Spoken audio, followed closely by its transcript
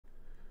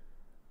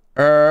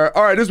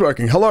All right, it is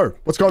working. Hello,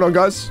 what's going on,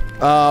 guys?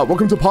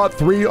 Welcome to part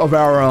 3 of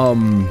our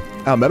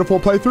metaphor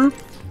playthrough.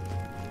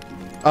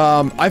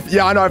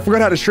 Yeah, I know, I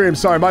forgot how to stream.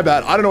 Sorry, my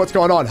bad. I don't know what's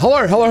going on.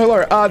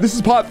 Hello. This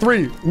is part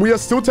 3. We are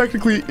still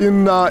technically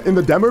in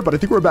the demo, but I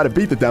think we're about to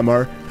beat the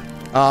demo.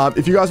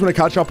 If you guys want to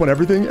catch up on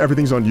everything,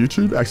 everything's on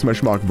YouTube,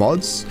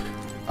 _VODs.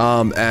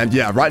 And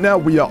yeah, right now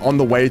we are on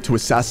the way to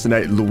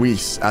assassinate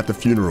Luis at the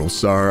funeral.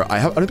 So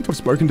I don't think I've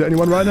spoken to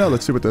anyone right now.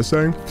 Let's see what they're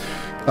saying.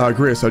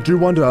 Grius, I do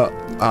wonder,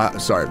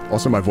 sorry,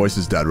 also my voice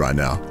is dead right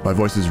now. My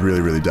voice is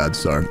really dead,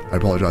 so I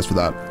apologize for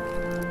that.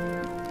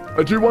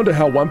 I do wonder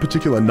how one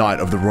particular knight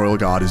of the Royal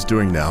Guard is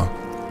doing now.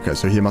 Okay,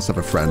 so he must have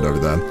a friend over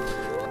there.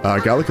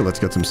 Gallica, let's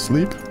get some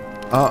sleep.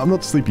 I'm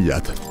not sleepy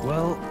yet.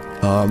 Well,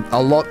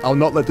 I'll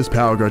not let this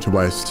power go to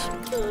waste.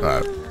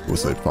 Alright, we'll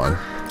sleep fine.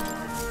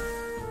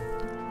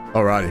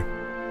 Alrighty.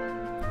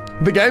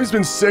 The game's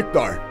been sick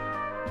though.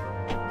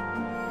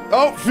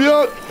 Oh,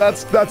 Fia!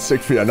 That's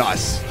sick, Fia.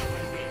 Nice.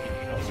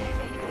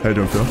 How you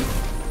doing, Phil?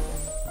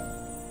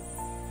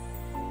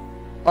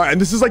 Alright, and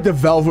this is like the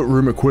Velvet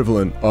Room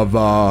equivalent of,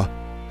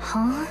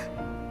 Huh?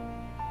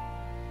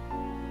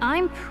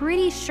 I'm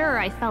pretty sure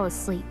I fell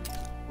asleep.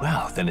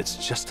 well, then it's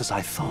just as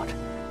I thought.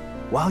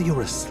 While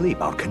you're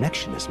asleep, our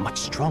connection is much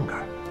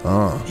stronger.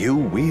 Oh. You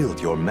wield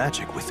your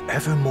magic with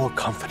ever more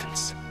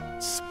confidence.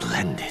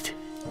 Splendid.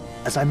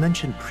 As I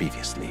mentioned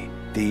previously,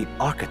 the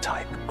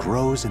archetype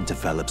grows and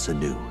develops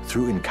anew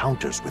through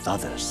encounters with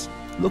others.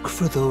 Look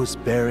for those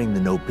bearing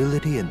the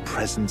nobility and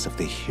presence of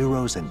the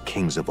heroes and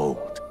kings of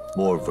old.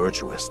 More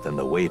virtuous than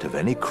the weight of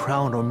any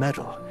crown or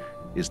medal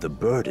is the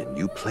burden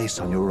you place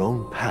on your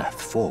own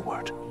path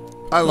forward.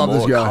 I love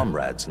this guy. The more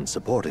comrades and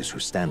supporters who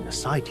stand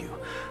beside you,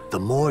 the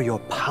more your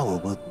power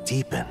will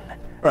deepen.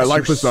 Alright,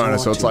 like Persona,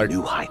 so it's like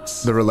new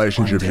heights. the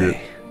relationship One here.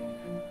 day,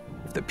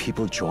 if the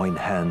people join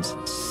hands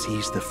and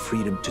seize the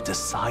freedom to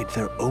decide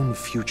their own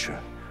future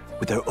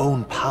with their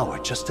own power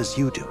just as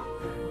you do,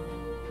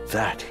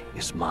 that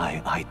is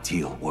my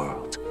ideal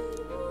world.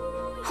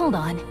 Hold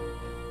on.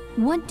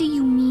 What do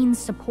you mean,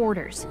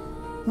 supporters?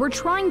 We're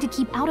trying to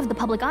keep out of the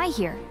public eye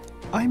here.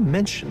 I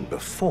mentioned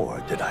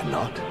before, did I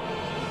not?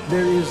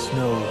 There is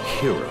no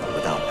hero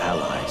without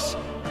allies.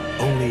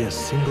 Only a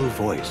single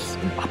voice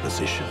in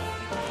opposition.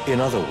 In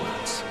other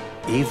words,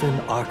 even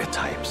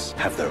archetypes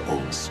have their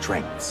own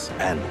strengths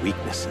and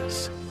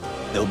weaknesses.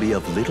 They'll be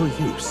of little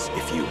use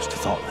if used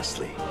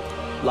thoughtlessly.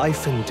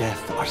 Life and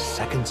death are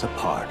seconds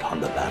apart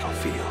on the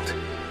battlefield.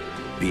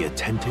 Be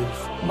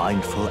attentive,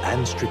 mindful,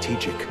 and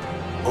strategic.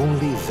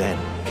 Only then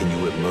can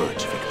you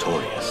emerge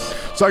victorious.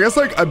 So I guess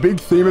like a big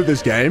theme of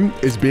this game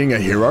is being a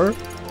hero.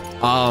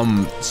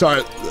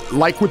 So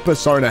like with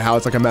Persona, how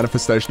it's like a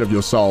manifestation of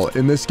your soul.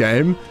 In this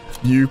game,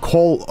 you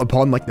call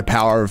upon like the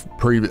power of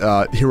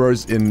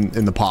heroes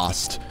in the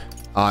past,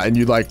 and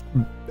you like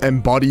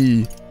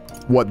embody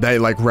what they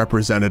like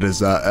represented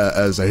as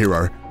a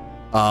hero.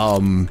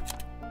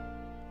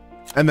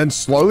 And then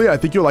slowly, I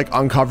think you're like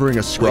uncovering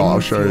a scroll. I'll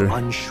show you. When you feel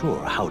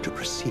unsure how to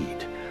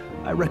proceed,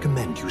 I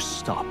recommend you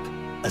stop,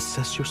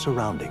 assess your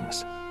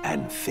surroundings,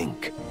 and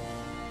think.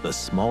 The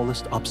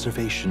smallest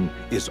observation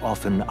is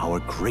often our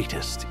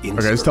greatest inspiration.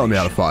 Okay, just tell me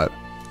how to fight.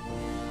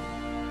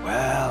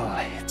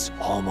 Well, it's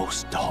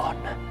almost dawn.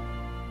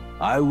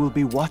 I will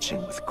be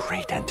watching with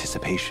great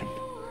anticipation.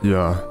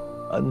 Yeah.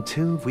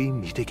 Until we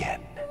meet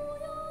again.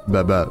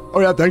 Bet. Oh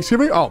yeah,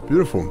 Thanksgiving? Oh,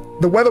 beautiful.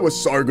 The weather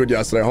was so good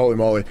yesterday, holy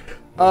moly.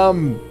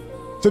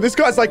 So this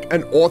guy's like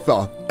an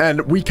author,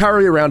 and we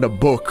carry around a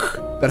book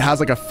that has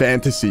like a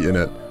fantasy in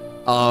it.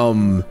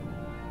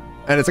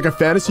 And it's like a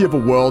fantasy of a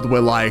world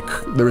where like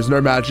there is no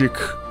magic,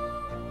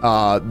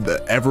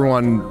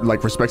 everyone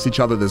like respects each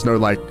other. There's no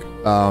like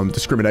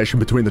discrimination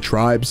between the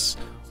tribes,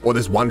 or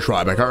there's one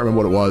tribe, I can't remember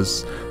what it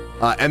was.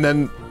 And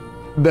then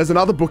there's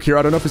another book here.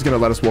 I don't know if he's gonna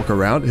let us walk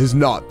around. He's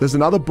not. There's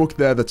another book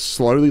there that's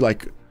slowly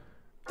like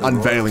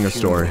unveiling a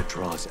story. The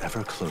draws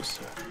ever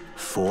closer.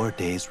 4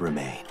 days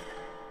remain.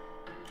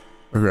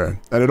 Okay,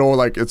 and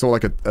it's all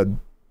like a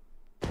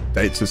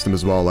date system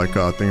as well, like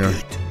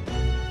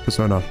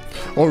Persona.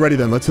 Alrighty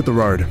then, let's hit the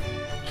road.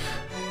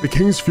 The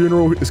king's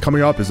funeral is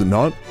coming up, is it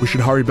not? We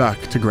should hurry back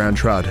to Grand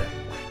Trad.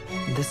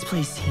 This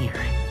place here.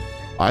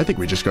 I think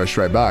we just go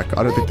straight back.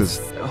 I don't think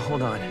there's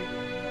Hold on.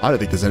 I don't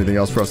think there's anything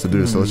else for us to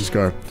do, so let's just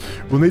go.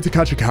 We'll need to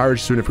catch a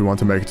carriage soon if we want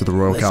to make it to the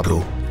royal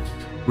capital.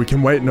 We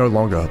can wait no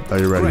longer. Are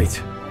you ready?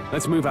 Great.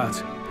 Let's move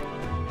out.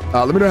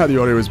 Let me know how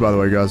the audio is, by the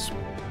way, guys.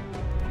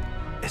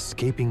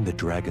 Escaping the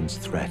dragon's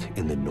threat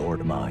in the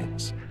Nord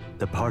mines,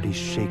 the party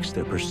shakes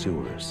their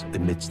pursuers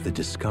amidst the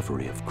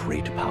discovery of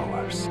great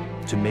powers.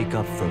 To make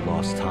up for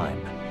lost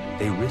time,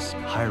 they risk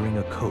hiring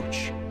a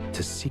coach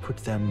to secret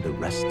them the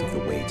rest of the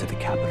way to the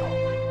capital.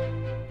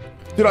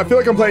 Dude, I feel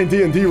like I'm playing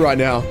D&D right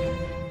now.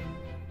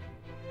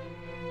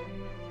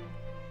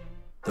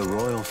 The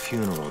royal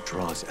funeral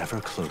draws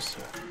ever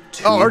closer.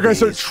 Oh, okay,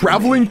 so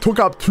traveling took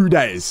up 2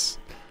 days.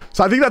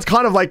 So I think that's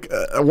kind of like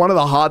one of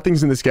the hard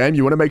things in this game.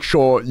 You want to make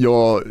sure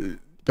you're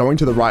going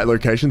to the right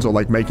locations or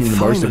like making the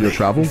most of your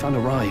travel. We found a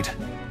ride.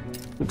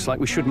 Looks like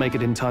we should make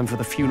it in time for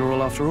the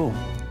funeral after all.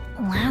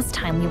 Last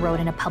time we rode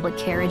in a public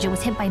carriage, it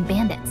was hit by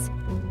bandits.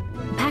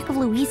 A pack of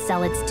Louis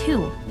zealots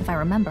too, if I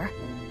remember.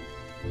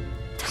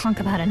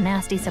 Talk about a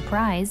nasty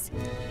surprise.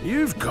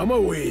 You've come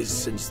a ways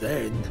since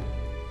then.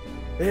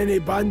 Any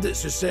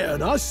bandits who set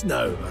on us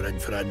now are in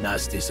for a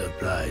nasty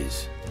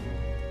surprise.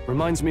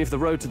 Reminds me of the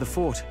road to the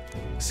fort,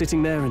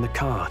 sitting there in the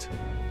cart.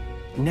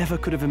 Never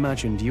could have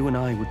imagined you and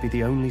I would be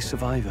the only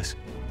survivors.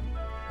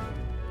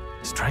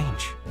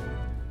 Strange.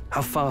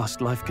 How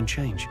fast life can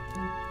change.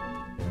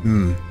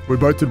 We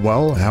both did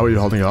well. How are you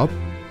holding up?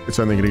 It's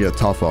only going to get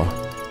tougher.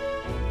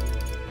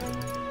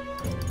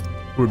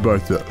 We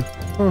both did.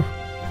 Huh.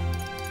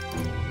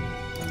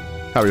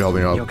 How are you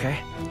holding up? You okay?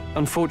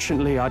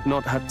 Unfortunately, I'd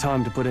not had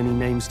time to put any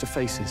names to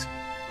faces.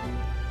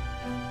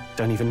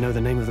 Don't even know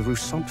the name of the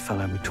Rousseau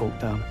fellow we talked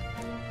down.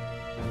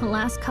 The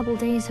last couple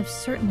days have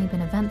certainly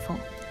been eventful.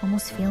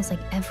 Almost feels like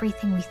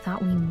everything we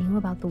thought we knew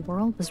about the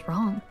world was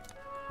wrong.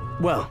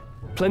 Well,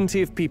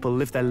 plenty of people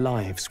live their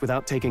lives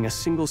without taking a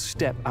single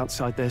step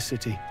outside their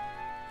city.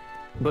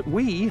 But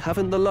we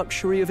haven't the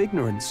luxury of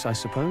ignorance, I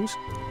suppose.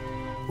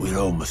 We're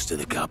almost to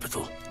the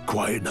capital.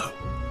 Quiet now,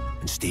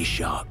 and stay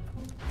sharp.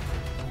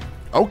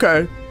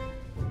 Okay.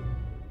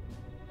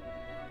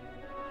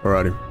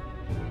 Alrighty.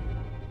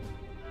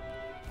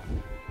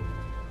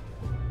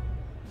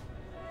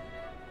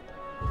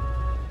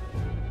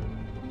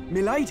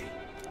 Milady,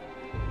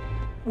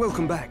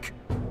 welcome back.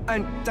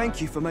 And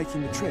thank you for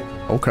making the trip.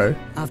 Okay.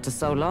 After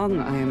so long,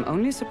 I am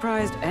only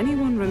surprised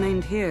anyone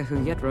remained here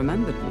who yet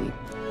remembered me.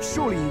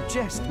 Surely you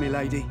jest,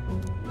 milady.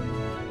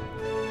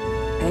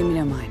 Pay me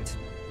no mind.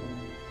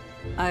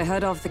 I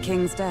heard of the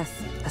king's death.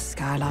 The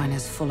skyline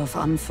is full of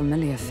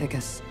unfamiliar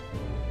figures.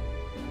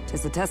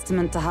 'Tis a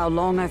testament to how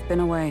long I've been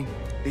away.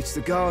 It's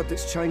the guard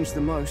that's changed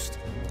the most.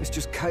 It's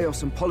just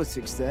chaos and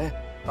politics there,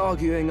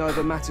 arguing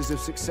over matters of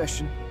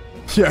succession.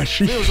 Yeah,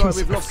 she Feels like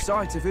we've lost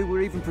sight of who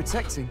we're even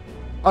protecting.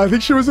 I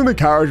think she was in the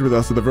carriage with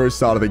us at the very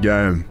start of the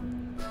game.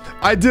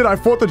 I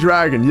fought the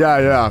dragon.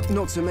 Yeah.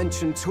 Not to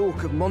mention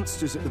talk of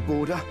monsters at the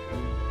border.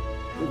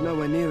 With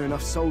nowhere near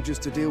enough soldiers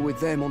to deal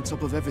with them on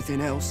top of everything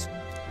else.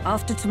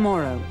 After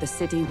tomorrow, the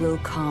city will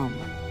calm.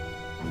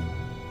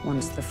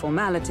 Once the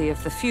formality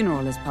of the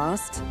funeral is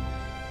past,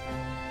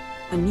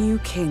 a new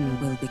king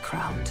will be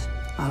crowned,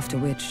 after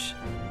which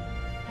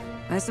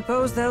I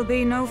suppose there'll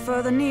be no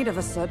further need of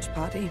a search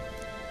party.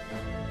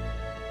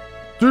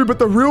 Dude, but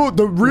the real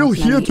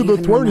heir to the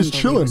throne is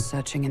chilling.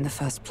 Searching in the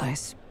first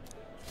place.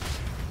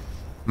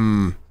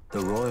 The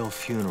royal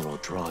funeral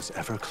draws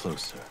ever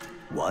closer.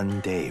 One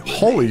day.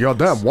 Holy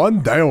goddamn,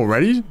 one day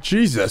already?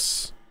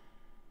 Jesus.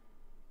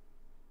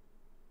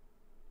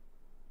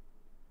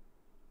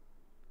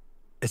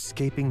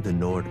 Escaping the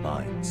Nord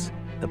mines,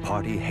 the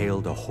party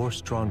hailed a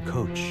horse-drawn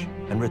coach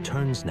and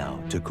returns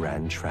now to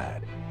Grand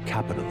Trad,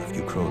 capital of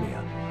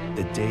Uchronia,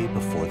 the day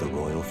before the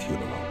royal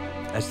funeral.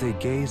 As they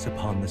gaze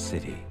upon the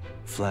city,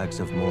 flags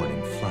of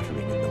mourning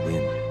fluttering in the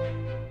wind,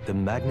 the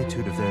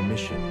magnitude of their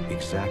mission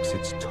exacts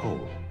its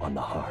toll on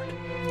the heart.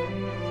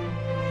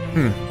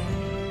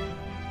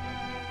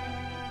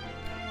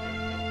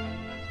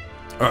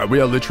 Alright, we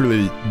are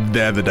literally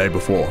there the day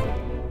before.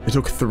 It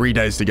took 3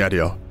 days to get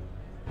here.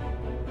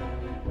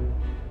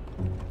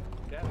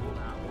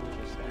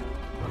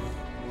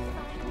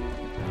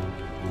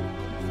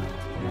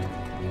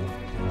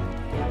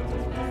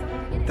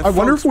 I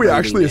wonder if we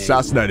actually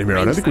assassinate him here.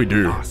 I don't think we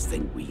do. Last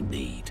thing we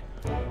need.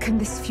 Can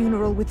this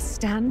funeral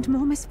withstand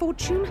more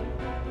misfortune?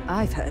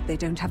 I've heard they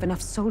don't have enough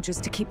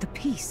soldiers to keep the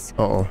peace.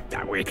 Uh-oh.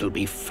 Oh, it'll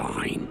be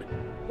fine.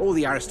 All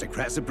the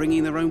aristocrats are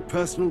bringing their own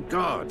personal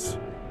guards.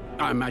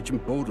 I imagine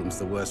boredom's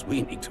the worst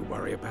we need to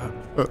worry about.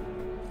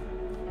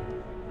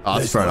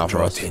 That's fair enough for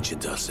draw us. attention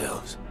to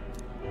ourselves.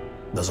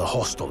 There's a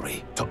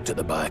hostelry tucked at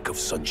the back of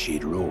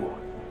Sunshade Row,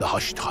 the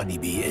Hushed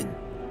Honeybee Inn.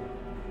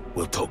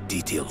 We'll talk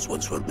details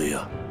once we're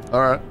there.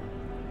 Alright.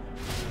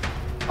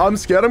 I'm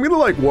scared. I'm gonna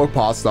like walk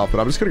past stuff, but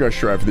I'm just gonna go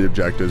straight for the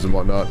objectives and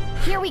whatnot.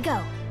 Here we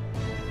go.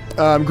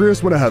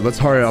 Grievous went ahead. Let's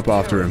hurry up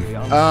after him.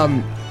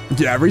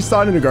 Yeah,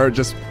 restarting to go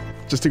just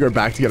to go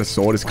back to get a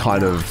sword is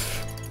kind of...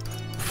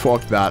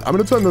 Fuck that. I'm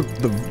gonna turn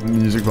the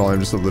music volume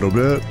just a little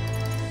bit.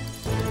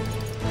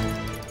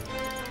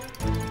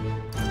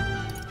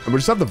 And we'll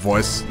just have the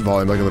voice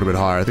volume like a little bit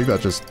higher. I think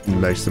that just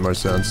makes the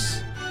most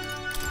sense.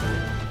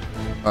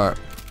 Alright.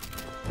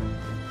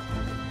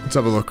 Let's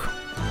have a look.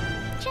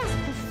 Just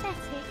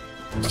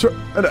pathetic. So,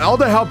 an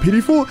elder, how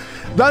pitiful?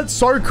 That's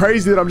so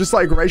crazy that I'm just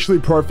like racially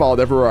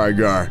profiled everywhere I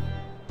go.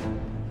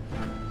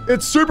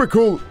 It's super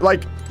cool.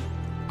 Like,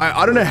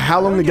 I don't know how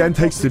long the game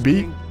takes to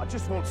beat, I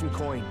just want some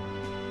coin.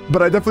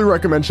 but I definitely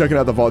recommend checking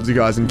out the VODs, you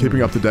guys, and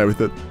keeping up to date with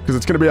it, because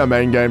it's going to be our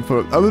main game for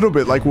a little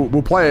bit. Like,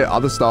 we'll play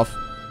other stuff.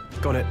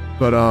 Got it.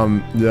 But,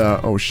 yeah.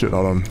 Oh, shit.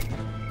 Hold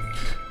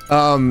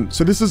on.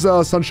 So this is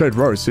Sunshade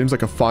Row. Seems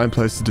like a fine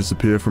place to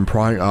disappear from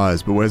prying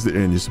eyes, but where's the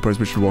inn? You suppose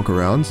we should walk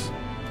around?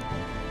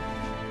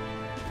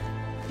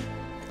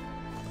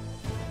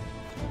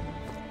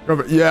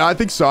 Yeah, I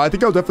think so. I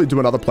think I'll definitely do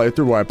another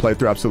playthrough where I play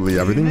through absolutely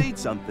everything. You need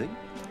something?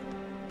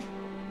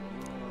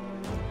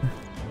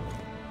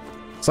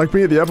 It's like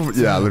being at the airport.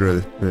 Yeah,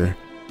 literally. Yeah.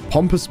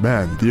 Pompous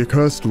man, the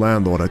accursed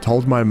landlord. I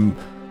told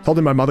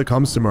him my mother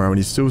comes tomorrow and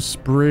he still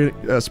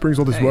springs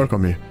all this work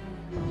on me.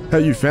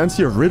 Hey, you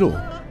fancy a riddle?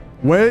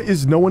 Where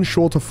is no one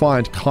sure to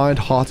find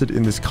kind-hearted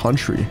in this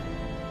country?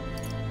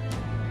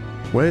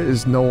 Where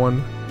is no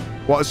one...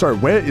 Well, sorry,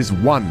 where is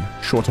one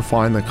sure to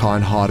find the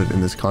kind-hearted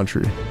in this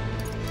country?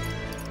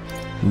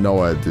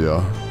 No idea.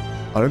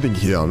 I don't think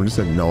here. I'm just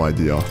saying no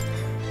idea.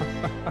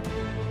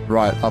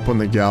 Right, up on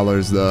the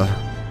gallows there.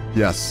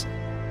 Yes.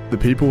 The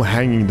people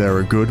hanging there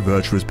are good,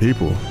 virtuous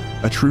people.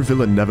 A true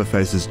villain never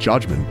faces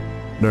judgment,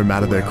 no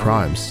matter their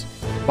crimes.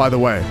 By the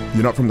way,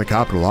 you're not from the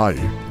capital, are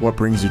you? What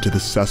brings you to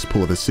this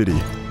cesspool of a city?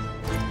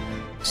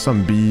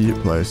 Some bee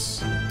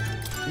place.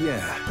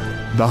 Yeah.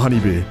 The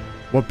honeybee.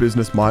 What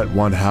business might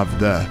one have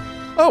there?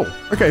 Oh,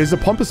 okay, he's a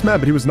pompous man,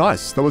 but he was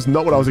nice. That was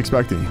not what I was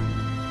expecting.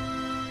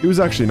 He was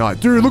actually nice.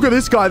 Dude, look at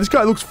this guy. This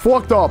guy looks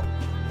fucked up.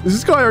 Is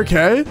this guy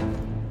okay?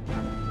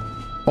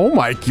 Oh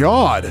my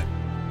god.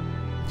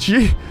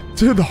 Gee,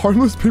 dude, the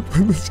homeless people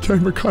in this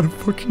game are kind of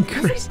fucking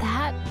crazy. What is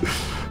that?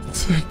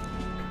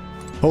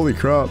 Holy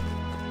crap.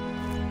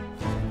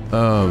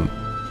 Yeah,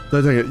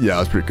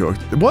 that's pretty cool.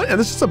 What? And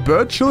this is a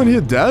bird chilling here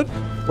dead?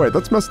 Wait,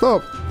 that's messed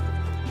up.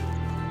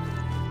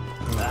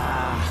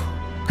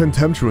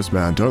 Contemptuous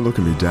man, don't look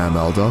at me, damn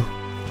elder.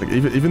 Like,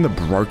 even the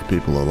broke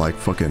people are like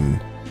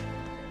fucking...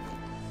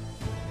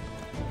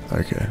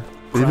 Okay.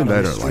 Even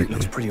they don't like me.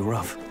 Looks pretty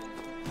rough.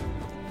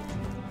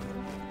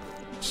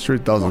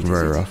 Street does look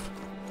very rough.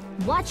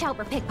 Watch out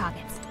for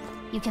pickpockets.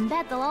 You can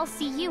bet they'll all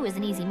see you as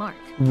an easy mark.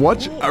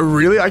 What?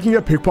 Really? I can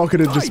get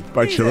pickpocketed just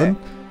by chilling?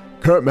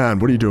 Kurt, man,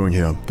 what are you doing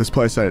here? This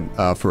place ain't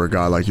for a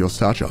guy like your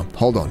stature.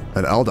 Hold on.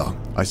 An elder.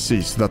 I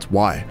see, so that's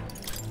why.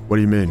 What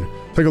do you mean?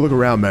 Take a look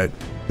around, mate.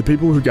 The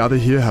people who gather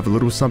here have a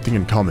little something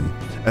in common.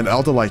 An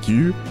elder like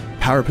you,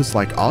 carapace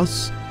like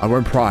us, I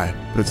won't pry,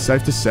 but it's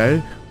safe to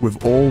say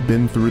we've all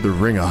been through the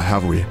ringer,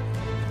 have we?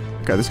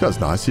 Okay, this guy's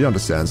nice. He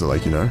understands it,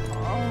 like, you know.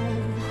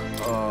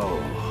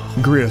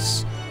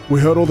 Grius,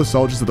 we heard all the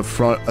soldiers at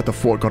the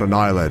fort got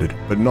annihilated,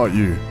 but not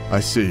you.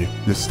 I see,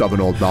 you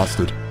stubborn old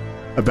bastard.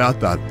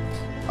 About that,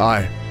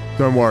 aye,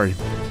 don't worry.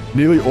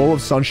 Nearly all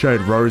of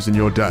Sunshade rose in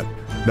your debt.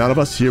 None of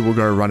us here will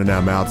go running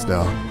our mouths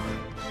now.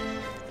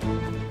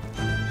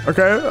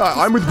 Okay,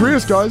 I'm with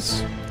Grius,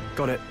 guys.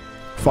 Got it.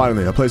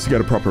 Finally, a place to get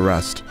a proper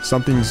rest.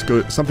 Something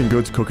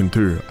good's cooking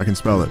too. I can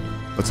smell it.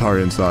 Let's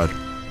hurry inside.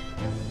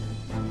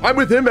 I'm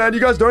with him, man. You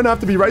guys don't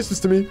have to be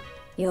racist to me.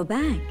 You're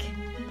back.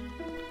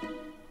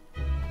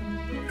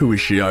 Who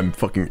is she? I'm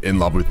fucking in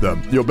love with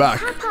them. You're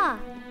back. Papa,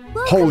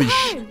 Holy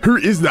sh! Who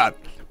is that?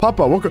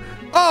 Papa, welcome.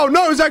 Oh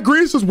no, is that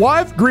Grius'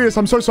 wife? Grius,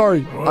 I'm so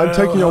sorry. Well, I'm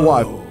taking your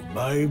wife.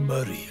 My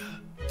Maria.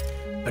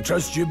 I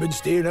trust you've been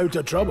staying out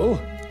of trouble.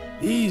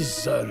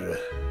 These are,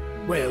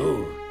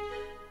 well,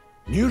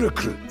 new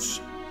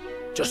recruits.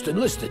 Just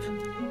enlisted.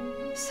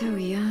 So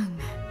young.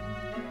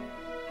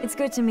 It's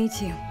good to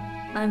meet you.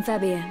 I'm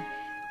Fabienne.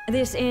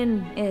 This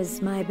inn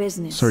is my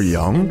business. So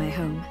young? And my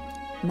home.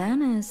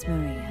 Manners,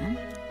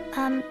 Maria.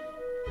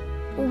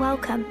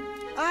 Welcome.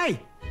 Hey,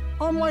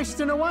 I'm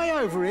wasting away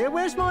over here.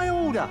 Where's my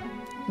order?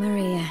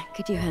 Maria,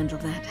 could you handle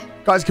that?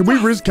 Guys, can we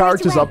risk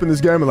characters up in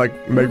this game and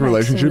like make Right,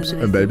 relationships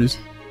sooner and than I babies?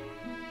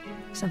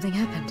 thought. Something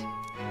happened.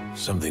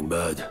 Something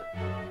bad.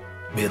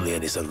 Barely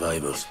any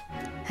survivors.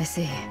 I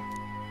see.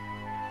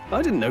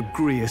 I didn't know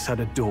Grius had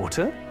a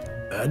daughter.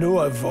 I know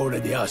I've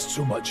already asked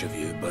so much of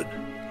you, but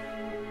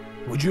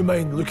would you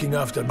mind looking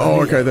after Maria?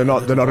 Oh, okay, they're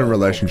not in a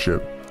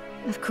relationship.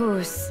 Of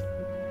course.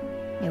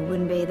 It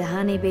wouldn't be the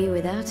honeybee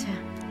without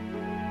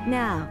her.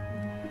 Now,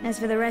 as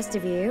for the rest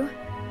of you,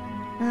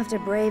 after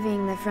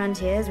braving the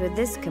frontiers with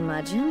this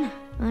curmudgeon,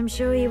 I'm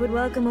sure you would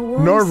welcome a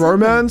warm No supper.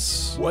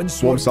 romance?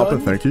 Once Warm we're supper,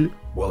 done, thank you.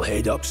 we'll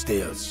head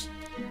upstairs.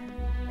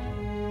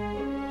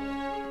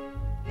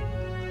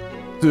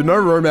 Dude, no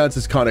romance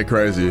is kind of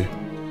crazy.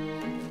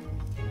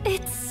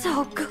 It's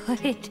so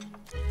good.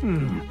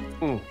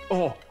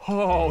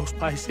 Oh,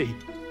 spicy.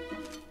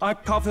 I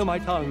can't feel my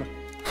tongue.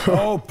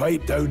 Oh,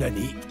 pipe down and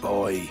eat,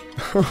 boy.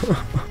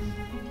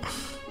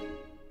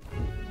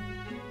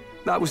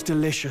 That was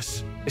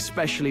delicious,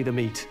 especially the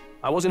meat.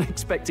 I wasn't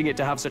expecting it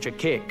to have such a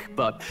kick,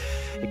 but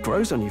it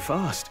grows on you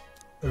fast.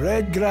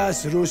 Red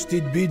grass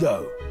roasted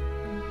beedow.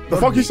 The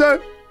fuck you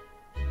said?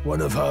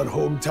 One of her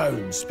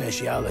hometown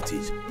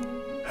specialities.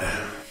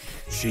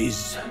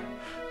 She's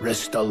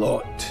risked a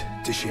lot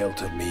to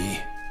shelter me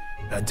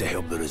and to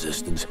help the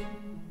resistance.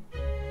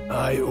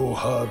 I owe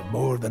her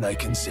more than I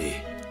can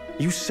say.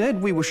 You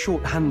said we were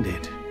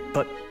short-handed,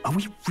 but are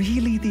we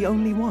really the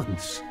only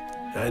ones?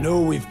 I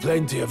know we've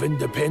plenty of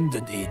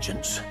independent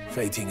agents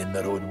fighting in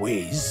their own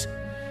ways,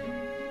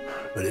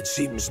 but it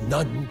seems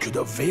none could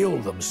avail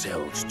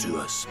themselves to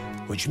us,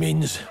 which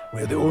means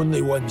we're the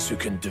only ones who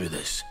can do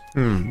this.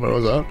 What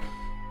was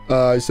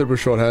that? You said we're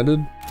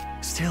short-handed?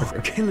 Still,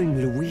 killing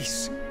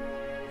Luis.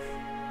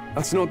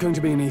 That's not going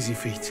to be an easy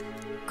feat.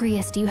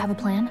 Grius, do you have a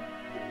plan?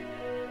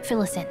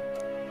 Fill us in.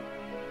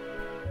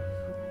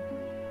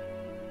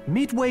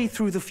 Midway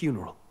through the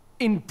funeral,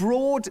 in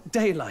broad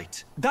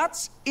daylight.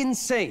 That's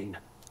insane.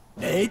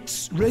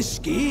 It's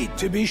risky,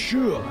 to be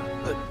sure,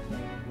 but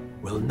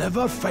we'll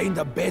never find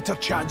a better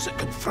chance at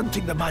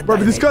confronting the man. Bro,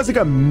 but this guy's like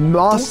a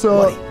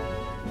master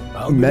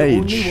I'll be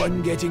mage. the only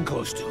one getting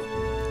close to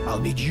him. I'll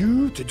need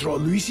you to draw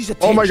Luis's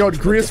attention. Oh my god, to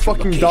a Grius different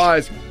fucking location.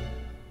 dies.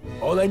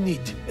 All I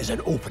need is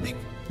an opening.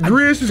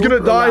 Grius is Don't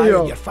gonna die rely here.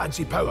 on your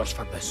fancy powers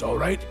for this, all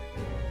right?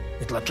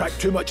 It'll attract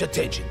too much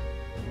attention.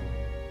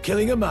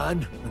 Killing a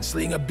man and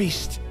slaying a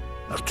beast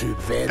are two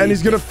very And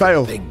he's gonna different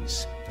fail.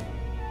 things.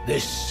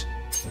 This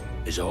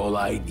is all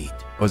I need.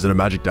 Was it a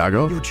magic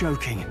dagger? You're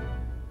joking.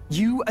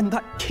 You and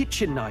that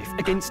kitchen knife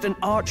against an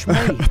That's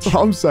archmage. what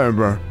I'm saying,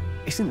 bro.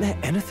 Isn't there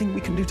anything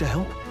we can do to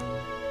help?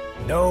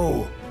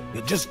 No,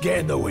 you're just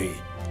getting in the way.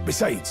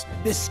 Besides,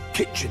 this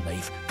kitchen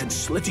knife can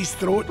slit his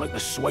throat like the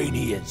swine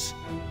he is.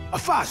 A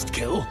fast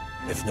kill,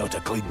 if not a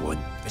clean one.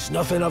 It's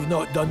nothing I've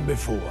not done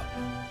before.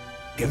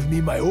 Give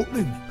me my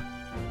opening,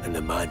 and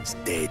the man's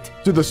dead.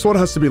 Dude, the sword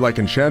has to be like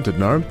enchanted,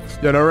 no?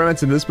 Yeah, no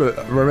romance in this, but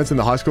romance in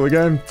the high school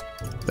game?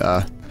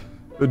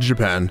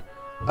 Japan.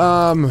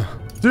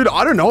 Dude,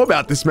 I don't know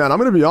about this, man. I'm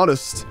gonna be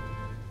honest.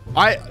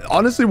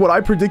 Honestly, what I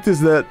predict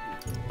is that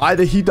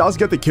either he does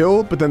get the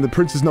kill, but then the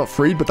prince is not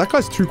freed, but that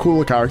guy's too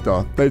cool a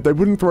character. They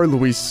wouldn't throw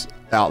Luis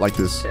out like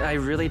this. I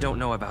really don't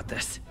know about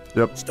this.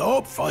 Yep.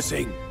 Stop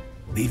fussing.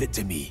 Leave it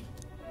to me.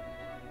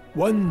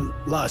 One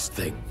last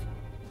thing.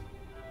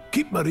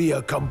 Keep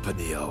Maria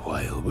company a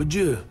while, would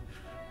you?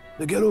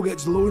 The girl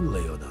gets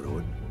lonely on her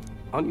own.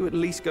 Aren't you at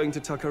least going to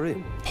tuck her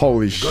in?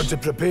 Holy Got shit. to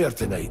prepare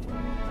tonight.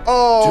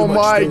 Oh Too much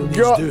my still needs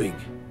god. doing.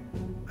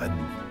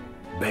 And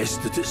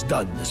best that it's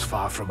done as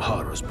far from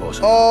her as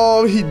possible.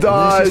 Oh, he This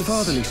dies. is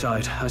fatherly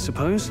side, I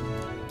suppose.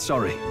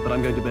 Sorry, but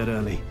I'm going to bed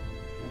early.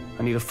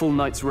 I need a full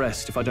night's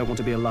rest if I don't want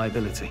to be a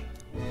liability.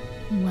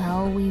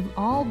 Well, we've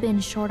all been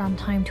short on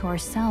time to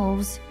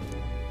ourselves,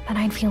 but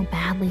I'd feel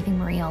bad leaving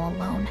Maria all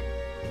alone.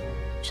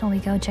 Shall we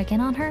go check in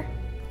on her?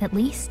 At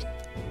least?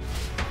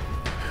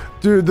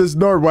 Dude, there's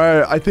no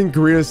way. I think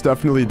Grius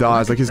definitely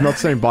dies. Like, he's not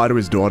saying bye to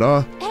his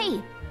daughter.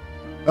 Hey!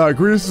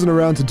 Grius isn't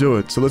around to do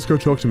it, so let's go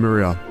talk to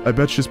Maria. I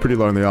bet she's pretty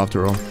lonely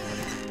after all.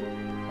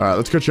 Alright,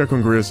 let's go check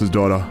on Grius'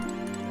 daughter.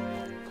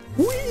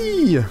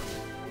 Whee!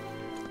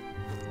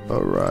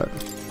 Alright.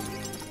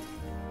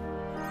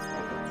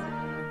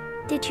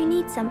 Did you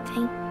need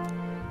something?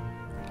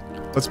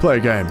 Let's play a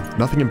game.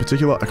 Nothing in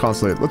particular. I can't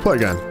sleep. Let's play a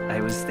game. I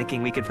was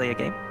thinking we could play a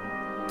game.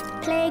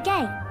 Play a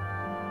game?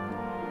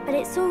 But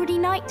it's already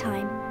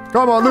nighttime.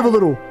 Come on, live a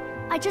little.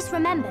 I just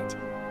remembered.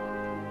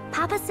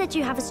 Papa said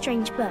you have a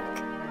strange book,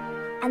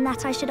 and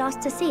that I should ask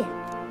to see it.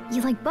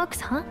 You like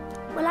books, huh?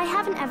 Well, I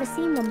haven't ever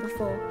seen one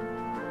before,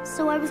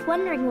 so I was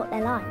wondering what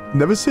they're like.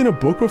 Never seen a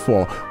book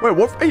before. Wait,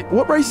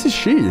 what race is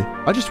she?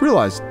 I just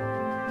realized.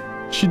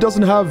 She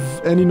doesn't have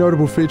any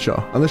notable feature,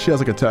 unless she has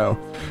like a tail.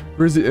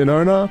 Where is the inn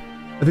owner?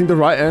 I think the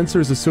right answer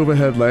is a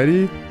silver-haired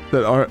lady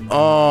that are...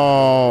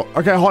 Oh,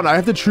 okay, hold on. I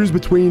have to choose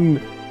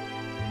between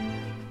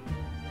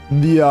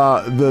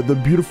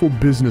the beautiful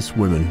business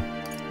women.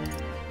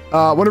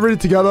 Want to read it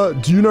together?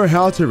 Do you know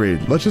how to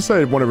read? Let's just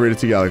say want to read it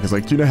together, because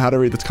like, do you know how to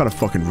read? That's kind of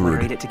fucking rude. Want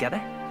to read it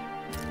together?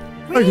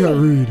 Really? I can't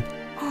read.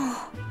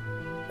 Oh,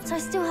 but I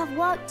still have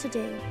work to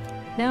do.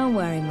 Don't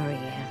worry,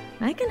 Maria.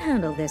 I can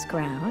handle this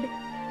crowd.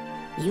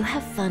 You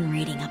have fun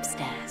reading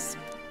upstairs.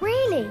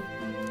 Really?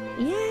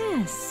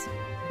 Yes.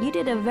 You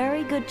did a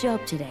very good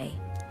job today.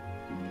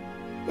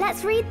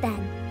 Let's read then.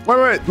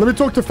 Wait. Let me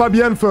talk to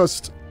Fabienne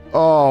first.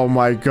 Oh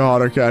my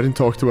god. Okay, I didn't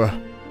talk to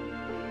her.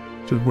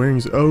 She has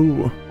wings.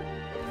 Oh.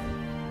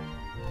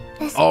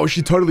 Oh,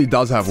 she totally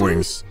does have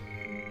wings.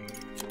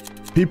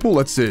 People,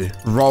 let's see.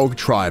 Rogue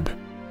tribe.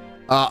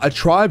 A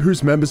tribe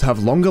whose members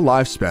have longer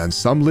lifespans.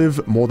 Some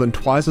live more than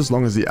twice as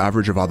long as the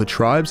average of other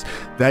tribes.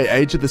 They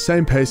age at the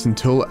same pace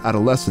until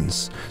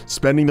adolescence,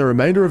 spending the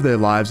remainder of their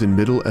lives in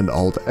middle and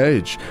old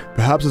age.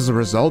 Perhaps as a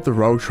result, the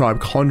rogue tribe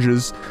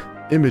conjures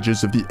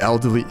images of the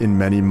elderly in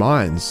many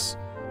minds.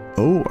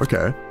 Oh,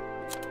 okay.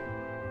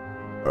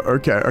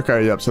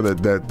 Okay, yep, so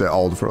they're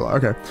old for a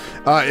lot.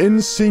 Okay.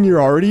 In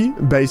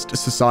seniority-based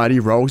society,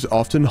 rogues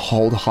often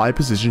hold high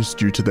positions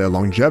due to their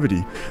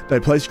longevity. They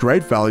place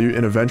great value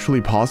in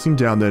eventually passing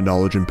down their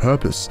knowledge and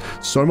purpose,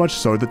 so much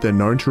so that they're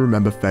known to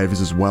remember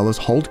favors as well as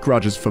hold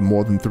grudges for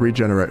more than three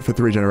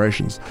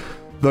generations.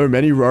 Though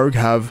many rogue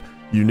have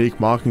unique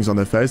markings on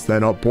their face, they're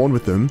not born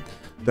with them.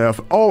 They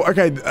have... Oh,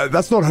 okay,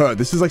 that's not her.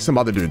 This is like some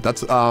other dude.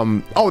 That's,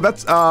 Oh,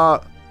 that's,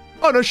 Oh,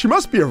 no, she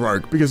must be a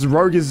rogue, because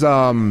rogue is,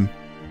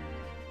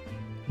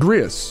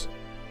 Grius.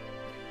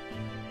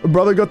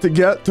 Brother got to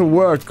get to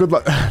work. Good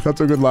luck. That's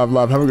a good laugh.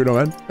 Have a good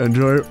one, man.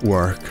 Enjoy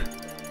work.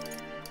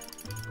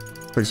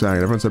 Thanks for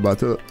hanging. Everyone say bye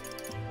to it.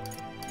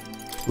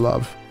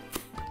 Love.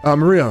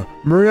 Maria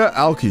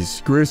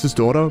Alkis, Grius'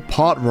 daughter,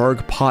 part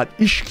rogue, part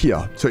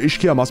Ishkia. So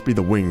Ishkia must be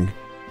the wing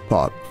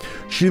part.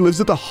 She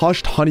lives at the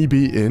hushed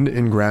Honeybee Inn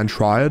in Grand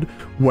Triad,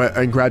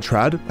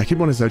 I keep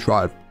wanting to say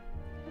Triad,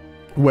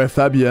 where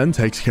Fabienne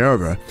takes care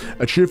of her.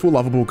 A cheerful,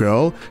 lovable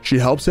girl, she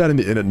helps out in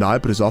the inn at night,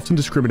 but is often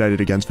discriminated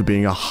against for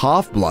being a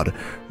half-blood,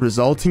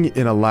 resulting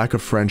in a lack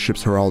of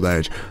friendships her old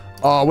age.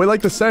 Oh, we're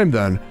like the same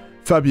then.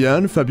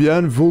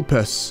 Fabienne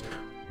Vulpes,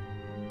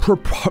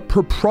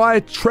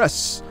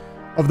 proprietress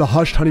of the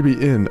Hushed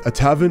Honeybee Inn, a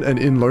tavern and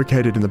inn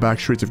located in the back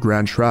streets of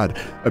Grand Trad.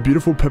 A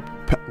beautiful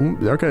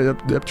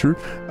true.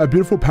 A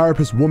beautiful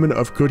Parapus woman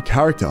of good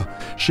character.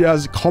 She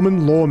has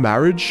common law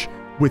marriage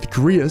with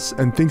Grius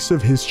and thinks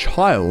of his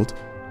child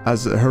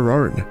as her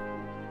own.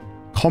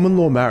 Common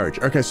law marriage.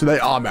 Okay, so they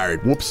are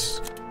married. Whoops.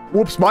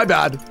 Whoops, my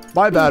bad.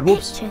 My bad,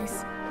 whoops.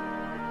 Pictures.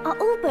 Are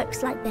all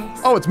books like this?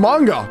 Oh, it's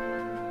manga.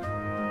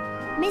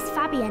 Miss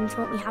Fabienne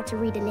taught me how to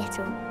read a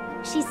little.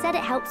 She said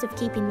it helps with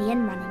keeping the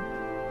inn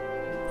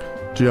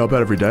running. Do you help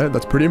out every day?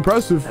 That's pretty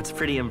impressive. That's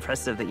pretty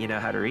impressive that you know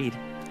how to read.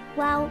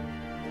 Well,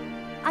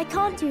 I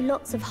can't do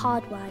lots of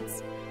hard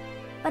words,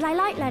 but I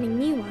like learning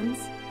new ones.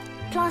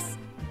 Plus,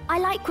 I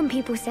like when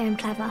people say I'm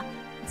clever,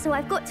 so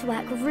I've got to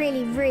work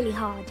really, really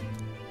hard.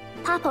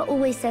 Papa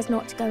always says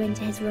not to go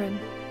into his room,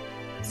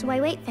 so I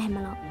wait for him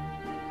a lot.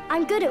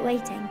 I'm good at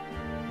waiting.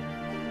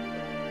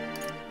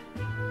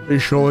 Are you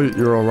sure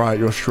you're alright?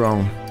 You're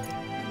strong.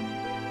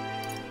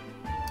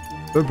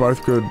 They're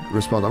both good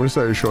response. I'm gonna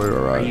say, are you sure you're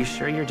alright? Are you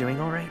sure you're doing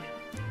alright?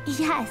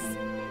 Yes.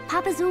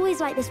 Papa's always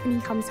like this when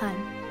he comes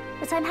home,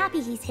 but I'm happy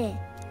he's here.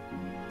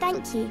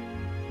 Thank you.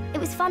 It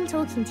was fun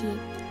talking to you.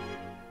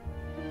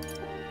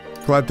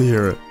 Glad to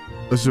hear it.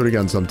 Let's do it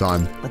again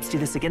sometime. Let's do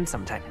this again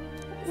sometime.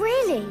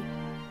 Really?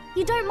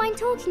 You don't mind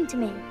talking to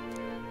me?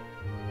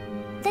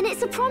 Then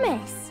it's a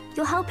promise.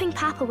 You're helping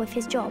Papa with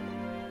his job,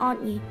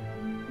 aren't you?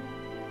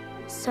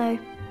 So,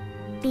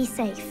 be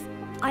safe.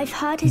 I've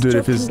heard his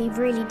job can be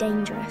really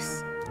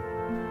dangerous.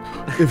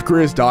 If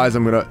Grius dies,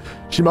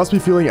 she must be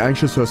feeling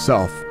anxious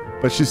herself,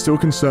 but she's still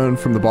concerned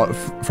from the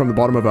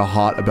bottom of her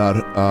heart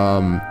about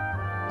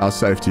our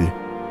safety.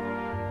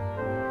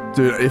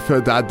 Dude, if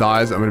her dad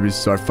dies, I'm gonna be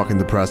so fucking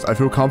depressed. I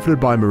feel comforted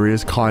by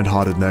Maria's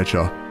kind-hearted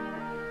nature.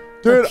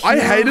 Dude, I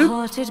hate it.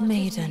 Pure-hearted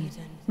maiden,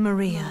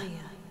 Maria.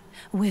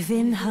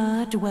 Within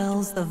her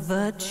dwells the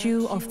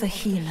virtue of the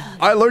healer.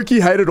 I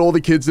low-key hated all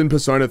the kids in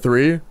Persona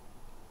 3.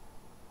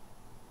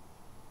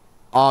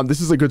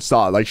 This is a good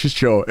start. Like, she's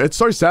chill. It's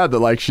so sad that,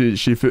 like, she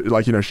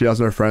like, you know, she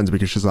has no friends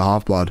because she's a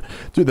half-blood.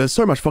 Dude, there's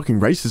so much fucking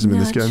racism in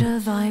this game. Nurture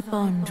thy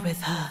bond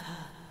with her,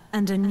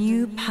 and a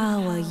new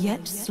power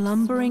yet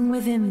slumbering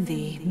within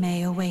thee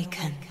may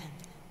awaken.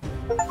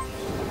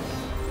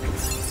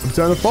 I'm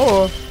trying to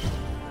follow her.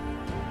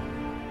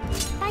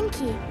 Thank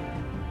you.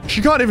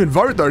 She can't even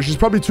vote, though. She's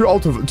probably too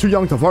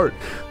young to vote.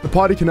 The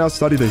party can now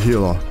study the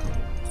healer.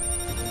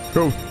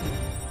 Cool.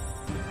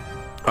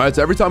 Alright,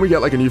 so every time we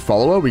get, like, a new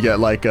follower, we get,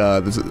 like,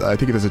 I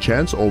think there's a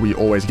chance, or we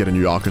always get a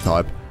new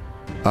archetype.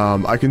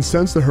 I can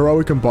sense the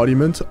heroic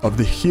embodiment of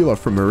the healer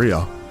from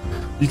Maria.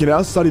 You can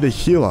now study the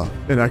healer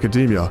in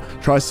academia.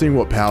 Try seeing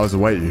what powers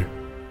await you.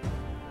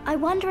 I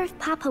wonder if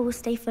Papa will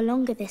stay for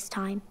longer this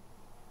time.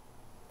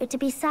 It'd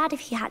be sad if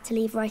he had to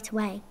leave right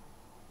away.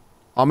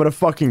 I'm gonna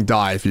fucking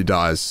die if he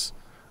dies.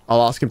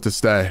 I'll ask him to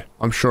stay.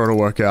 I'm sure it'll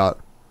work out.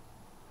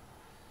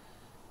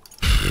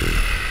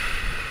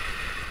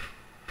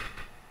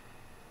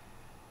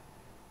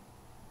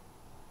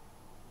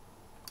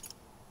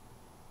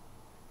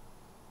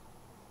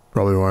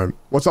 Probably won't.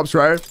 What's up,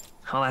 Stray?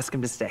 I'll ask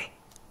him to stay.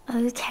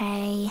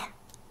 Okay.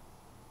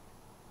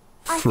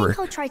 I think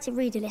I'll try to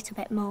read a little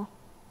bit more.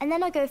 And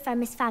then I'll go find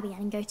Miss Fabienne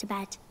and go to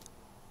bed.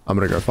 I'm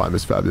gonna go find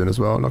Miss Fabienne as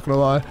well, I'm not gonna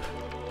lie.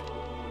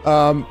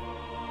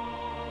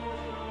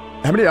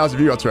 How many hours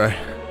have you got, Stray?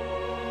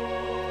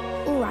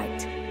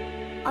 Alright.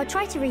 I'll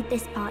try to read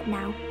this part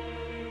now.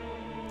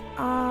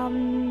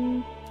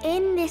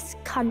 In this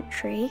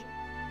country,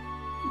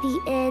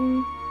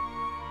 the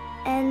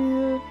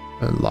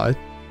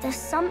the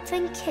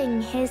something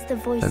king hears the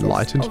voices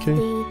Enlightened of king?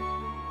 the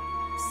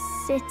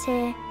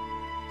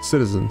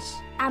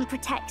Citizens. and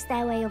protects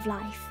their way of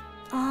life.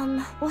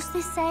 What's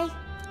this say?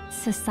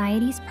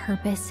 Society's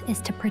purpose is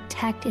to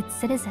protect its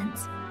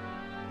citizens.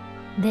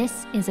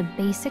 This is a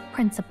basic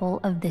principle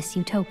of this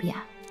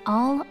utopia.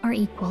 All are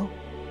equal.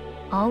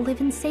 All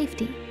live in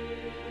safety.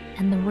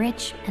 And the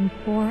rich and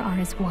poor are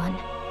as one.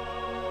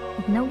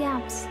 With no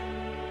gaps,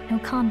 no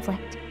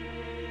conflict.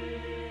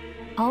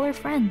 All are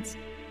friends,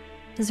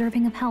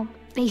 deserving of help.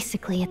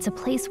 Basically, it's a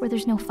place where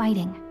there's no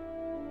fighting.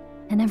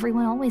 And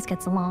everyone always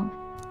gets along.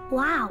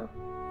 Wow.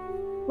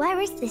 Where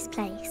is this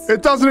place?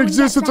 It doesn't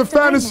exist, it's a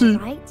fantasy. There,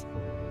 right?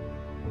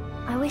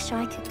 I wish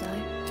I could go.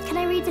 Can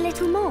I read a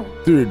little more?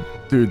 Dude.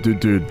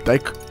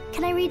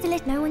 Can I read a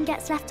little? No one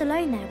gets left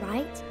alone there,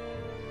 right?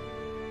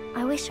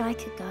 I wish I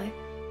could go.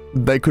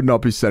 They could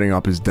not be setting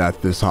up his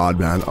death this hard,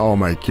 man. Oh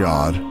my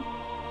god.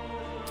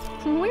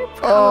 We're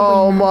probably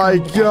oh my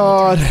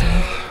god.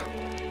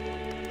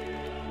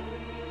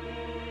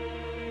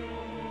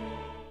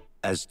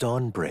 As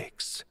dawn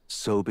breaks,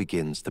 so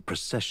begins the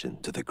procession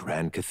to the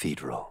Grand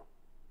Cathedral.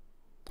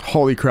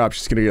 Holy crap,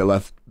 she's gonna get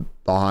left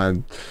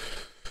behind.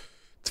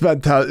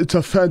 It's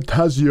a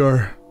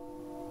Fantasio.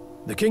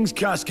 The king's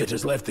casket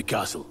has left the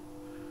castle.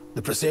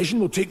 The procession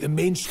will take the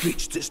main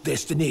streets to its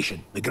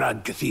destination, the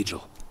Grand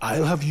Cathedral.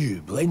 I'll have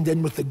you blend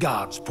in with the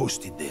guards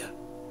posted there.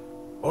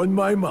 On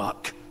my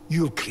mark,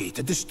 you'll create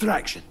a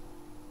distraction.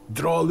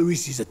 draw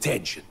Louis's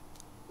attention.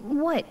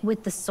 What,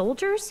 with the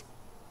soldiers?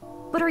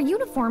 But our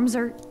uniforms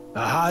are...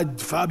 I had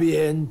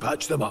Fabienne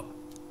patch them up.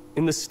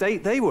 In the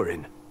state they were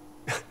in?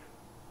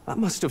 That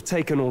must have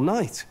taken all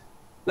night.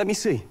 Let me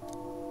see.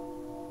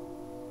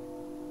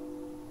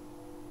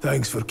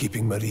 Thanks for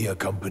keeping Maria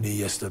company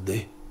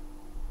yesterday.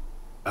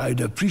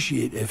 I'd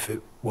appreciate if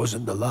it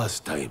wasn't the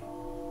last time.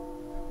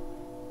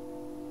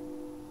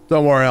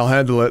 Don't worry, I'll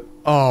handle it.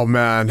 Oh,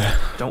 man.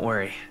 Don't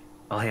worry.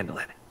 I'll handle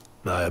it.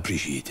 I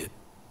appreciate it.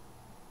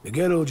 The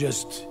girl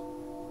just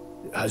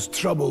has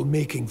trouble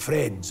making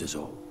friends is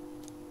all.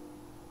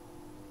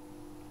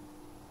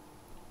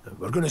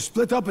 We're going to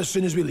split up as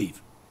soon as we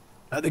leave.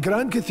 At the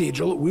Grand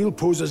Cathedral, we'll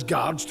pose as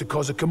guards to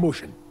cause a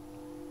commotion.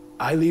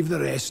 I leave the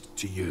rest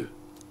to you.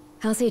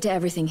 I'll see to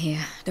everything here,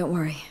 don't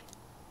worry.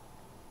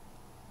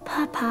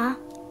 Papa.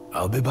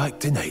 I'll be back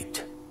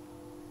tonight.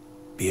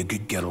 Be a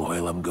good girl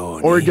while I'm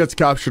gone. Or he gets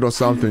captured or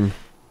something.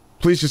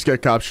 Please just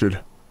get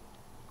captured.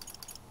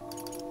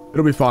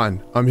 It'll be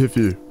fine. I'm here for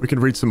you. We can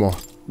read some more.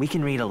 We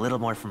can read a little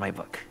more from my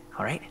book,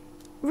 alright?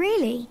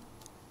 Really?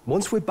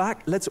 Once we're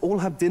back, let's all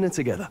have dinner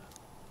together.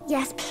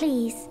 Yes,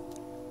 please.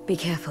 Be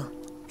careful.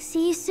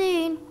 See you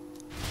soon.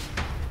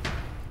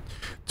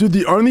 Dude,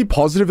 the only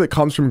positive that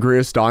comes from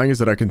Grius dying is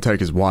that I can take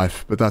his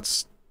wife, but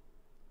that's...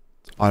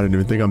 I don't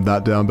even think I'm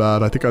that down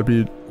bad. I think I'd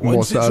be more sad.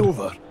 Once it's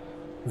over,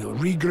 we'll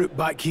regroup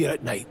back here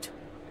at night.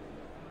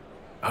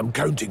 I'm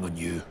counting on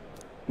you.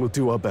 We'll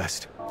do our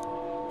best.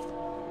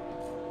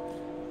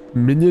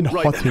 Minion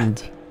Right hotting.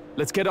 then.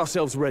 Let's get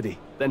ourselves ready,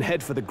 then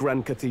head for the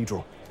Grand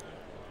Cathedral.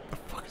 What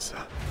the fuck is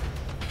that?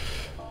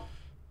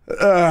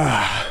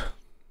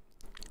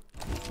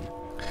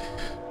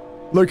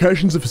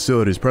 Locations of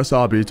facilities. Press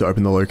RB to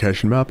open the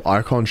location map.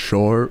 Icon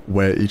show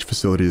where each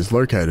facility is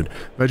located.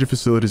 Major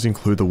facilities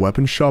include the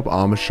weapon shop,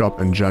 armor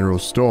shop, and general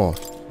store.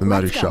 The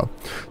magic shop.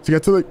 To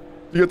get to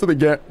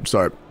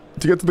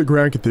the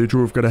Grand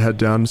Cathedral, we've got to head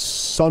down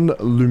Sun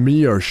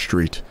Lumiere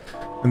Street,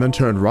 and then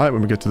turn right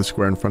when we get to the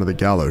square in front of the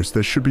gallows.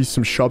 There should be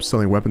some shops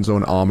selling weapons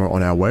and armor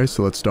on our way,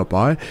 so let's stop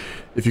by.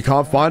 If you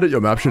can't find it,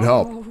 your map should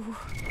help.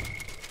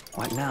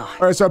 What now?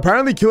 Alright, so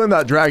apparently killing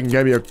that dragon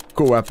gave me a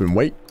cool weapon.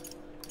 Wait.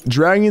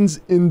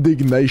 Dragon's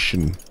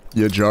Indignation.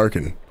 You're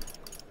joking.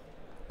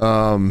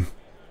 Let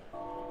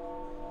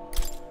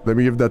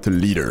me give that to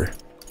leader.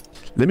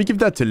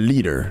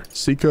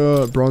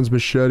 Seeker, bronze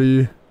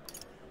machete.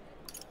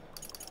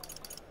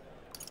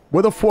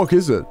 Where the fuck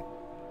is it?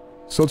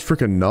 So it's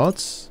freaking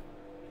nuts?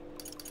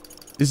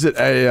 Is it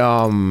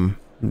a,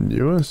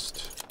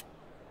 newest?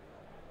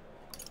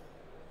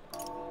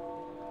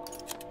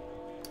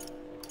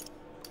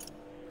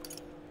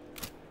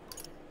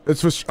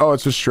 It's for, oh,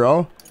 it's for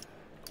Stro?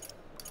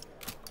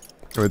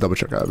 Let me double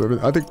check out.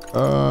 I think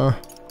all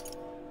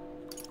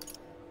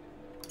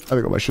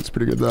my shit's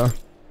pretty good there.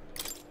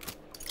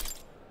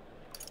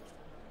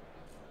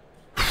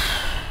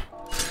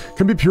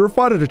 Can be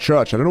purified at a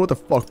church. I don't know what the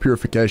fuck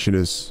purification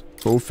is,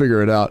 but we'll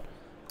figure it out.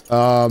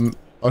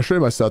 I'll show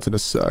you my stats in a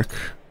sec.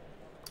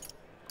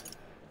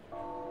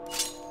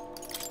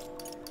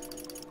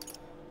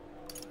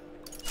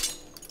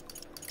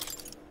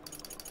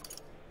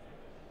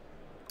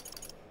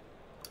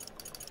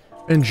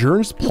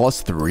 Endurance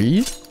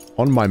 +3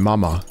 on my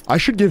mama. I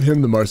should give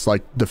him the most,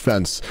 like,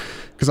 defense.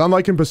 Because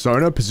unlike in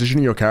Persona,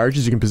 positioning your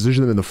characters, you can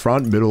position them in the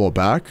front, middle, or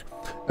back.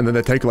 And then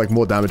they take, like,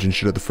 more damage and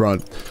shit at the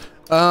front.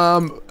 How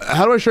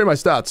do I show you my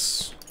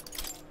stats?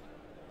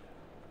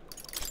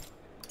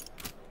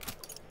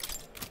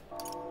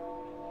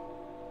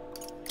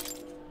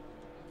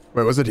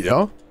 Wait, was it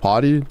here?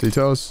 Party,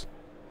 details?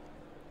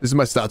 These are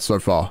my stats so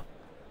far.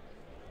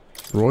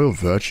 Royal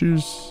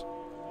Virtues?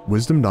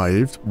 Wisdom,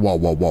 Naive? Whoa,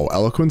 whoa, whoa.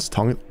 Eloquence,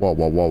 Tongue? Whoa,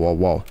 whoa, whoa, whoa,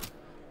 whoa.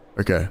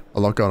 Okay, a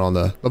lot going on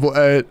there. Level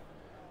 8.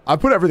 I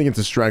put everything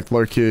into strength,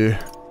 low-key.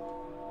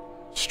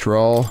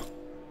 Stroll.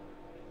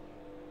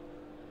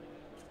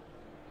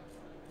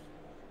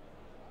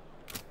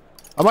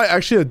 Am I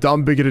actually a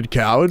dumb, bigoted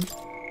coward?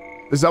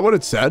 Is that what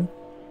it said?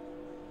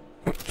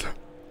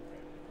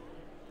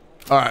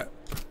 Alright.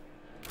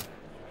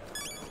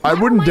 I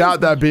wouldn't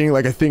doubt that being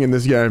like a thing in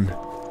this game.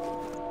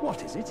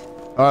 What is it?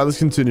 Alright, let's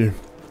continue.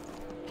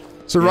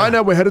 So right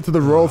now we're headed to the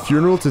royal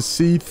funeral to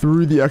see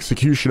through the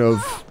execution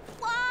of...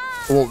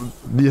 Well,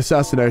 the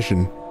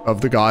assassination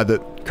of the guy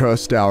that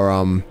cursed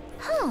our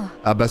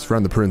best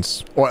friend, the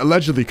prince. Or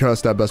allegedly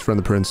cursed our best friend,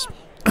 the prince.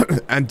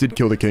 And did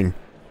kill the king.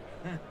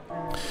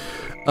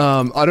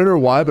 I don't know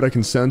why, but I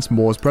can sense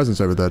Moore's presence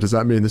over there. Does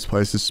that mean this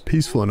place is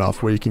peaceful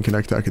enough where you can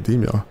connect to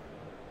academia?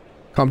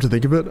 Come to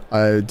think of it,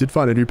 I did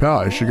find a new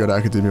power. I should go to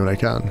academia when I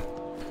can.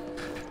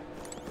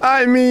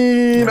 I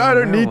mean, I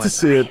don't need to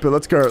see it, but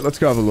let's go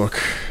have a look.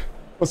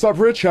 What's up,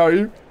 Rich? How are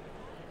you?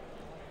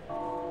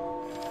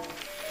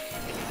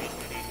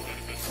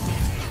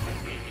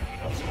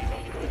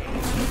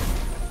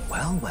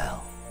 Well,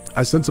 well.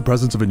 I sense the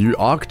presence of a new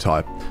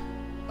archetype.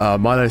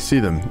 Might I see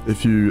them,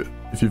 if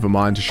you've a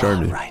mind to show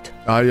me? Right.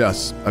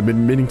 Yes. I've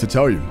been meaning to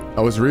tell you.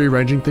 I was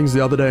rearranging things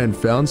the other day and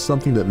found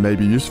something that may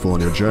be useful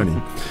on your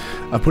journey.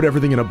 I put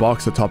everything in a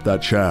box atop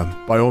that chair.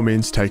 By all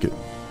means, take it.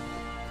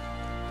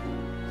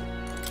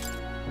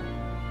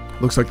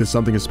 Looks like there's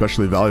something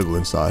especially valuable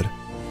inside.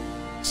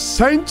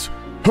 Saint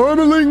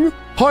Hermeling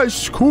High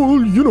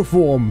School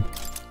uniform.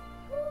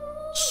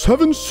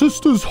 Seven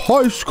Sisters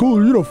High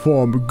School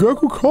uniform.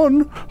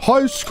 Gekukan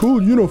High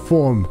School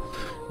uniform.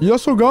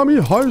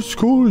 Yasogami High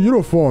School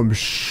uniform.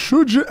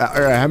 Shuji...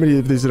 Alright, how many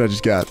of these did I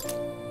just get?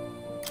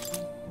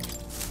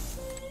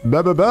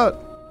 Bet.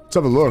 Let's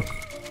have a look.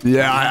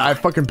 Yeah, I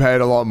fucking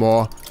paid a lot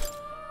more.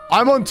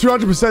 I'm on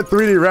 200%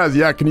 3D res.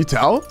 Yeah, can you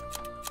tell?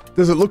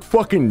 Does it look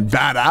fucking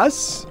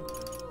badass?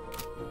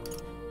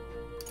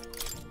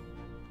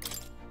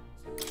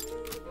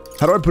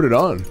 How do I put it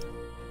on?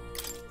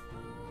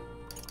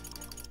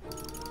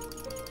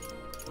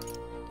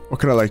 Or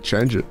can I like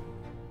change it?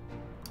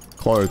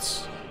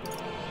 Clothes.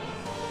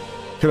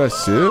 Can I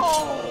see it?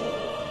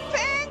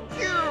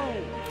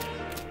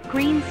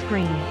 Green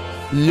screen.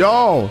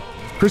 Yo!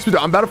 Crispy,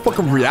 I'm about to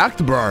fucking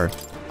react, bro.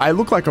 I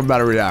look like I'm about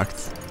to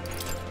react.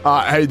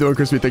 How you doing,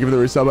 Crispy? Thank you for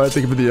the resub.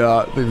 Thank you for the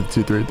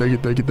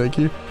 2-3. Thank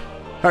you.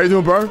 How you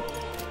doing, bro?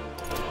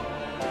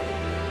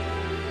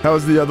 How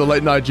was the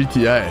late night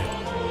GTA?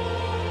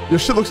 Your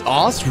shit looks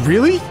ass.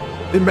 Really?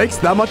 It makes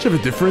that much of a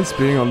difference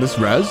being on this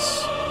res?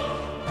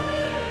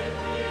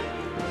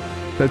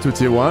 Set to a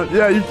tier 1?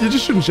 Yeah, you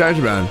just shouldn't change,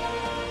 man.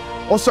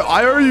 Also,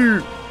 I owe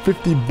you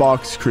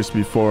 $50,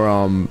 Crispy,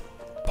 for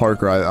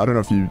poker. I don't know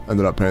if you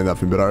ended up paying that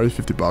for me, but I owe you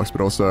 $50.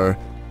 But also,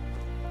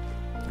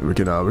 we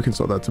can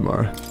sort that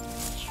tomorrow.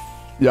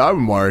 Yeah, I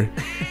wouldn't worry.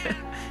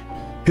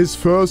 His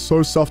fur's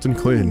so soft and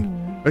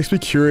clean. Makes me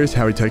curious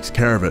how he takes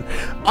care of it.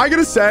 I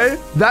gotta say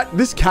that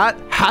this cat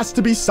has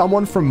to be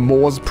someone from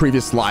Moore's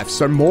previous life.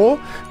 So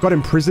Moore got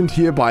imprisoned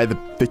here by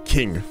the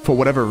king for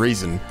whatever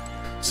reason.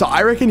 So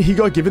I reckon he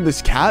got given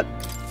this cat,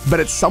 but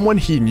it's someone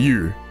he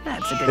knew.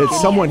 That's a good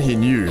It's someone he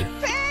knew.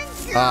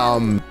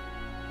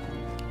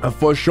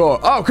 For sure.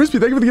 Oh, Crispy,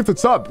 thank you for the gifted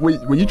sub.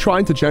 Were you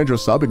trying to change your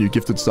sub and you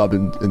gifted sub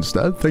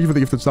instead? Thank you for the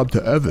gifted sub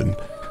to Evan.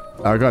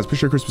 Guys, please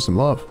show Crispy some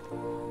love.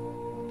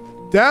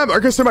 Damn,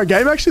 okay, so my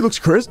game actually looks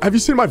crisp. Have you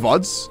seen my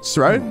VODs,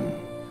 Stray?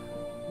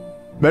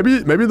 Maybe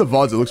the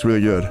VODs, it looks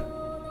really good.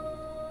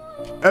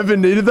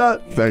 Evan needed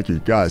that? Thank you,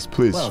 guys,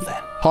 please. Well then.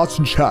 Hearts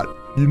in chat,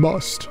 you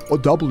must. Or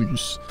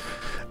W's.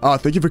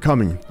 Thank you for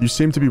coming. You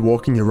seem to be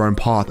walking your own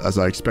path as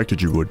I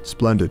expected you would.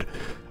 Splendid.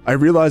 I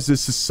realize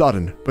this is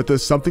sudden, but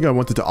there's something I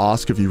wanted to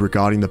ask of you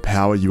regarding the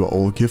power you are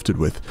all gifted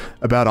with.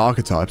 About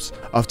archetypes.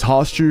 I've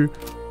tasked you...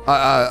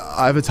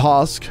 I have a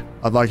task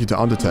I'd like you to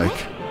undertake.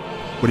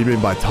 What do you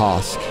mean by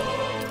task?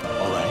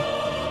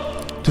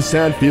 To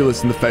stand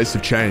fearless in the face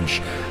of change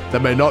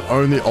that may not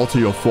only alter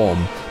your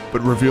form,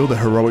 but reveal the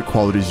heroic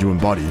qualities you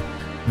embody.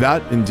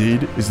 That,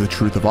 indeed, is the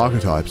truth of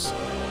archetypes.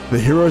 The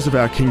heroes of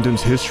our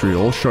kingdom's history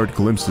all showed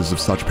glimpses of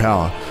such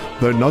power,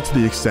 though not to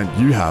the extent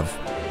you have.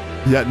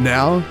 Yet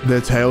now,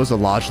 their tales are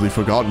largely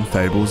forgotten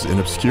fables in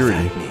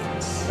obscurity.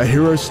 A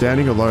hero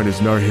standing alone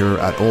is no hero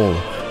at all,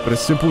 but a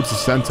simple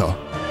dissenter.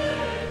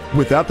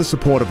 Without the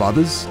support of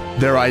others,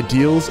 their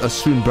ideals are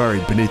soon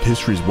buried beneath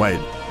history's weight,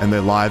 and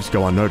their lives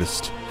go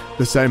unnoticed.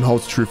 The same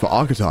holds true for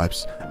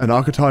archetypes. An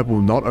archetype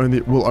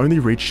will only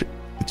reach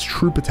its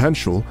true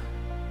potential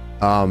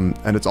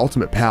and its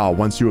ultimate power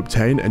once you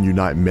obtain and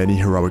unite many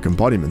heroic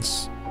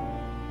embodiments.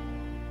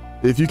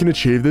 If you can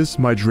achieve this,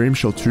 my dream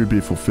shall too be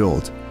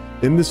fulfilled.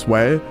 In this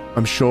way,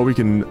 I'm sure we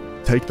can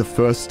take the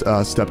first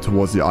step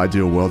towards the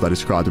ideal world I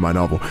described in my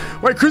novel.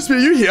 Wait, Crispy, are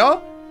you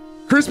here?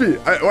 Crispy,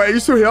 wait, are you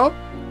still here?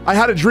 I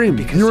had a dream.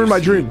 You were in my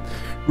dream.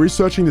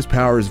 Researching this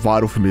power is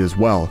vital for me as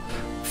well.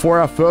 For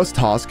our first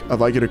task, I'd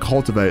like you to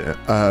cultivate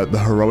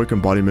the heroic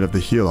embodiment of the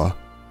healer.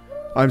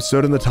 I'm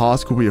certain the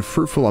task will be a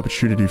fruitful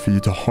opportunity for you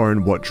to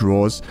hone what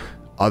draws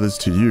others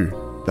to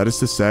you. That is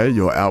to say,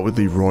 your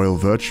outwardly royal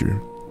virtue.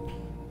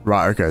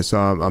 Right, okay, so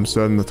I'm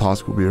certain the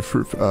task will be a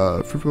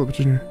fruitful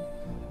opportunity.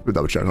 We'll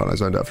double check on I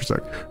zoned out for a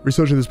sec.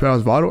 Researching this power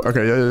is vital.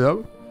 Okay, yeah.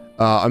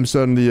 I'm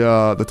certain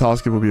the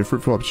task will be a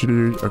fruitful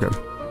opportunity. Okay.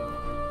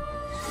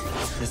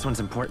 This one's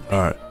important.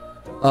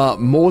 Alright.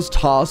 Moore's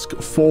task,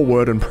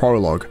 foreword and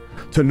prologue.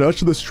 To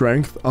nurture the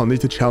strength, I'll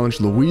need to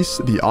challenge Luis,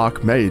 the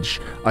Archmage.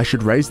 I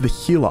should raise the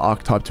healer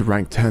archetype to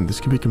rank 10.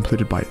 This can be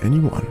completed by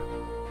anyone.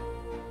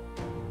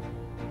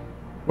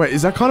 Wait,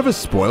 is that kind of a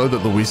spoiler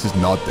that Luis is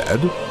not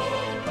dead?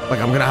 Like,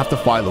 I'm gonna have to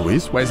fight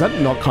Luis? Wait, is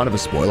that not kind of a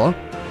spoiler?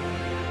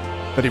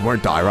 That he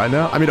won't die right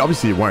now? I mean,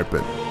 obviously he won't,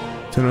 but...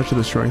 To nurture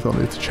the strength, I'll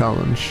need to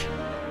challenge.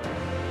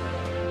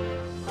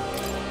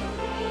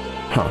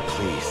 Huh.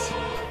 Please.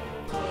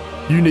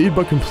 You need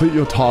but complete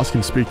your task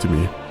and speak to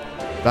me.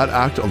 That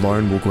act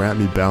alone will grant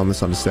me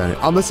boundless understanding.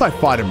 Unless I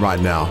fight him right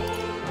now.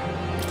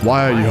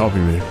 Why are you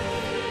helping me?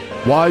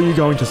 Why are you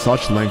going to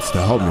such lengths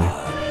to help me?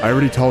 I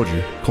already told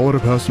you. Call it a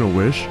personal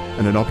wish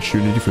and an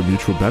opportunity for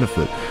mutual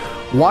benefit.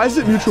 Why is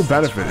it mutual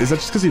benefit? Is that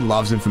just because he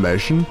loves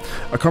information?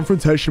 A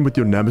confrontation with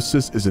your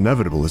nemesis is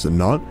inevitable, is it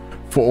not?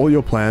 For all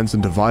your plans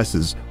and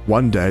devices,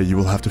 one day you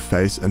will have to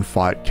face and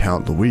fight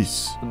Count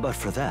Luis. But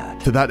for that...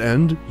 To that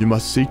end, you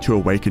must seek to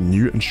awaken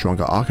new and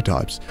stronger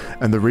archetypes,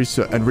 and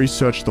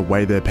research the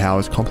way their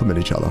powers complement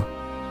each other.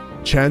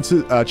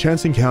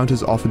 Chance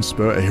encounters often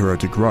spur a hero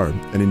to grow,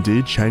 and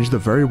indeed change the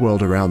very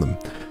world around them.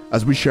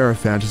 As we share a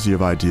fantasy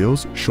of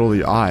ideals,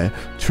 surely I,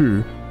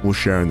 too, will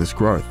share in this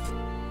growth.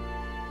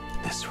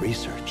 This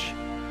research.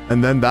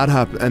 And then that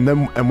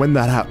when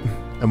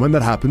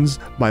that happens,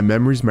 my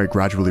memories may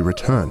gradually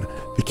return.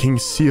 The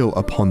king's seal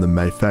upon them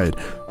may fade.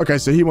 Okay,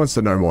 so he wants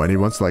to know more, and he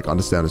wants to like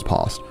understand his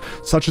past,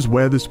 such as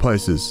where this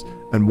place is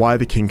and why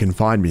the king can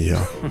find me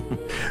here.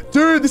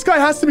 Dude, this guy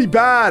has to be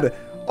bad.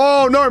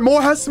 Oh no,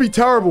 more has to be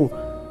terrible.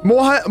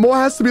 More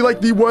has to be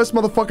like the worst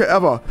motherfucker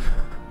ever.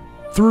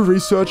 Through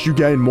research, you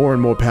gain more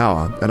and more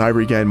power, and I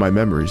regain my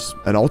memories,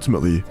 and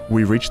ultimately,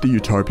 we reach the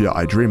utopia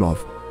I dream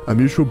of. A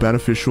mutual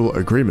beneficial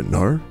agreement,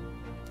 no?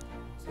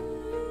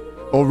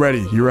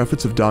 Already, your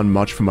efforts have done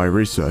much for my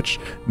research.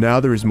 Now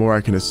there is more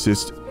I can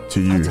assist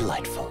to you.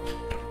 Delightful.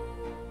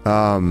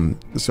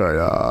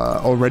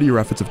 Already your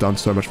efforts have done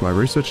so much for my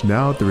research.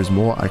 Now there is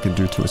more I can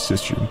do to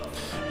assist you.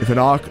 If an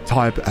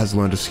archetype has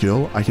learned a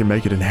skill, I can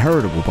make it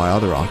inheritable by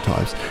other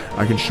archetypes.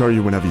 I can show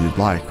you whenever you'd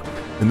like.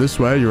 In this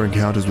way, your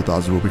encounters with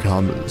us will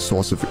become a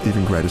source of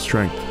even greater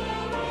strength.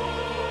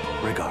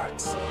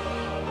 Regards.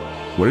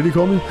 What did he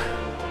call me?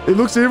 It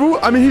looks evil?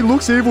 I mean, he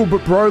looks evil,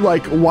 but bro,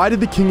 like, why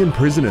did the king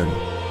imprison him?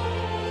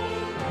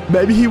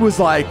 Maybe he was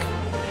like,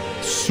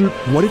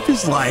 what if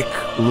he's like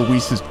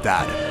Luis's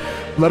dad?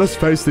 Let us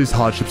face these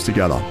hardships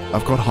together.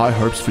 I've got high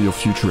hopes for your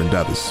future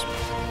endeavors.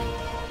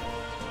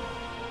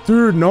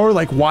 Dude, no,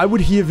 like, why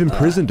would he have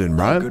imprisoned him,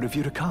 right? Good of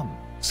you to come.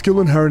 Skill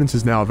inheritance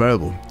is now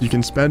available. You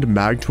can spend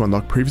mag to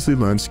unlock previously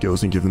learned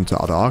skills and give them to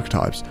other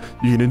archetypes.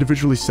 You can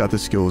individually set the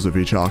skills of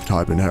each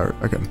archetype inherit.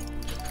 Okay.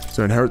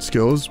 So inherit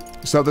skills.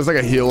 So there's like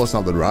a heal or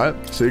something, right?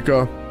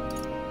 Seeker.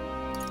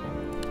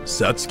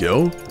 Set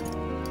skill.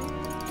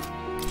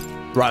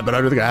 Right, but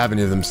I don't think I have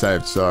any of them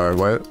saved, so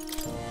wait.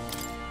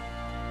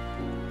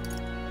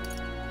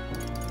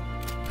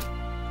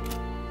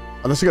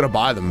 Unless you gotta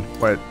buy them.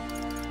 Wait.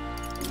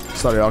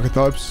 Study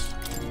archetypes.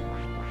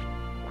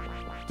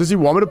 Does he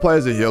want me to play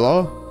as a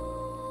healer?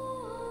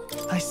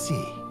 I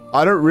see.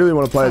 I don't really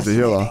want to play as a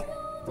healer.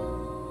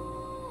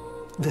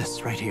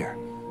 This right here.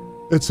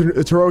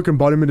 Its heroic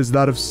embodiment is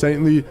that of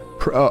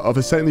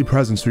a saintly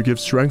presence who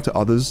gives strength to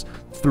others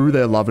through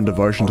their love and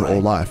devotion to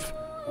all life.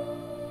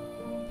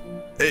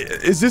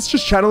 Is this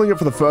just channeling it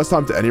for the first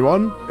time to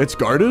anyone? It's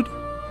guarded?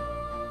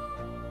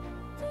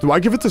 Do I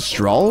give it to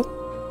Stroll?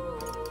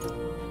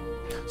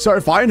 So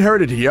if I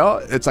inherited here,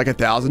 it's like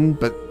 1,000,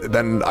 but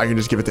then I can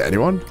just give it to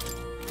anyone?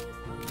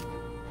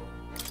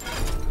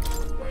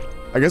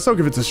 I guess I'll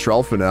give it to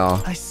Stroll for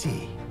now. I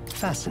see.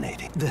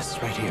 Fascinating. This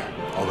right here.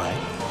 All right.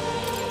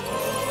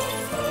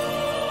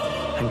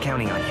 I'm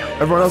counting on you.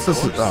 Everyone else is...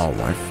 Oh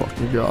my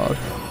fucking god.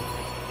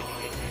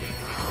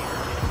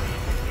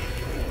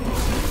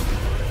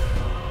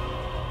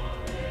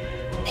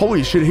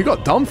 Holy shit, he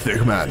got dumb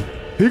thick, man.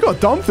 He got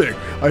dumb thick.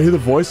 I hear the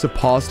voice of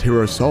past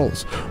hero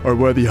souls, O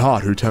worthy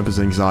heart who tempers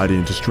anxiety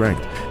into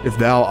strength. If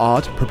thou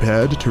art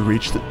prepared to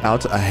reach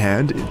out a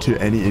hand to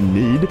any in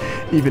need,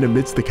 even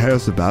amidst the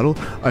chaos of battle,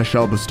 I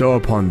shall bestow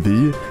upon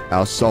thee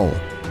our soul.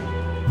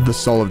 The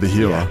soul of the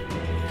healer. Yeah.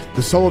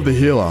 The soul of the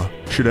healer.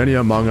 Should any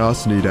among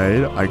us need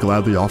aid, I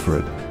gladly offer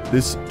it.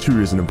 This,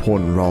 too, is an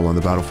important role on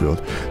the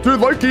battlefield.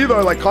 Dude, low-key,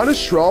 though, like, kind of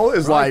Stroll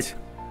is like...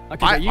 I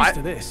can get used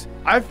to this.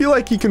 I feel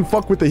like he can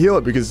fuck with the healer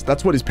because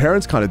that's what his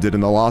parents kind of did in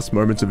the last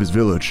moments of his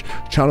village.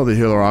 Channel the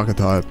healer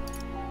archetype.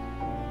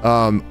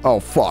 Oh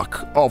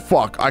fuck. Oh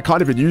fuck. I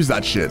can't even use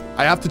that shit.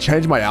 I have to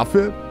change my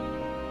outfit?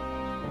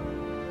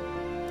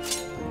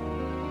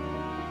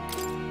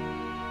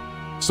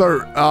 So,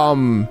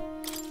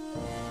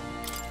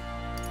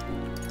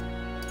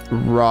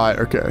 right,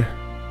 okay.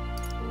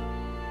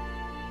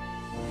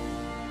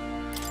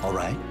 All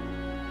right.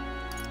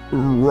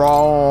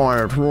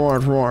 Right.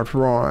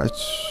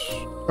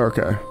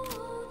 Okay.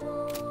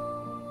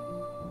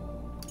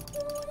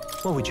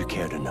 What would you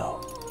care to know?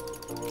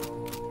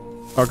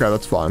 Okay,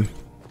 that's fine.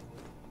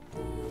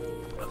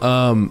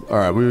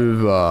 Alright,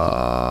 we've,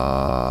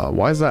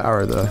 why is that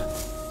arrow there?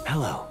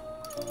 Hello.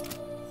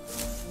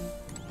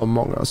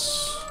 Among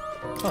Us.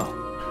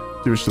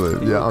 Oh. Do we still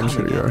live? Yeah, I'm just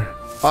gonna go.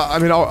 I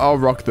mean, I'll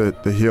rock the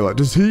healer.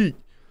 Does it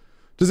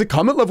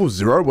come at level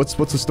 0? What's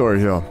the story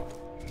here?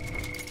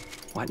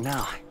 What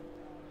now?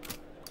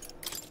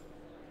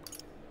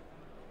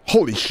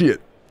 Holy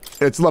shit.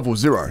 It's level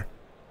 0.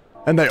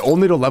 And they all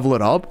need to level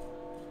it up?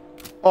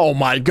 Oh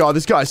my god,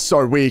 this guy's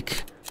so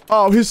weak.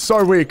 Oh, he's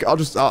so weak.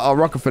 I'll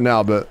rock it for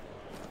now, but...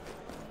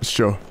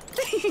 Sure.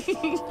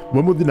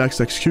 When will the next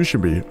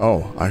execution be?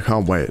 Oh, I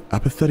can't wait.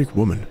 Apathetic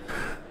woman.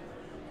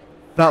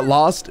 That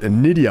last,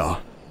 Nydia,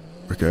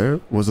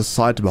 okay, was a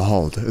sight to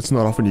behold. It's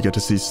not often you get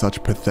to see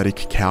such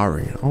pathetic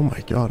cowering. Oh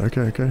my god,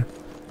 okay.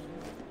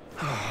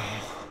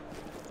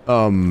 Where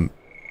am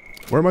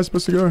I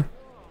supposed to go?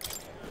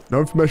 No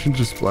information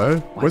display.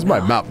 Where's my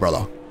map,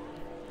 brother?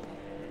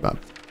 Map.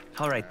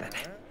 All right then.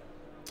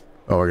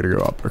 Oh, I gotta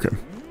go up. Okay.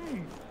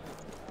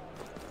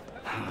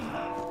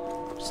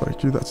 It's like,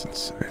 dude, that's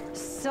insane.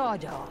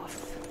 Sod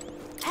off.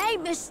 Hey, Hey,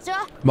 mister.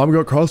 Mum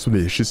got cross with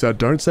me. She said,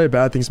 don't say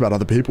bad things about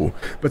other people,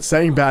 but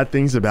saying bad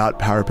things about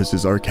Parapus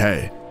is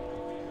okay.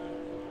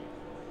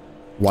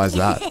 Why is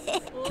that?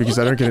 Because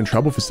I don't get in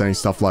trouble for saying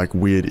stuff like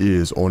weird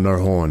ears or no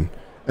horn.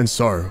 And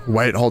so,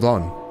 wait, hold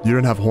on. You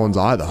don't have horns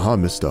either, huh,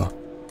 mister?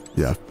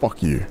 Yeah,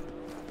 fuck you.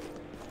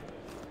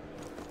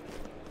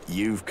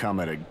 You've come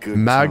at a good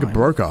Mag time.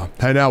 Broker.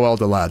 Hey now,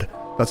 elder lad.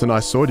 That's a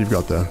nice sword you've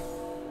got there.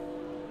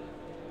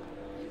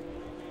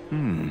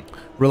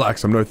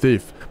 Relax, I'm no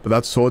thief, but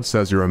that sword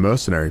says you're a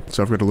mercenary,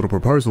 so I've got a little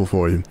proposal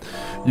for you.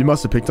 You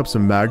must have picked up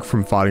some mag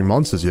from fighting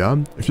monsters, yeah?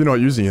 If you're not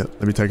using it,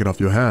 let me take it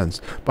off your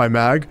hands. By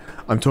mag,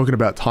 I'm talking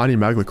about tiny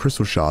maglet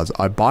crystal shards.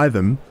 I buy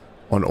them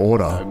on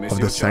order of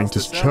the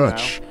Sanctus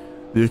Church.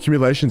 The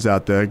accumulations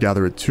out there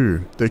gather it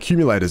too. The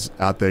accumulators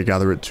out there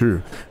gather it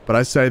too. But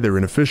I say they're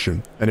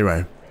inefficient.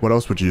 Anyway, what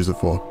else would you use it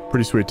for?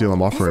 Pretty sweet deal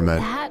I'm offering,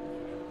 mate.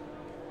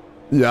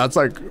 Yeah, it's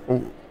like,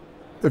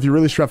 if you're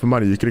really strapped for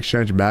money, you could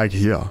exchange mag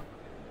here.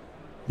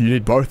 You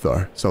need both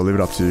though, so I'll leave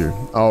it up to you.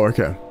 Oh,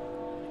 okay.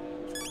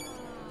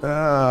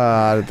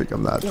 I don't think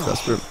I'm that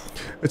desperate.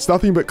 It's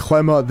nothing but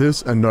clemmer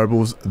this and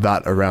nobles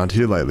that around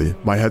here lately.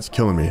 My head's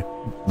killing me,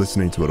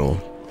 listening to it all.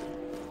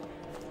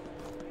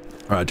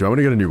 Alright, do I want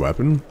to get a new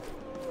weapon?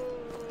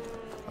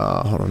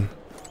 Hold on.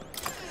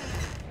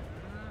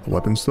 A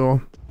weapon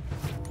store?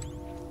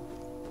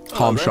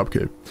 Harm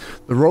shopkeep.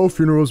 The royal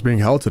funeral is being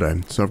held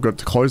today, so I've got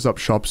to close up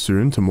shop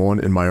soon to mourn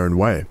in my own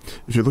way.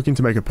 If you're looking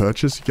to make a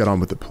purchase, get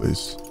on with it,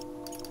 please.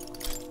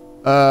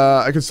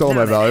 I can sell all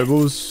my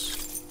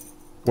valuables.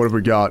 What have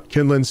we got?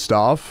 Kindling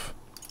staff.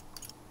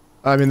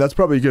 I mean, that's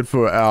probably good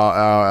for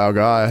our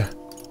guy.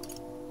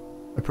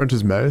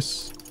 Apprentice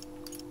mace.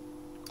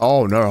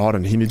 Oh no, hold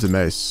on, he needs a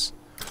mace.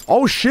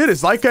 Oh shit,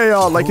 it's like a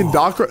like in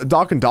Dark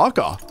and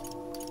Darker.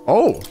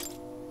 Oh,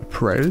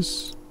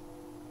 praise.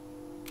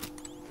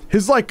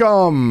 His like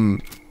What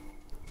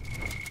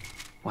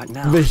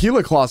now? the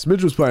healer class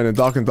Midge was playing in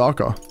Dark and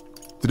Darker.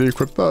 Did he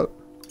equip that?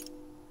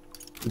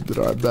 Did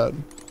I bet?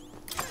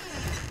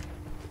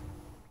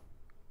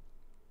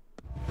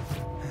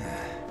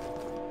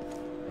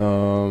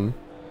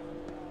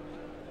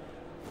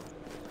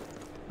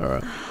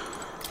 Alright.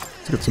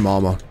 Let's get some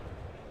armor.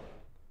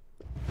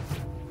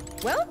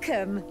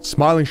 Welcome.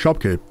 Smiling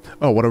shopkeep.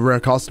 Oh, what a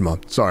rare customer.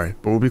 Sorry,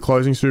 but we'll be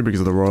closing soon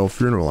because of the royal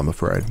funeral, I'm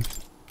afraid.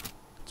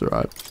 It's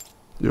alright.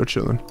 You're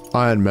chilling.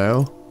 Iron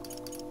mail.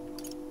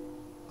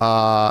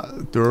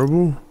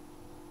 Durable.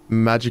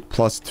 Magic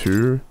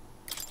 +2.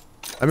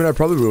 I mean, I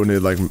probably will need,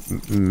 like,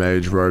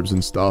 mage robes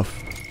and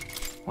stuff.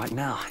 What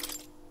now?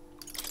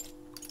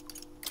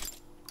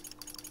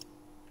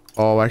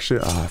 Oh, actually,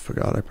 I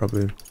forgot. I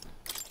probably...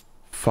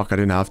 Fuck, I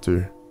didn't have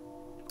to.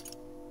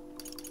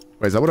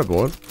 Wait, is that what I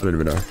bought? I don't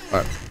even know.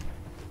 Alright.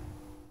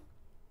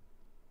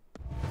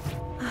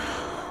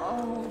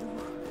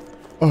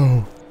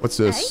 Oh, what's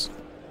this? Hey?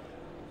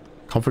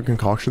 Comfort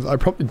concoctions? I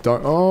probably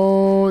don't...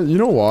 Oh, you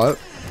know what?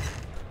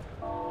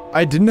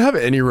 I didn't have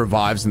any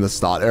revives in the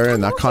start area,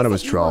 and that kind of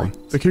was troll.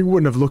 The king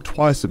wouldn't have looked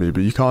twice at me,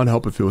 but you can't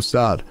help but feel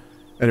sad.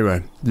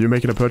 Anyway, you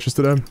making a purchase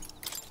today?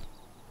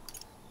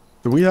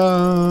 Do we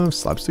have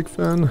slapstick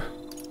fan?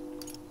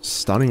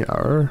 Stunning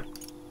arrow?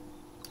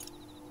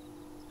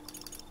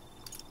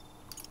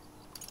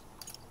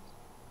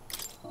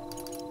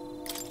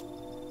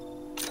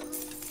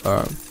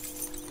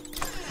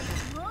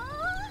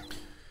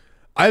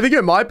 I think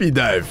it might be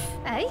Dave.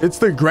 Hey? It's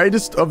the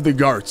greatest of the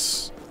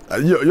goats.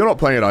 You're not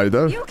playing it, are you,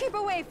 Dave? You keep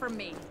away from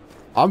me.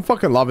 I'm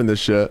fucking loving this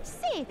shit.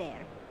 Stay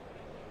there.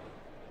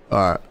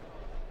 Alright.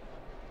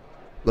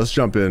 Let's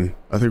jump in.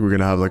 I think we're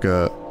gonna have like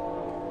a...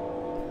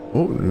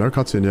 Oh, no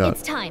cutscene yet.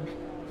 It's time.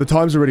 The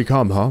time's already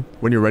come, huh?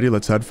 When you're ready,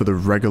 let's head for the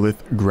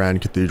Regolith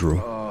Grand Cathedral.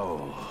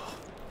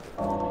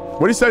 What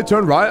do you say,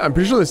 turn right? I'm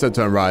pretty sure they said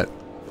turn right.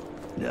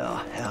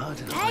 Now, how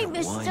did Hey,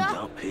 mister.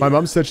 My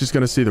mum said she's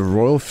gonna see the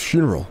royal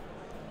funeral.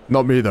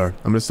 Not me, though.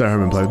 I'm gonna stay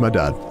home and play with my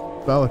dad.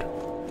 Valid.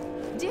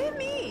 Dear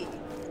me.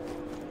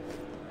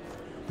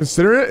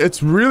 Consider it,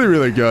 it's really,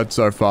 really good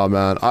so far,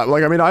 man. I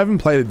mean, I haven't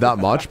played it that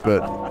much,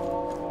 but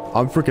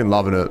I'm freaking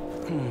loving it.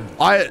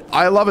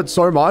 I love it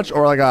so much,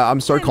 or like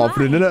I'm so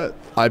confident in it.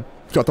 I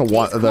got the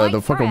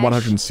fucking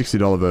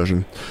 $160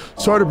 version.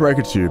 Sorry to break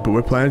it to you, but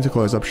we're planning to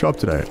close up shop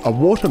today. A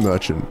water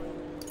merchant.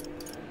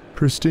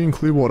 Pristine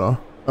clear water.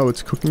 Oh,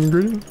 it's a cooking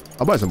ingredient?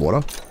 I'll buy some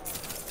water.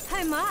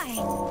 Oh my.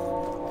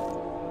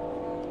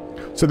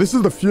 So this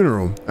is the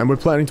funeral, and we're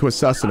planning to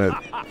assassinate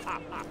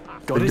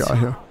the guy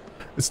here.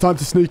 It's time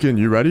to sneak in.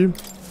 You ready?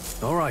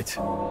 All right.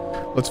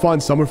 Let's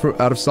find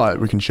somewhere out of sight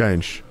we can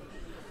change.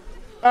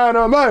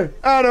 Anime!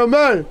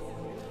 Anime!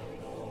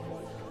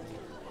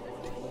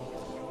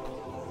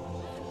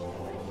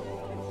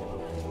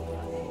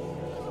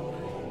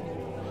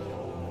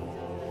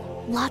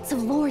 Lots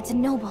of lords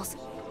and nobles.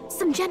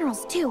 Some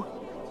generals, too.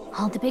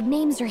 All the big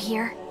names are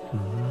here.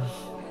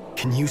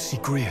 Can you see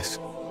Grius?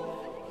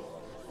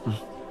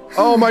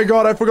 Oh my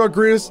god, I forgot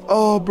Grius.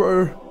 Oh,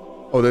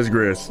 bro. Oh, there's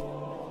Grius.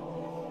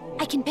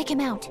 I can pick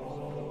him out.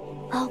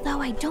 Although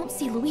I don't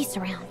see Luis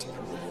around.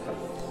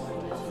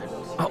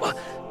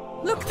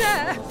 Look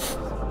there!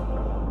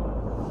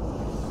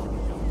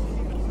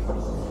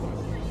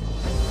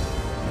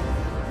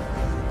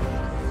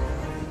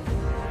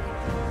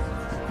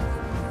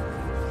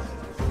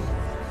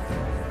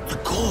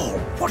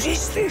 What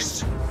is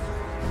this?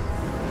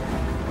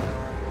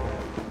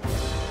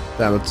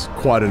 Damn, it's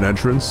quite an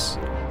entrance.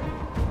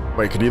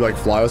 Wait, can he like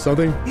fly or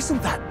something?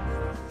 Isn't that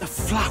the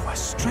flower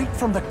straight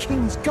from the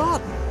king's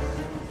garden?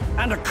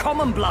 And a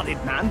common-blooded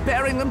man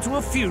bearing them to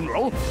a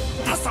funeral?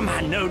 Does the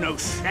man know no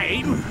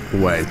shame?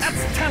 Wait.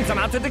 That's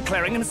tantamount to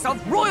declaring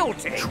himself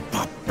royalty. You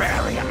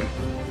barbarian!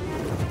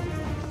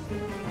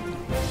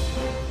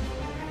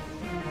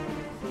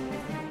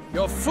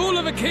 Your fool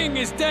of a king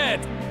is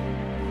dead.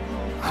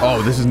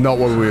 Oh, this is not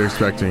what we were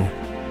expecting.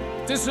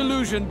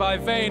 Disillusioned by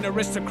vain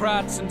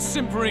aristocrats and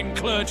simpering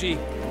clergy,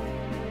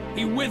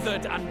 he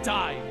withered and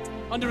died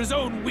under his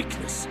own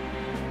weakness.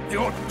 The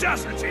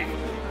audacity!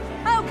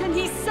 How can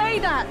he say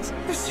that?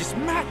 This is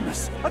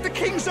madness! At the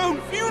king's own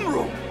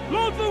funeral!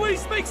 Lord Louis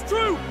speaks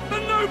true! The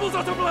nobles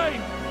are to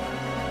blame!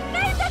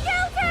 Name the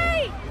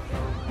guilty!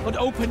 But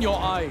open your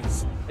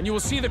eyes, and you will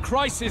see the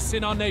crisis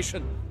in our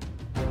nation.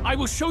 I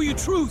will show you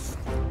truth,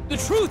 the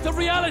truth of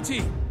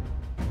reality.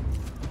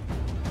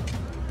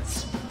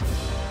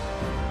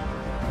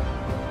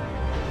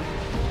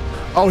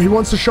 Oh, he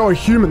wants to show a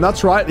human.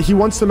 That's right. He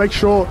wants to make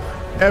sure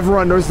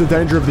everyone knows the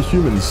danger of the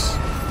humans.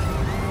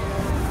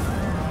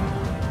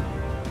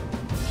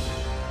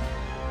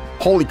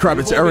 Holy crap,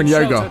 it's Eren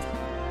Yeager.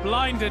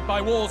 Blinded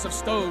by walls of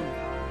stone.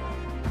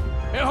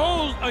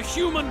 Behold a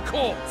human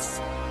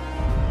corpse.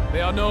 They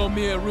are no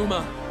mere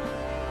rumor.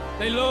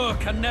 They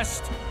lurk and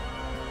nest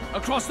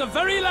across the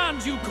very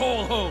land you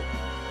call home.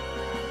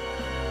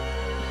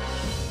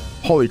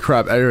 Holy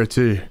crap,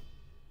 AOT.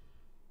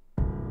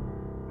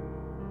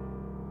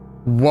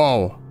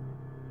 Whoa.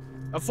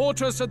 A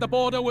fortress at the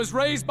border was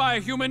raised by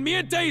a human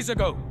mere days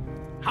ago.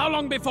 How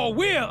long before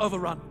we're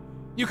overrun?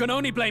 You can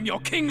only blame your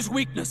king's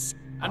weakness.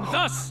 And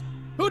thus,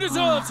 who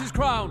deserves his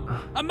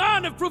crown? A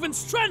man of proven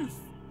strength!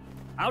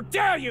 How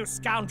dare you,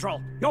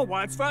 scoundrel! Your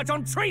words verge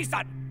on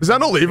treason! Is that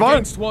not Levi?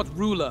 Against what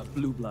ruler,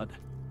 Blue Blood?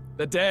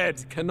 The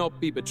dead cannot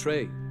be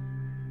betrayed.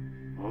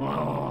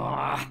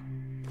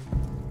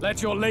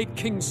 Let your late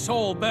king's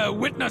soul bear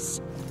witness.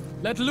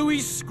 Let Louis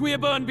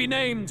Squeerburn be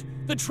named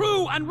the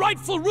true and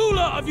rightful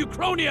ruler of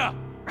Uchronia.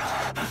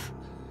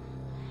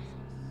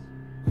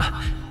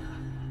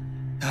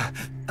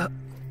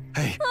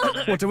 Hey,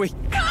 what do we...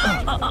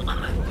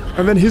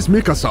 And then here's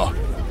Mikasa.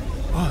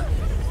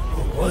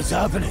 What's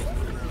happening?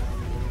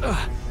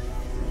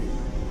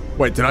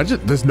 Wait, did I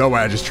just... There's no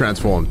way I just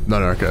transformed. No,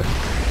 okay.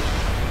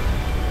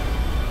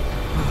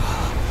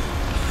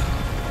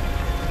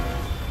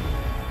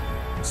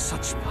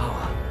 Such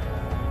power.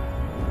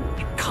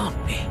 It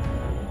can't be.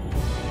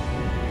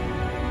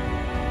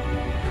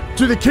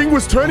 Dude, the king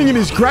was turning in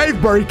his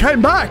grave, bro. He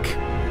came back.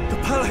 The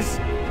palace.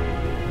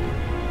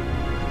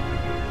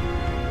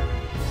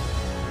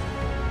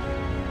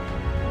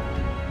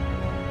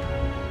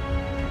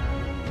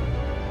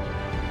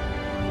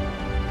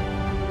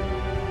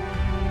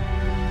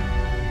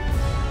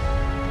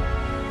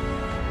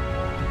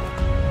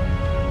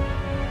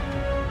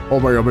 Oh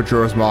my god,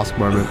 Majora's Mask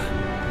moment.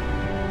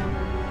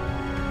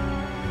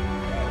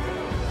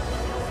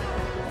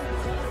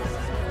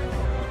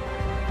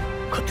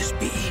 Could this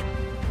be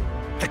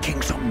the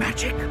king's own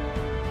magic?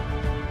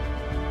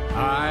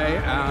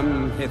 I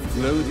am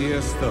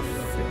Hythlodius the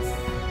Fifth.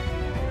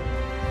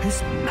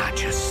 His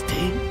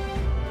Majesty?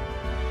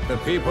 The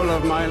people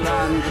of my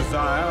land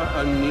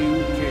desire a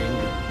new king,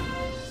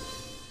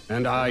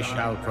 and I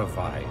shall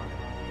provide.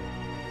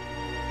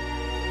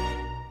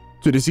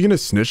 Dude, is he gonna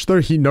snitch though?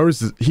 He knows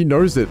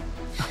that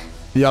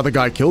the other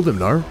guy killed him,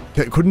 no?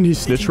 Couldn't he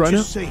snitch right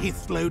now? Did you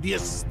just say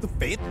Hythlodius the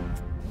Fifth?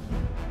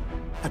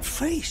 That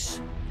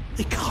face.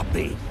 It can't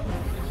be.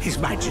 His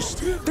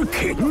Majesty, the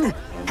King.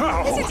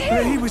 How? Is it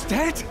him? He was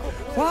dead?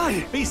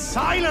 Why? Be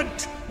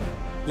silent!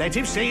 Let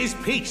him say his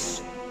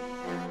piece.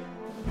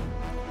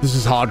 This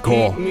is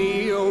hardcore. Heed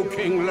me, O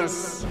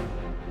kingless.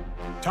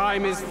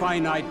 Time is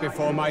finite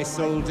before my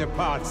soul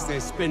departs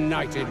this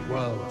benighted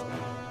world.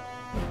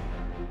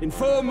 In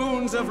 4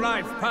 moons of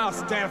life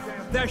past death,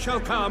 there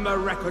shall come a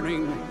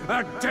reckoning,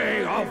 a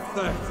day of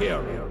the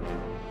hero.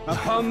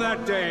 Upon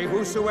that day,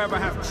 whosoever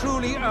hath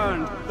truly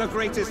earned the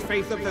greatest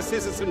faith of the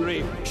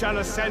citizenry shall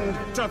ascend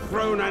to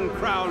throne and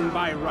crown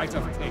by right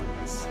of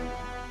kings.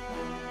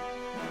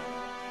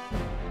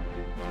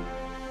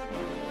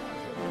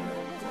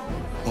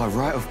 By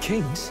right of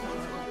kings?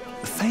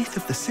 The faith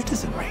of the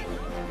citizenry?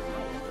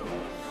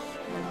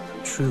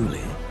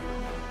 Truly?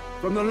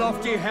 From the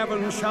lofty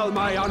heavens shall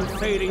my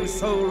unfading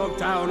soul look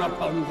down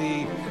upon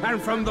thee,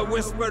 and from the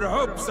whispered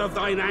hopes of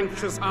thine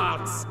anxious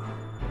hearts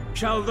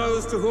shall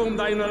those to whom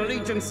thine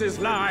allegiances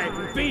lie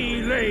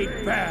be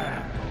laid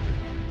bare.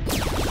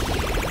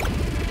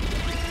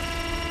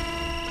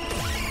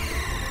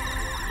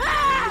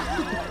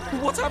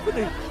 What's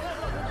happening?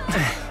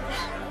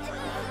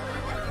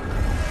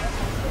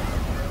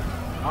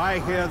 I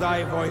hear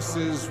thy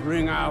voices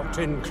ring out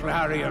in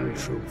clarion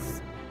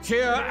truth.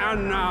 Here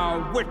and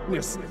now,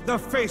 witness the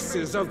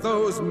faces of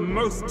those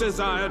most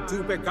desired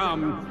to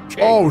become kings.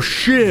 Oh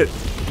shit!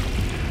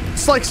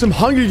 It's like some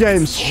Hunger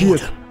Games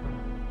shit.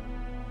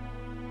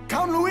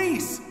 Count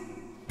Louise!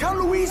 Count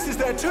Louise is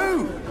there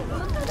too.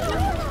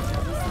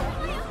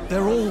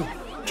 They're all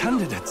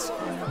candidates.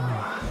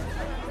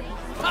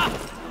 Ha!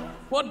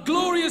 What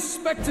glorious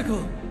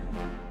spectacle!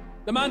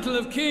 The mantle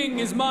of king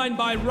is mine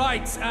by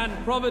right and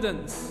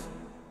providence.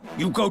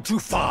 You go too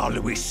far,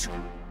 Luis.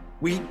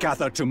 We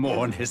gather to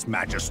mourn his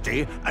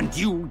majesty, and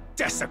you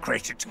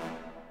desecrate it.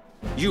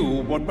 You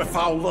would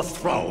befoul the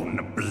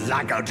throne,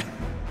 blackguard.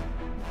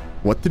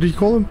 What did he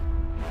call him?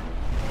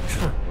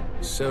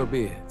 So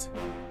be it.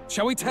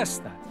 Shall we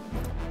test that?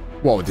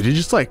 Whoa, did he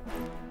just like...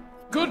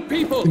 Good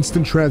people!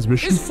 Instant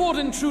transmission? Is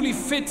Forden truly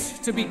fit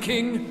to be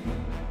king?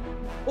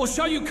 Or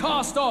shall you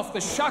cast off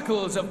the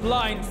shackles of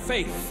blind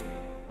faith?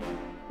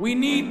 We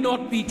need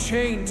not be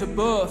chained to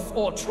birth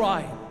or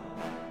trial.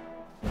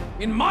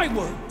 In my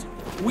world,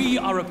 we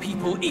are a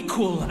people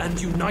equal and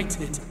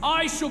united.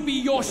 I shall be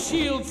your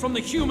shield from the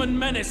human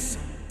menace.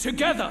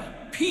 Together,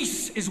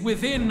 peace is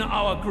within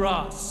our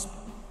grasp.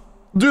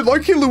 Dude,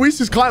 low-key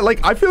Luis is kind of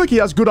like, I feel like he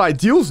has good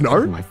ideals,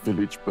 no? My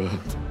village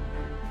burned.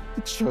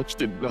 The church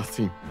did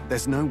nothing.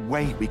 There's no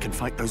way we can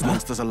fight those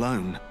monsters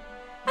alone.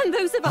 And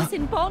those of us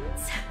in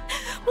bonds?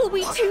 Will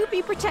we too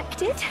be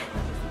protected?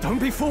 Don't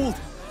be fooled.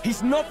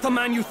 He's not the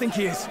man you think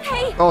he is.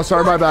 Hey! Oh,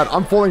 sorry, my bad.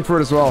 I'm falling for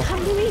it as well.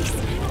 Luis,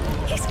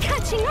 he's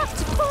catching up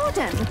to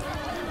Forden.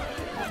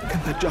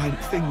 Can the giant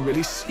thing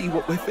really see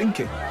what we're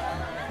thinking?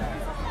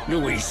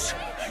 Luis,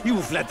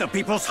 you've led the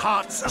people's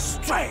hearts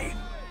astray.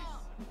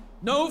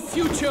 No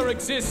future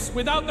exists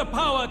without the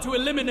power to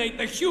eliminate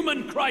the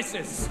human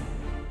crisis.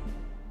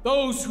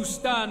 Those who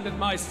stand at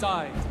my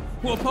side,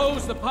 who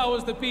oppose the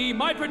powers that be,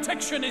 my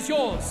protection is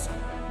yours.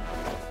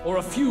 Or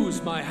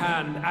refuse my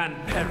hand and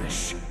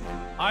perish.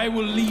 I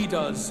will lead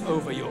us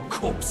over your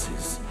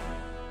corpses.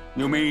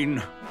 You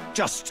mean,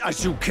 just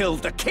as you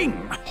killed the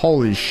king?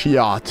 Holy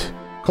shit.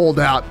 Called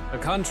out. A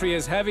country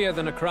is heavier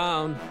than a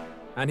crown,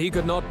 and he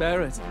could not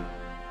bear it.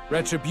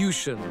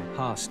 Retribution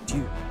past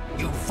due.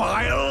 You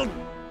vile...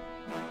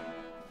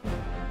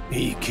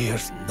 He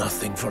cares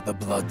nothing for the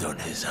blood on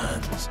his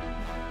hands.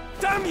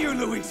 Damn you,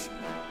 Luis!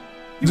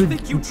 You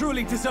think you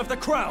truly deserve the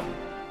crown?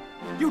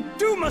 You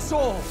doom us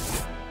all!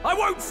 I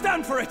won't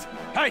stand for it!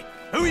 Hey,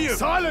 who are you?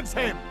 Silence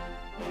him!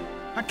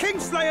 A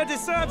Kingslayer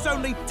deserves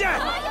only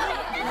death!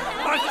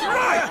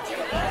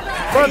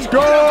 Let's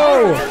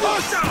go!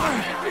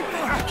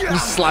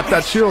 Just slap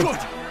that shield.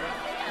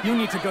 You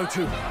need to go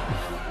too.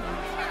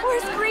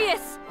 Where's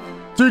Grius?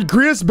 Dude,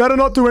 Grius better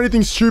not do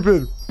anything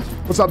stupid.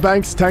 What's up,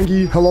 Banks?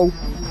 Tangy, hello.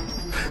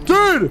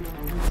 Dude!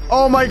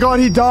 Oh my god,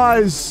 he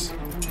dies.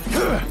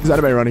 Is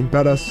anybody running?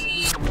 Badass.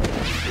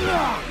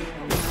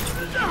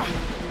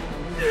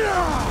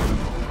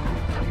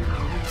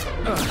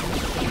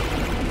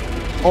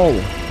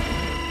 Oh.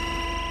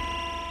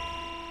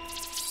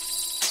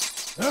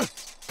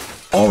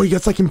 Oh, he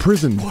gets like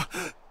imprisoned.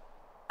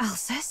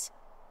 Alcest?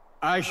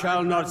 I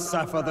shall not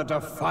suffer the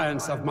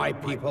defiance of my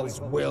people's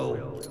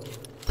will.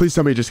 Please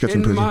tell me he just gets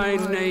imprisoned. In my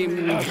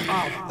name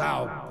art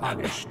thou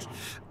punished.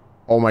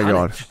 Oh my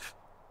god.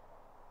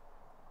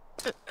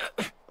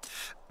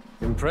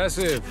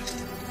 Impressive.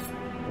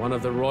 One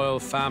of the royal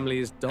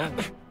family's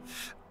dog.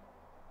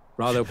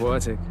 Rather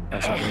poetic, I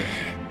suppose.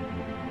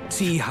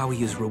 See how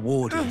he has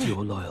rewarded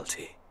your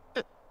loyalty.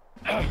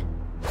 No.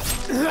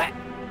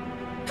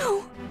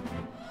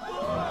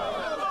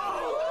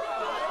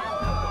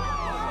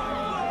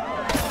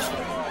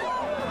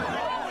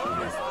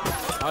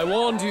 I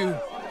warned you.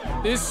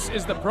 This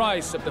is the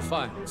price of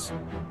defiance.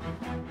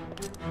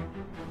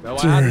 Though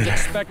I hadn't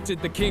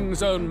expected the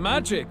king's own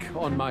magic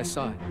on my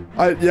side.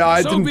 I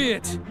So didn't... be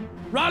it.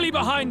 Rally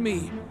behind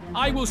me.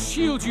 I will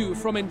shield you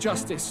from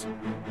injustice.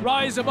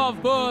 Rise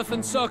above birth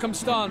and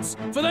circumstance,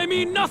 for they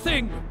mean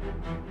nothing.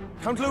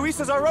 Count Luis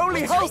is our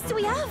only What choice do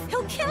we have?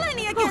 He'll kill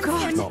any against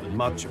him. Not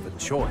much of a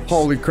choice.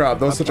 Holy crap,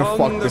 that was such a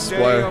Upon fuck the display.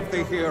 day of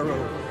the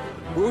hero,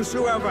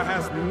 whosoever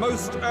has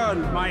most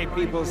earned my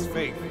people's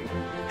faith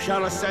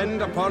shall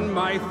ascend upon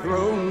my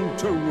throne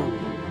to rule,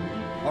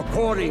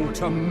 according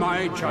to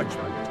my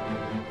judgment.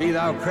 Be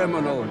thou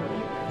criminal,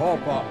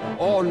 pauper,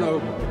 or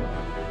noble,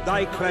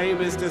 thy claim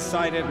is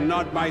decided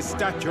not by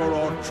stature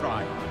or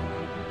trial.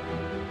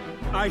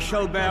 I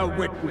shall bear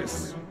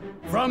witness.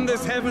 From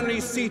this heavenly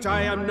seat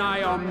I am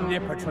nigh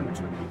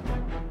omnipotent.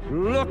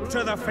 Look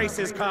to the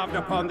faces carved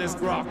upon this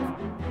rock,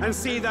 and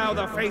see thou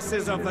the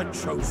faces of the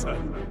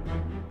chosen.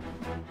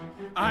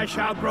 I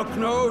shall brook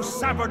no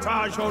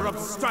sabotage or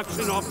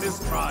obstruction of this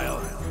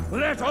trial.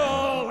 Let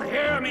all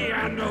hear me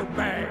and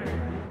obey.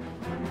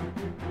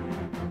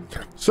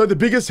 So the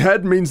biggest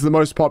head means the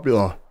most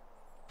popular.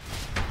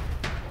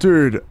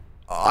 Dude,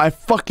 I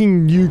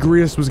fucking knew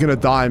Grius was gonna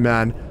die,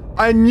 man.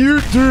 I knew,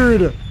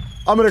 dude.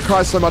 I'm gonna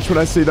cry so much when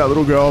I see that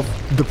little girl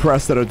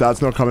depressed that her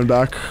dad's not coming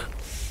back.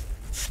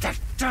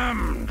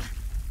 Damned.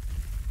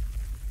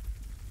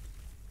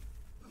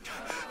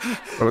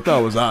 What the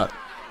hell was that?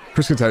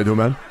 Chris can tell you,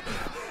 man.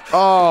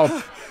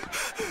 Oh,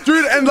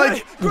 dude, and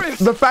like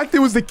the fact it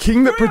was the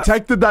king that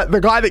protected the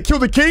guy that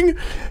killed the king,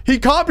 he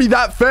can't be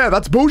that fair.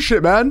 That's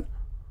bullshit, man.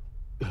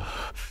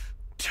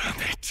 Damn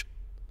it.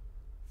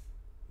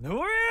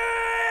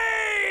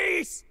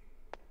 Luis!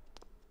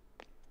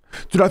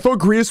 Dude, I thought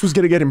Grius was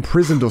gonna get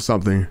imprisoned or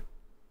something.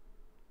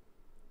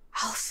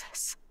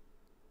 Alsus.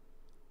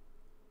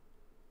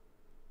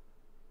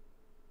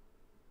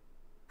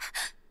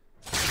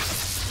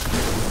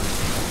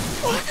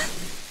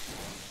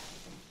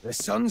 The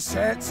sun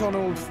sets on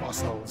old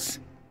fossils.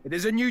 It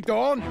is a new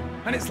dawn,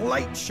 and its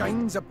light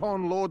shines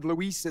upon Lord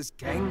Luis as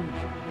king.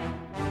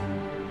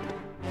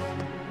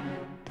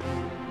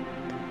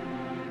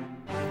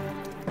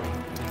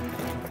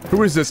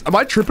 Who is this? Am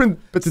I tripping?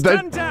 But did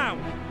Stand down!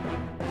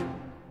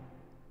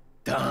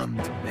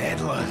 Damned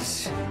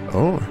meddlers.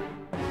 Oh.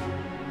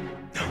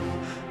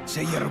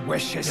 So your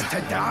wish is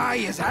to die,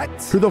 is it?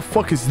 Who the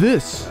fuck is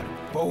this?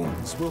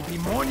 Bones will be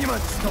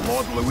monuments to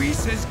Lord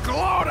Luis's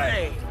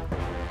glory!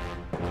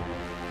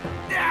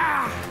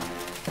 Ah!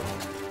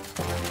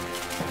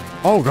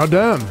 Oh,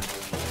 goddamn.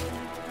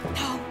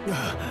 No!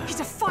 He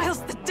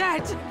defiles the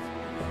dead!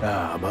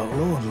 Ah, but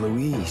Lord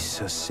Luis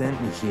has sent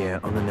me here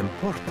on an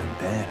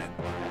important errand.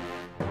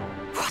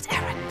 What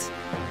errand?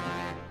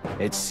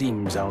 It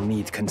seems I'll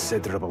need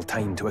considerable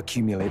time to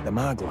accumulate the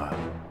Magla.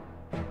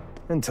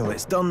 Until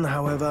it's done,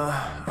 however,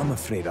 I'm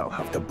afraid I'll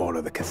have to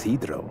borrow the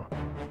cathedral.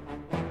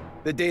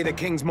 The day the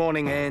king's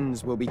mourning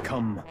ends will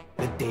become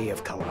the day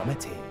of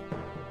calamity.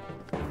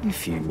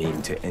 If you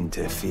mean to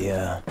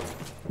interfere,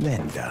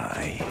 then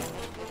die.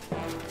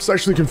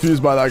 Sexually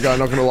confused by that guy,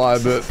 not gonna lie,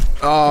 but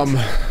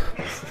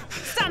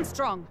Stand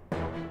strong.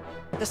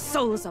 The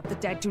souls of the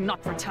dead do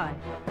not return.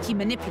 He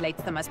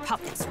manipulates them as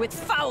puppets with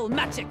foul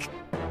magic.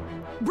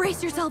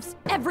 Brace yourselves,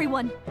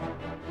 everyone.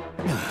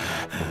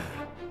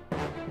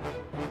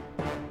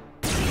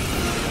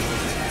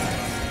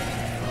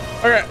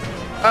 Okay,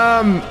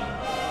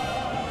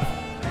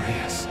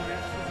 Yes.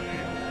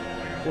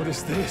 What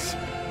is this?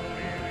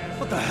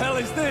 What the hell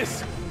is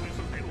this?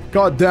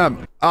 God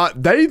damn.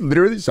 They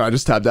literally, sorry, I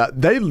just tabbed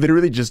that. They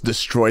literally just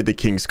destroyed the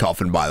king's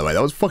coffin, by the way.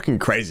 That was fucking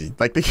crazy.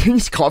 Like, the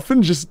king's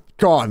coffin just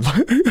gone.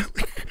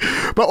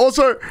 But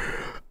also,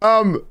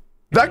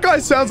 that guy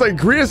sounds like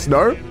Grius,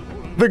 no?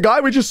 The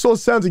guy we just saw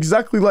sounds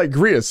exactly like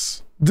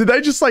Grius. Did they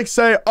just like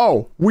say,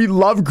 oh, we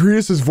love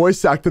Grius'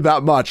 voice actor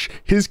that much.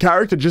 His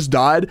character just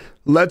died.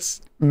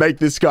 Let's make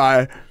this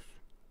guy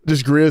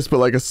just Grius, but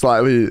like a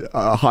slightly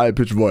higher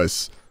pitched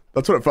voice.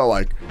 That's what it felt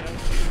like.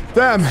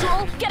 Damn.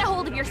 Joel, get a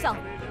hold of yourself.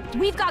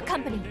 We've got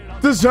company.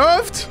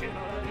 Deserved?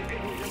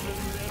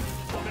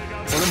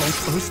 What am I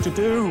supposed to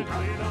do?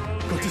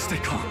 Got to stay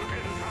calm.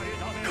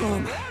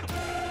 Calm.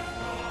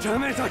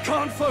 Damn it, I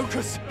can't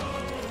focus.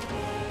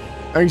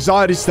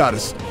 Anxiety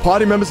status.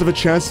 Party members have a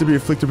chance to be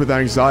afflicted with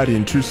anxiety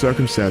in two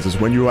circumstances: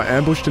 when you are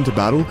ambushed into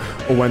battle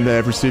or when they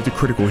have received a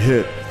critical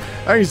hit.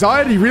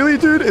 Anxiety? Really,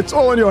 dude? It's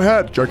all in your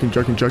head. Joking,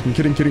 joking, joking.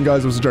 Kidding, kidding,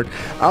 guys. It was a joke.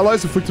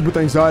 Allies afflicted with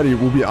anxiety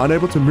will be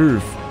unable to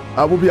move.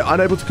 Will be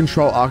unable to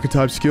control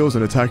archetype skills,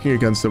 and attacking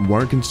against them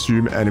won't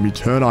consume enemy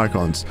turn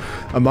icons.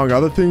 Among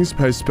other things,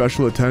 pay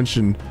special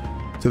attention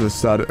to the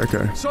status.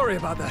 Okay. Sorry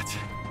about that.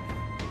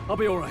 I'll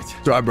be alright.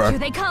 It's alright, bro. Here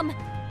they come.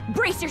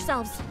 Brace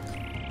yourselves.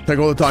 Take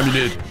all the time you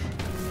need.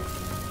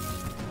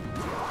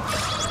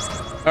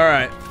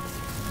 Alright.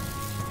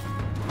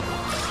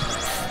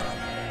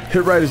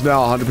 Hit rate is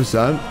now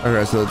 100%.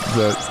 Okay, so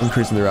the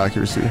increasing their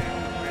accuracy.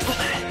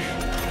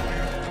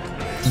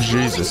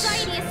 Jesus.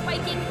 Anxiety is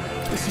spiking.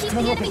 Keep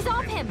the enemies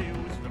off him.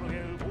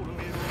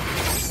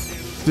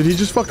 Did he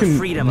just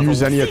fucking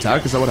use any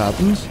attack? Is that what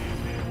happens?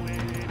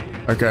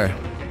 Okay.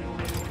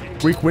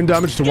 Weak wind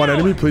damage to one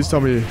enemy. Please tell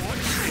me.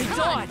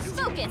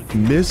 Focus.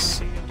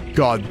 Miss.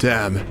 God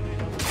damn.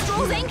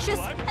 Stroll's anxious,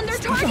 and they're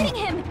targeting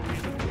him.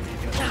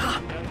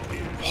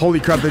 Holy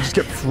crap, they just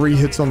get 3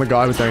 hits on the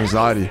guy with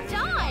anxiety.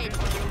 Dodge.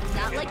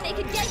 Not like they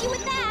could get you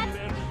with that.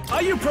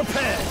 Are you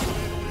prepared?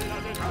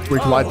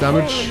 Weak light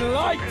damage.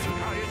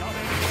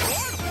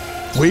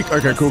 Weak.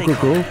 Okay, cool, cool,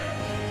 cool.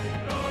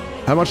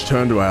 How much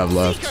turn do I have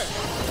left?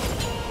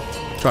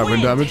 Try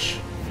wind damage.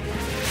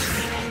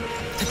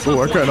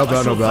 Oh, okay, not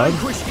bad, not bad.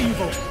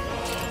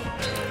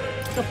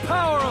 The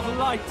power of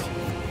light.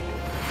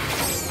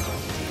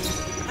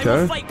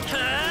 Okay.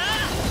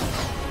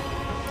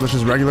 Let's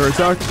just regular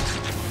attack.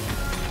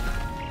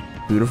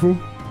 Beautiful.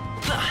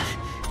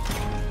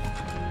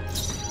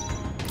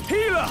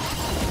 Healer.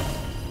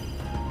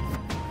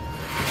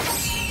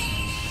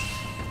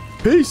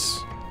 Peace.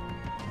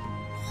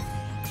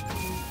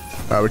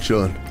 Alright, we're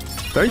chilling.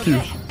 Thank you.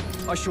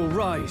 I shall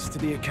rise to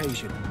the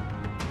occasion.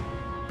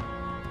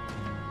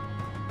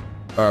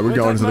 Alright, we're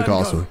going to the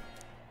castle.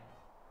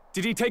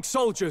 Did he take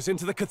soldiers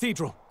into the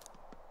cathedral?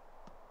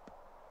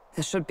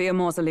 There should be a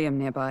mausoleum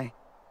nearby.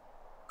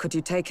 Could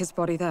you take his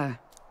body there?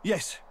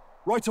 Yes,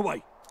 right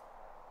away.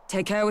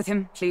 Take care with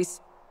him,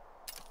 please.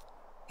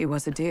 He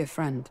was a dear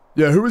friend.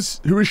 Yeah, who is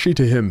she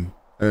to him,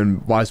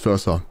 and vice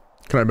versa?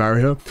 Can I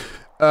marry her?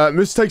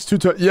 Miss takes 2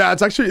 turns. Yeah,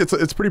 it's actually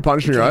it's pretty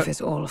punishing, right? Life is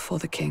all for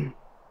the king,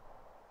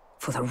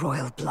 for the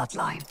royal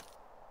bloodline.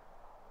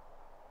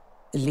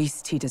 The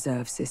least he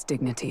deserves is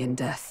dignity in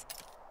death.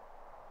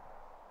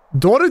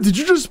 Daughter, did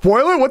you just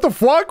spoil it? What the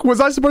fuck?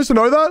 Was I supposed to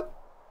know that?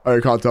 Oh,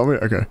 you can't tell me?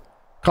 Okay.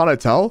 Can't I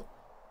tell?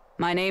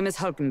 My name is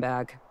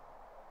Hulkenberg.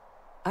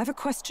 I have a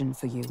question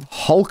for you.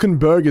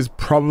 Hulkenberg is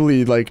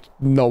probably, like,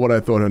 not what I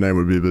thought her name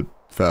would be, but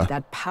fair.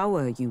 That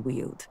power you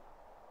wield,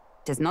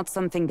 it is not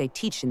something they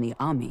teach in the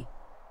army.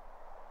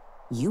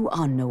 You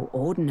are no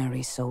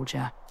ordinary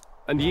soldier.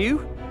 And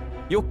you?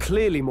 You're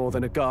clearly more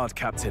than a guard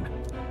captain.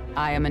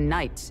 I am a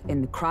knight in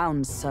the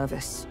Crown's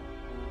service.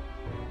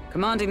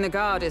 Commanding the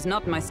guard is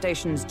not my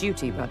station's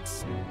duty,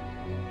 but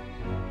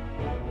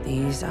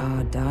these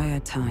are dire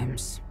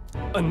times.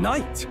 A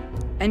knight?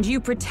 And you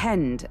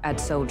pretend at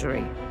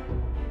soldiery.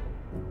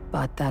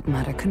 But that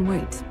matter can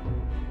wait.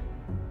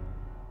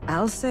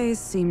 Alsace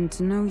seemed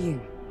to know you.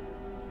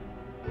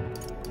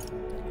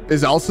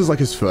 Is Alsace like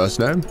his first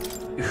name?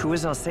 Who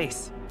is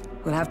Alsace?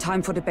 We'll have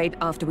time for debate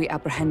after we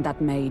apprehend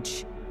that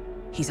mage.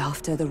 He's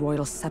after the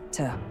royal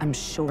scepter, I'm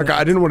sure. Okay,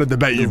 I didn't want to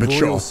debate you, but the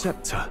sure. royal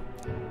scepter.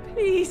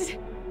 Please,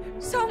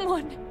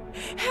 someone,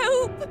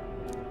 help!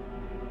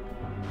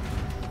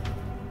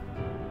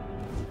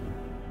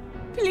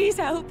 Please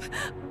help.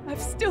 I've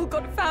still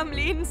got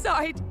family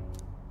inside.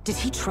 Did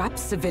he trap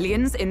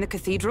civilians in the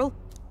cathedral?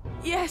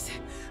 Yes,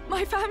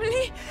 my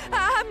family,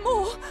 and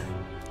more.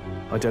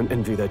 I don't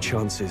envy their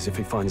chances if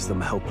he finds them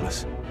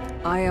helpless.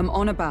 I am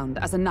honor-bound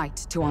as a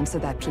knight to answer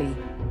that plea.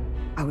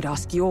 I would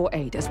ask your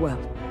aid as well,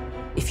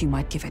 if you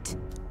might give it.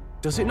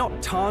 Does it not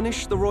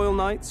tarnish the Royal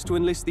Knights to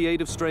enlist the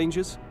aid of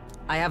strangers?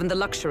 I haven't the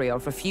luxury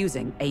of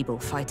refusing able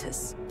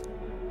fighters.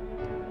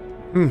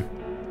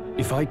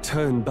 If I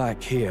turn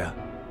back here,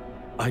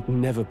 I'd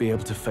never be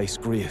able to face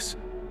Grius.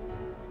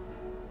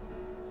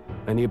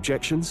 Any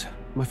objections,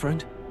 my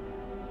friend?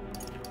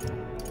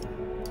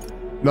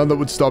 None that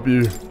would stop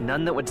you.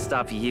 None that would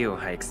stop you,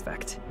 I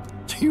expect.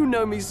 You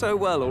know me so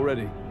well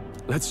already.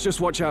 Let's just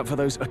watch out for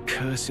those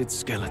accursed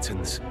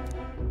skeletons.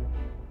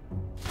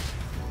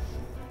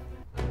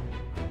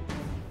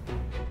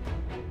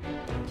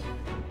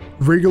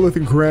 Regolith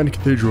and Grand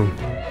Cathedral.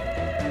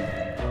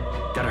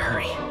 Gotta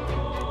hurry.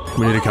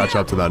 We need to catch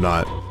up to that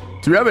night.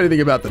 Do we have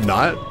anything about the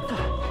night?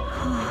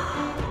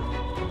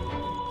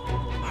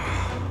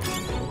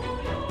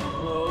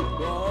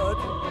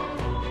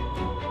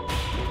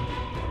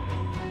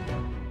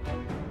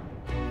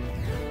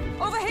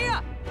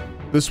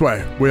 This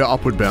way. We are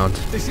upward bound.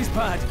 This is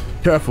bad.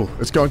 Careful.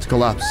 It's going to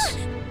collapse.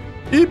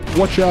 Eep.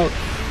 Watch out.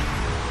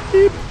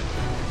 Eep.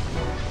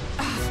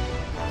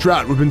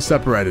 Drat, we've been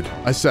separated.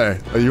 I say,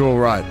 are you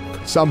alright?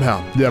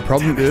 Somehow. Yeah,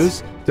 problem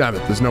is... Damn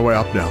it, there's no way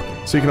up now.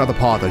 Seek another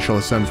path I shall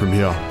ascend from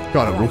here.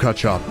 Got it, we'll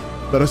catch up.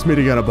 Let us meet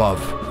again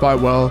above. Fight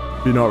well,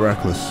 be not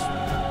reckless.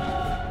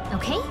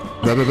 Okay.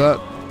 Remember that?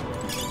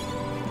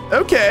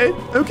 Okay.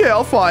 Okay,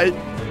 I'll fight.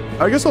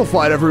 I guess I'll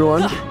fight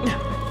everyone.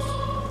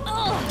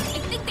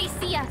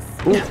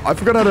 Oh, I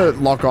forgot how to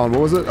lock on.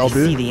 What was it? LB?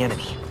 See the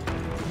enemy.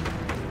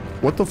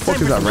 What the fuck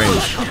is that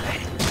range?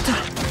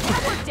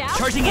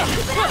 Charging in.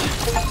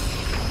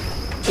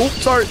 Oh,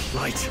 sorry.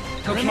 Right.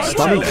 Okay.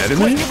 Stun an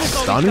enemy?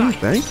 Stunning?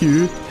 Thank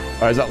you.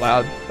 Alright, is that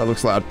loud? That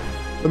looks loud.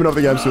 Let me know if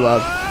the game's too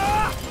loud.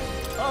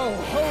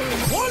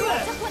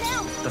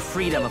 The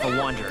freedom of a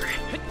wanderer.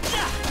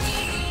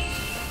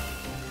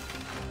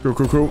 Cool,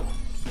 cool, cool.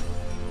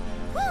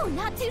 Woo,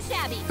 not too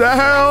shabby.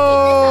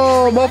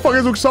 Damn!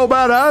 Motherfuckers look so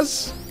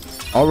badass.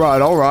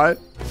 Alright, alright.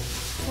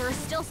 There are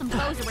still some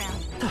foes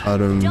around.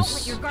 Items. Don't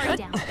let your guard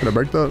down. Can I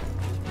break that?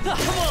 Come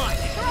on.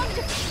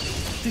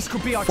 This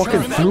could be our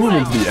fucking threw him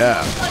into the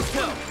air.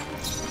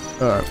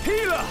 Alright.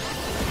 Healer.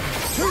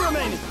 Two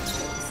remaining.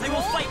 They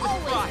will fight with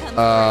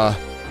pride.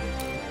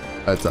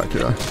 Attack,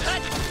 yeah.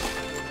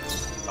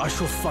 I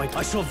shall fight.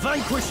 I shall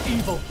vanquish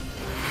evil.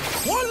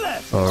 One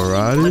left.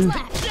 Alrighty.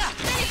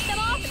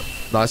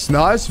 Nice,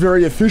 nice.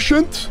 Very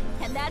efficient.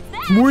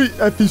 Muy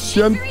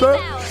eficiente.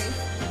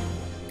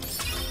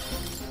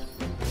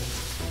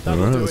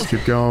 Alright, let's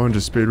keep going.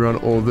 Just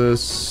speedrun all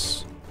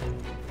this.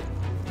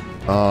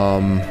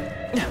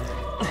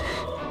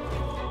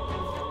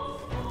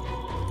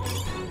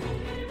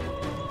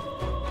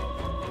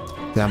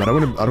 Damn it, I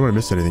don't want to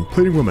miss anything.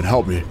 Pleading woman,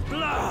 help me.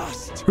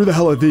 Blast. Who the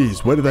hell are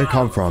these? Where did they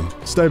come from?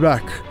 Stay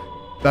back.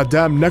 That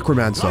damn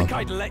necromancer. Like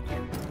I'd let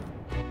you.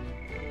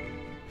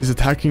 He's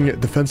attacking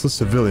defenseless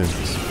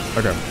civilians.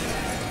 Okay.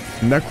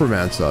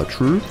 Necromancer,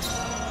 true?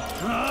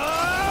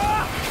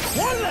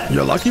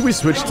 You're lucky we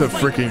switched to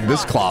freaking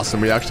this class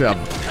and we actually have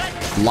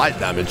light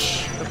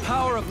damage. The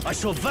power of I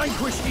shall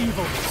vanquish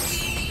evil.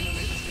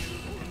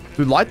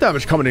 Dude, light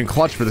damage coming in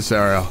clutch for this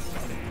area.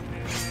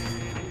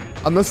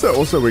 Unless they're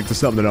also weak to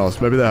something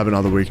else. Maybe they have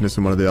another weakness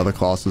in one of the other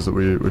classes that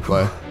we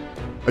play.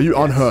 Are you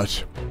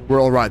unhurt?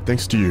 We're alright,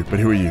 thanks to you. But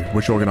who are you?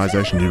 Which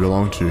organization do you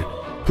belong to?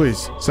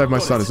 Please, save my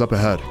son, it's up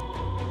ahead.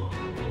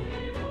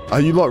 Are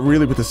you lot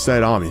really with the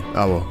state army?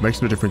 Oh well,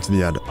 makes no difference in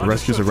the end. A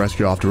rescue's a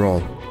rescue after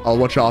all. I'll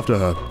watch after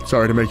her.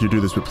 Sorry to make you do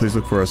this, but please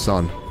look for her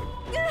son.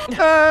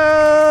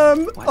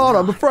 Hold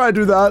on, before I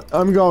do that,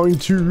 I'm gonna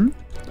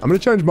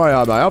change my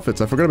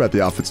outfits. I forgot about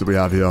the outfits that we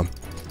have here.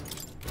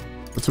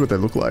 Let's see what they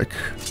look like.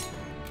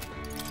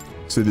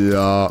 See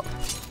the,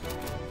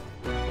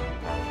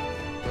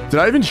 Did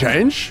I even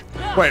change?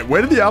 Wait,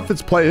 where did the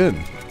outfits play in?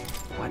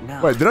 What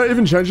now? Wait, did I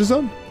even change this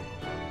up?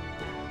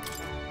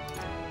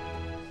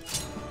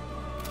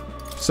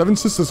 Seven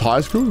Sisters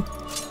High School?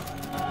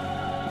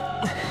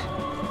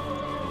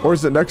 Or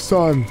is it next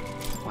time?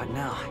 What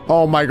now?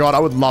 Oh my god, I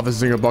would love a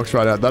Zinger box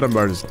right now. That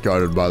emote is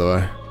goated, by the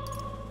way.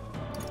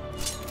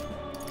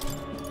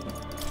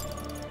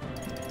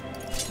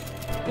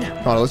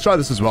 Alright, let's try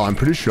this as well. I'm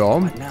pretty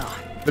sure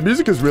the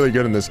music is really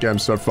good in this game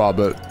so far,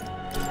 but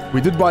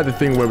we did buy the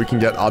thing where we can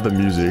get other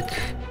music.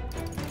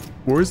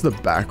 Where is the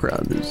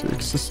background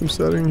music? System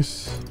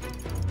settings?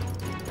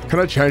 Can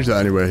I change that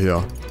anywhere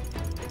here?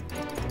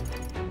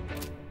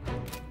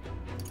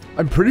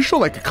 I'm pretty sure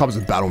like it comes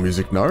with battle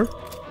music, no?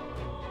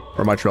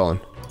 Or am I trolling?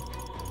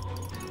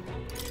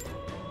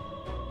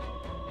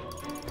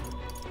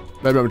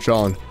 Maybe I'm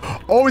trolling.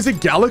 Oh, is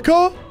it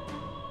Gallica?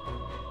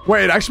 Wait,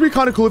 it'd actually be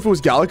kind of cool if it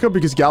was Gallica,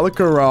 because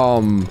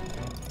Gallica,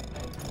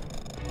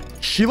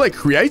 she like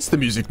creates the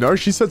music, no?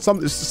 She said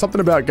something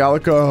about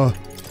Gallica.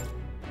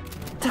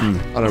 I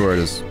don't know where it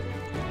is.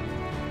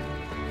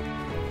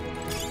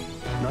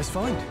 Nice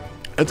find.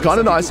 It's kind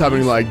of nice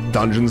having like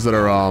dungeons that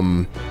are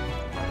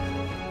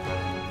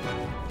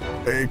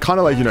kind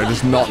of like, you know,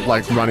 just not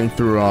like running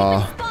through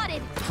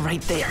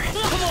right there.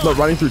 Not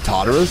running through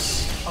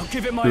Tartarus.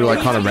 They're like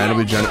kind of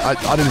randomly I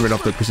didn't even know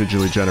if they're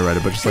procedurally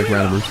generated, but just like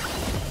randomly.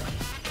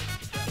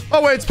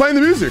 Oh wait, it's playing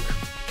the music.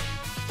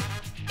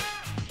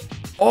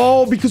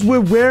 Oh, because we're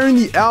wearing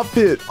the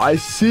outfit. I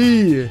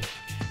see.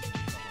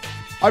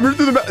 I moved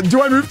through them.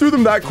 Do I move through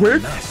them that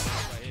quick?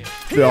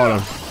 Yeah,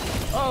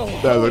 hold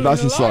on. There, look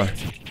nice and slow.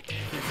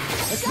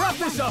 Let's wrap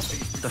this up.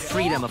 The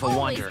freedom of a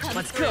wanderer.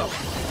 Let's go.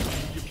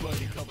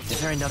 Is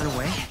there another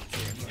way?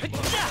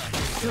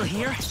 Still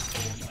here?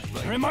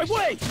 You're in my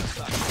way.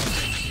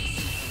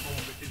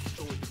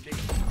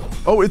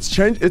 Oh, it's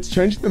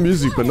changing the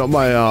music, but not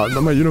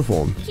my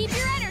uniform. Keep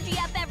your energy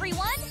up,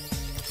 everyone.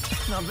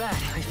 Not bad.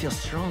 I feel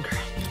stronger.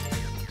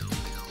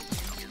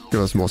 Give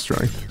us more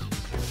strength.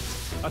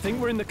 I think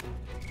we're in the...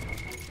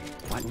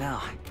 What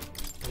now?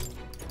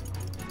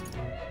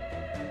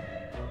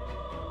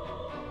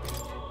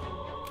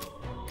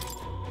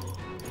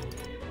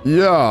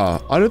 Yeah,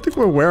 I don't think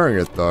we're wearing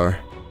it though.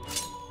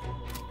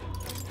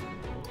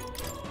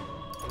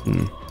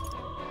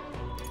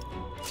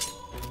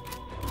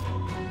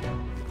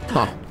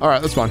 Huh.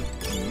 Alright, that's fine.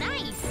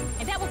 Nice.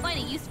 I bet we'll find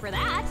a use for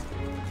that.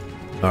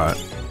 Alright.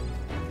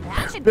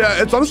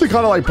 Yeah, it's honestly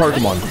kind of like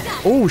Pokemon.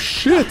 Oh,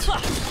 shit.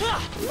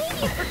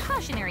 Maybe a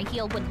precautionary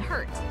heal wouldn't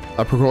hurt.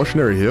 A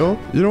precautionary heal?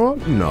 You know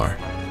what? No.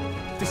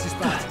 This is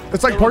bad.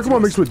 It's like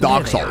Pokemon mixed with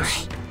Dark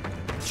Souls.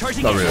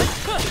 Not really.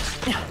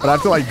 But I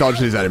have to like dodge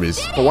these enemies.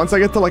 But once I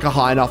get to like a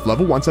high enough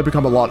level, once I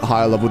become a lot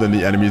higher level than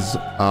the enemies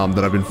that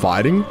I've been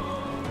fighting,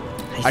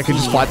 I can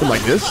just fight them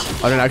like this.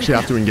 I don't actually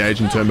have to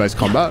engage in turn-based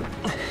combat.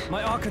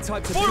 My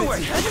archetype's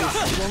forward.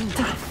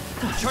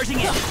 Charging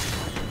in.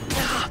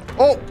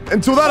 Oh,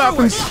 until that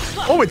happens.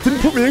 Oh, it didn't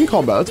put me in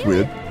combat. That's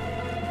weird.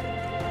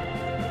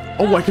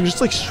 Oh, I can just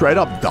like straight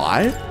up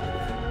die?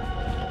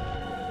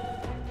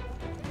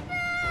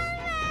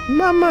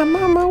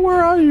 Mama,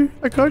 where are you?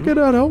 I can't get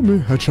out. Help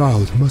me. A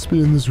child must be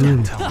in this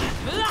room.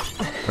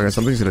 Okay,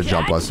 something's gonna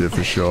jump us here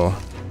for sure.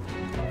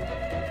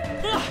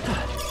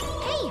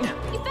 Hey,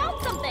 you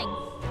found something.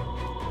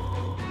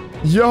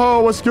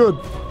 Yo, what's good?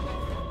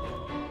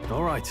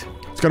 All right.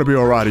 It's gonna be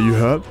all right. Are you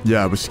hurt?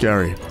 Yeah, it was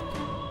scary.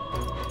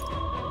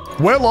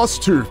 We're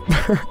lost too.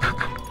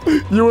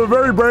 You were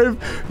very brave.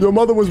 Your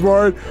mother was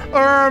worried.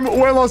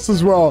 We're lost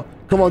as well.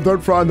 Come on,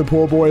 don't frighten the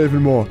poor boy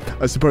even more.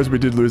 I suppose we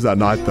did lose that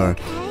night though.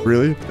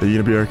 Really? Are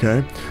you gonna be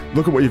okay?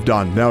 Look at what you've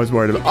done. Now he's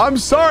worried about... I'm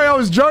sorry, I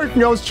was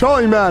joking. I was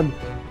trolling, man.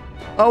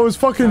 I was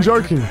fucking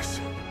joking.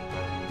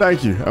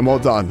 Thank you, and well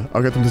done.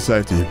 I'll get them to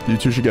safety. You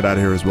two should get out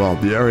of here as well.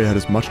 The area ahead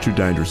is much too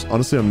dangerous.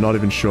 Honestly, I'm not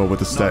even sure what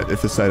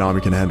if the state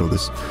army can handle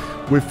this.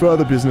 We've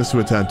further business to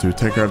attend to.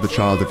 Take care of the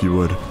child if you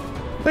would.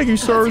 Thank you,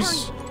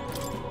 sirs.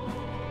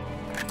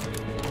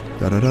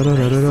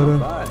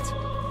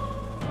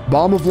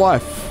 Balm of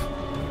life.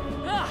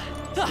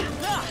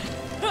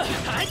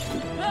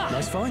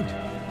 Nice find.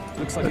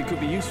 Looks like it could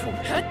be useful.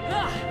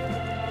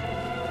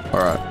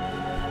 Alright.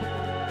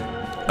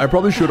 I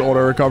probably should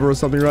auto recover or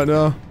something right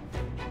now.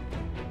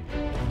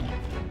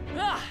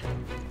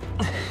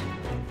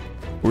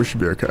 We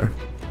should be okay.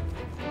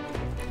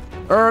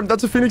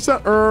 That's a Phoenix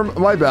down.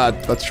 My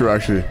bad. That's true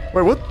actually.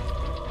 Wait, what?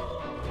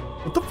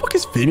 What the fuck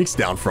is Phoenix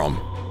down from?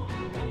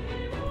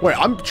 Wait,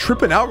 I'm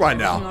tripping out right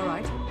now.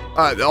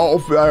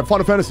 Alright.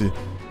 Final Fantasy.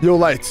 You're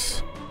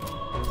late.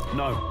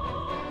 No.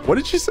 What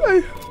did she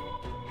say?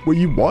 Were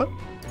you what?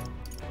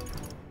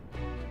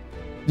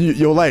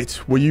 You're late.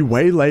 Were you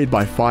waylaid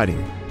by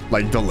fighting?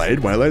 Like delayed,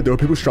 waylaid? There were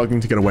people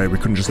struggling to get away. We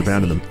couldn't just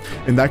abandon them.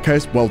 In that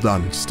case, well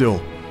done. Still,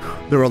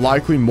 there are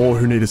likely more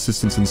who need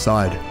assistance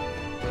inside.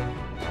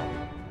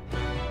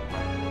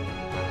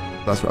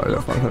 That's right,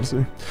 yeah, Final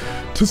Fantasy.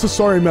 'Tis a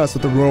sorry mess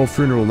that the royal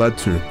funeral led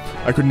to.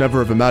 I could never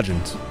have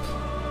imagined.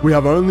 We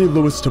have only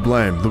Louis to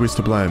blame.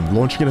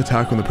 Launching an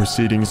attack on the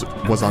proceedings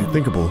was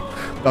unthinkable.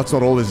 That's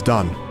not all is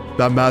done.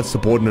 That mad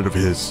subordinate of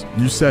his.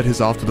 You said he's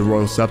after the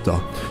royal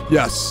scepter.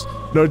 Yes,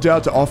 no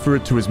doubt to offer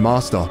it to his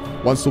master.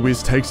 Once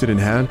Louis takes it in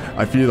hand,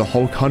 I fear the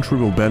whole country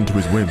will bend to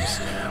his whims.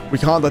 We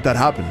can't let that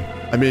happen.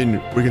 I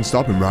mean, we can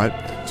stop him, right?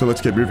 So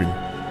let's get moving.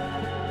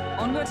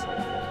 Onward.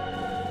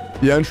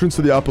 The entrance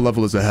to the upper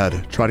level is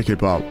ahead. Try to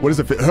keep up. What is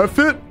it? Her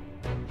fit?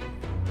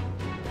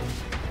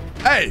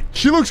 Hey,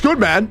 she looks good,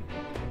 man.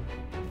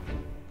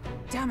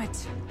 Damn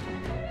it.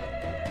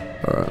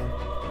 Alright.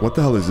 What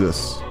the hell is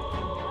this?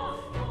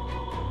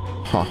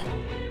 Huh.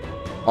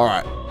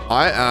 Alright.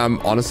 I am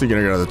honestly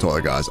gonna go to the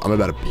toilet, guys. I'm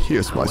about to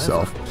piss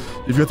myself.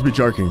 You've got to be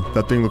joking.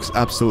 That thing looks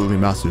absolutely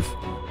massive.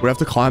 We have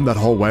to climb that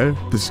whole way.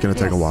 This is gonna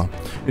take a while.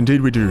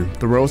 Indeed we do.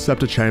 The Royal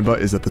Scepter Chamber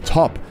is at the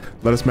top.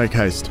 Let us make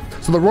haste.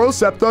 So the Royal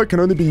Scepter can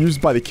only be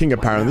used by the king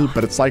apparently,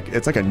 but it's like a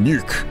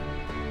nuke.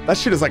 That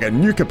shit is like a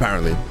nuke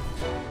apparently.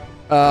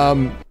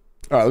 Alright,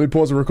 let me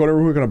pause the recording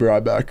real quick and I'll be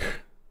right back.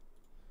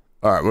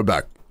 Alright, we're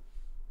back.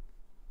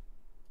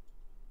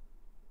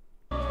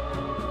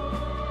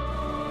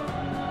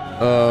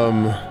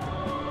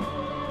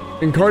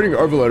 Encoding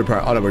overload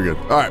apparently. Oh no, we're good.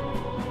 Alright.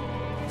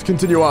 Let's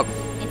continue up.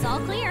 It's all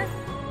clear.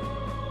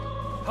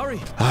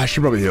 Hurry. I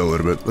should probably heal a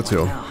little bit. Let's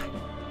heal.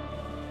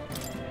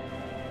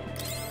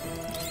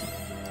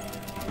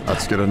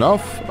 That's good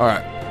enough.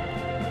 Alright.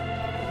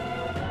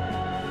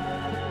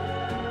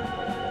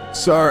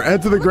 So,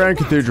 head to the Grand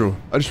Cathedral.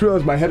 I just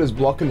realized my head is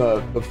blocking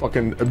the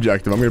fucking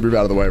objective. I'm gonna move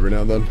out of the way every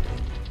now and then.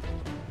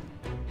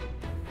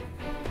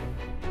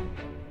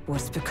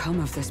 What's become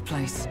of this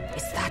place?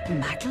 Is that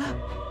Magla?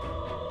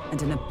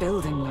 And in a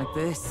building like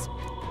this?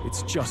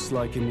 It's just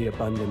like in the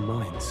abandoned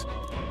mines.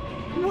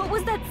 What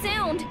was that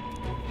sound?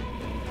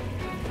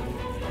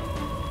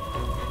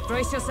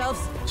 Brace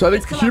yourselves. So I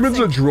think humans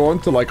are drawn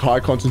to like high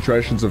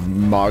concentrations of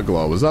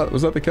Magla. Was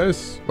that the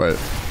case? Wait.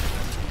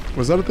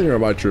 Was that a thing or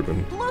am I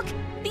tripping? Look,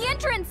 the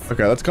entrance.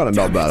 Okay, that's kind of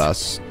not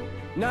badass.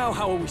 Now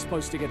how are we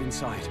supposed to get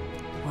inside?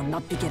 We'll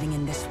not be getting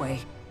in this way.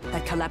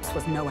 That collapse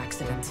was no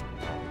accident.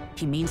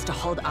 He means to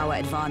hold our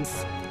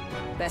advance.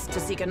 Best to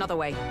seek another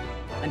way.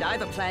 And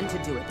I've a plan to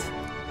do it.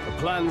 The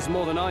plan's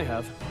more than I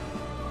have.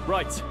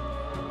 Right.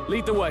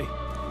 Lead the way.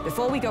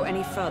 Before we go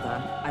any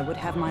further, I would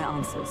have my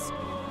answers.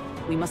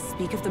 We must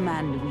speak of the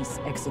man Luis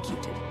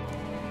executed.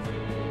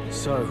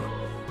 So,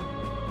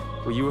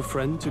 were you a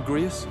friend to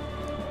Grius?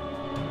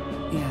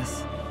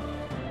 Yes.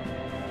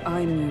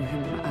 I knew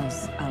him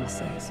as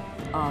Alsace.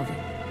 Arvid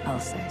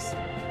Alsace.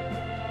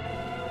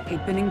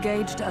 He'd been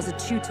engaged as a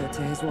tutor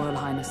to His Royal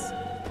Highness,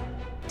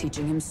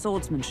 teaching him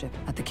swordsmanship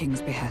at the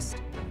king's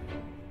behest.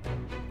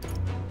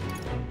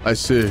 I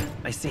see.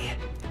 I see.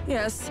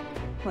 Yes.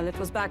 Well, it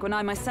was back when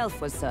I myself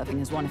was serving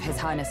as one of His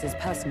Highness's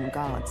personal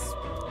guards.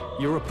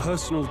 You're a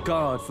personal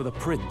guard for the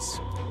prince.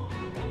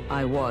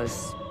 I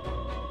was.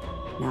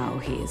 Now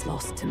he is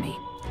lost to me.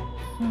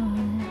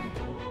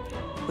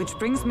 Which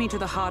brings me to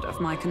the heart of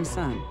my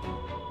concern.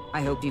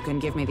 I hope you can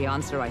give me the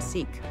answer I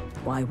seek.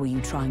 Why were you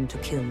trying to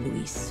kill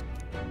Luis?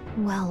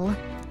 Well...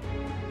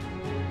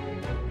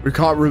 We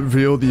can't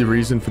reveal the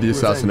reason for the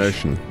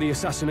assassination. The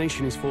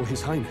assassination is for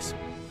His Highness.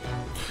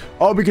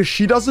 Oh, because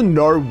she doesn't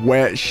know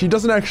where... She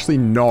doesn't actually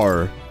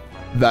know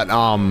that,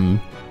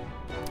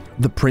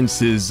 the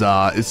prince is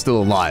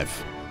still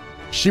alive.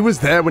 She was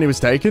there when he was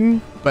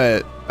taken,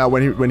 but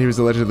when he was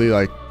allegedly,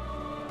 like,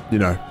 you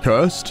know,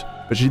 cursed.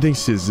 But she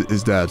thinks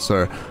he's dead.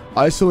 So,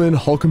 Iselin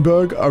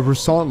Hulkenberg, a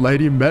Russant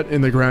lady, met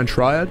in the Grand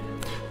Triad.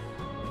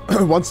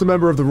 Once a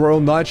member of the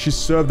Royal Knight, she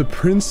served the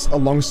prince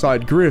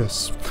alongside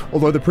Grius.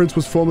 Although the prince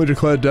was formally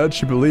declared dead,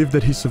 she believed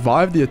that he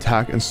survived the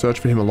attack and searched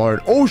for him alone.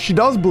 Oh, she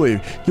does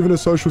believe! Given her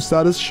social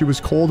status, she was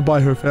called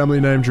by her family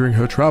name during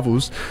her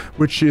travels,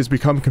 which she has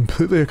become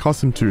completely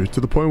accustomed to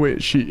the point where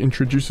she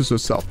introduces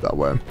herself that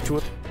way.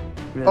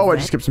 Oh, I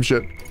just skipped some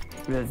shit.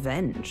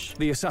 Revenge?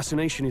 The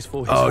assassination is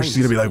for His Highness. She's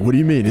gonna be like, what do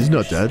you mean? He's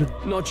not dead.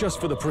 Not just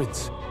for the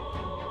prince.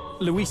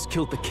 Luis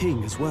killed the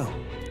king as well.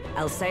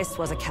 Alsace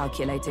was a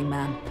calculating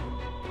man.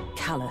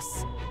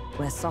 Callous,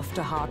 where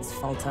softer hearts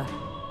falter.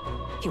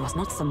 He was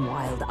not some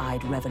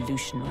wild-eyed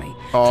revolutionary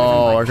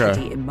driven by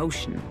petty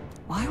emotion.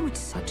 Why would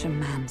such a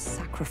man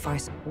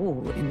sacrifice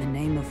all in the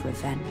name of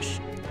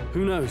revenge?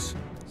 Who knows?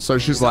 So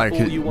she's like,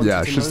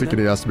 yeah, she's thinking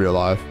he has to be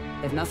alive.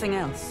 If nothing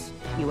else,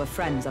 you were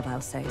friends of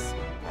Alsace.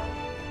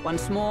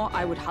 Once more,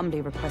 I would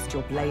humbly request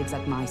your blades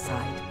at my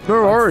side.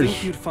 No worries. I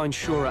think you'd find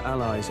surer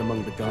allies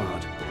among the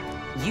guard.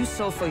 You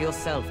saw for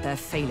yourself their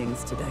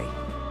failings today.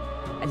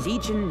 A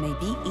legion may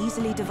be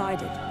easily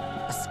divided.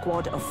 A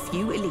squad of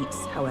few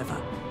elites, however,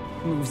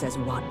 moves as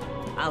one.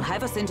 I'll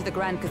have us into the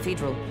Grand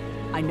Cathedral.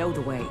 I know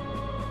the way.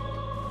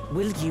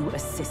 Will you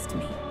assist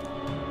me?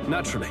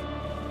 Naturally.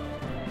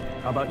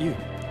 How about you?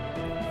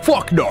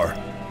 Fuck no!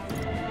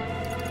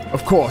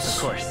 Of course.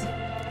 Of course.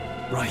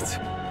 Right.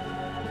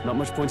 Not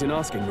much point in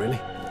asking, really.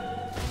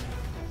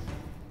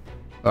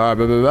 Alright,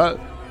 but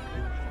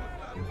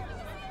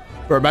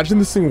Bro, imagine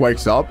this thing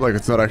wakes up like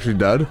it's not actually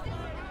dead.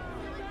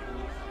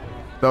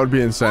 That would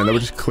be insane. That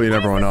would just clean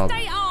everyone up.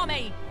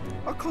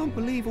 I can't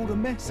believe all the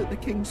mess at the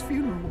king's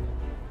funeral.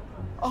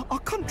 Our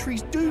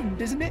country's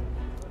doomed, isn't it?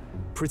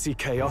 Pretty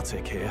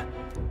chaotic here.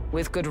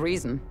 With good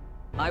reason.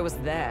 I was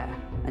there,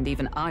 and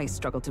even I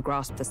struggled to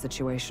grasp the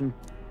situation.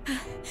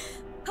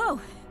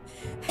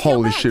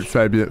 Holy shit,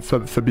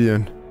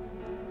 Fabian.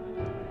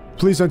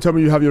 Please don't tell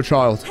me you have your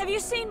child. Have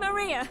you seen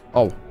Maria?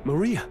 Oh.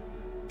 Maria?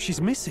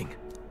 She's missing.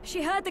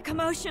 She heard the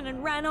commotion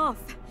and ran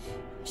off.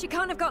 She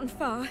can't have gotten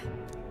far.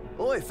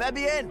 Oi,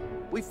 Fabienne!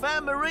 We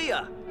found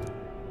Maria!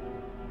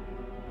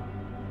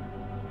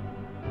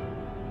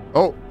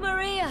 Oh.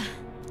 Maria!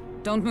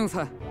 Don't move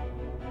her.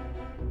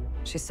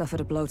 She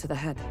suffered a blow to the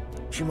head.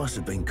 She must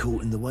have been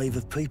caught in the wave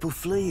of people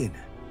fleeing.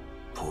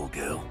 Poor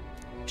girl.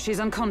 She's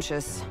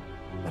unconscious,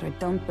 but I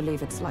don't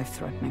believe it's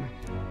life-threatening.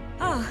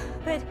 Oh,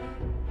 but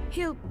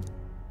he'll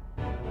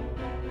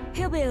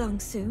be along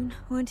soon,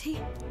 won't he?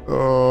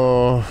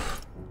 Oh.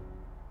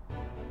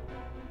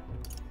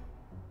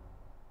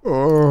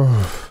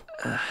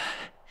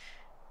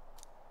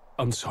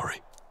 I'm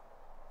sorry.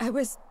 I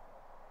was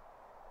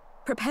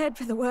prepared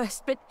for the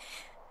worst, but...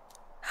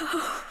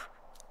 Oh.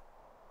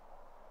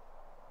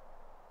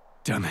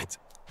 Damn it.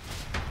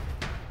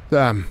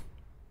 Damn.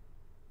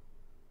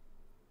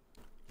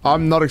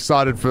 I'm not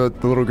excited for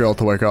the little girl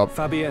to wake up.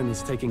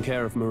 Fabienne's taking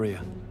care of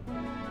Maria.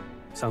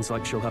 Sounds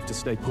like she'll have to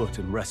stay put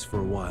and rest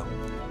for a while.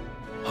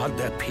 Aren't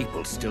there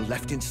people still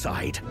left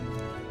inside?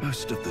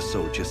 Most of the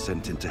soldiers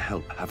sent in to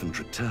help haven't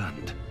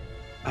returned.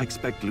 I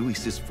expect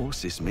Luis's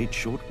forces made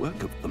short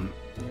work of them.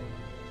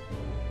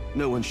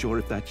 No one's sure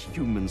if that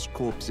human's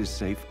corpse is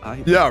safe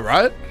either. Yeah,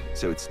 right?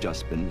 So it's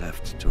just been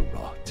left to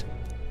rot.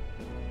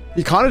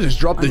 He kind of just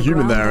dropped the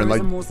human there and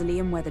like... There is a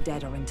mausoleum where the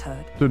dead are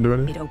interred. Didn't do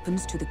anything. It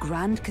opens to the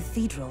Grand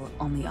Cathedral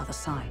on the other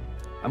side.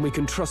 And we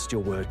can trust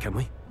your word, can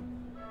we?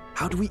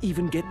 How do we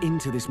even get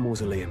into this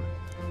mausoleum?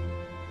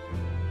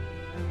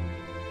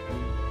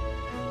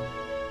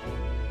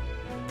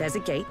 There's a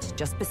gate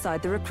just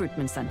beside the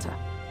recruitment center.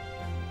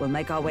 We'll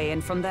make our way in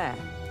from there.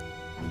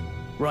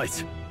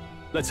 Right.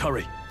 Let's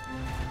hurry.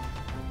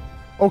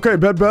 Okay,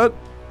 bet.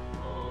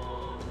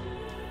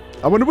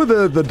 I wonder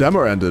where the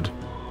demo ended.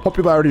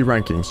 Popularity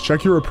rankings.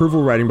 Check your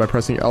approval rating by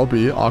pressing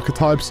LB.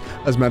 Archetypes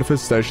as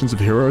manifestations of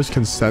heroes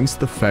can sense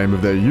the fame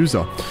of their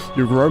user.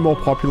 You grow more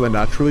popular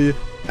naturally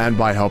and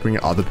by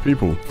helping other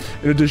people.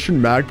 In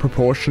addition, mag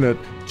proportionate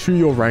to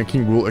your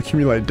ranking will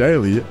accumulate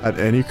daily at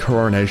any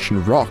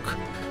coronation rock,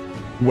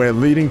 where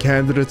leading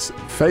candidates'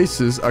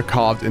 faces are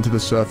carved into the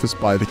surface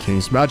by the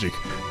king's magic.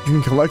 You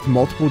can collect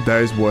multiple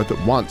days worth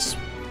at once.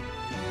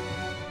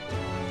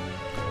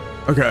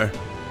 Okay.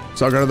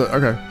 So I go to the...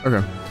 Okay.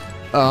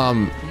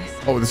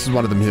 Oh, this is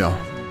one of them here.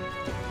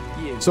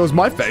 So is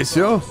my face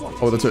here?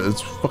 Oh, that's it.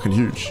 It's fucking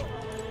huge.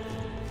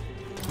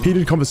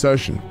 Heated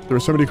conversation. There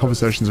are so many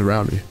conversations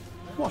around me.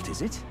 What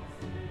is it?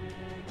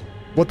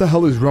 What the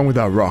hell is wrong with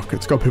that rock?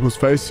 It's got people's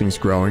facings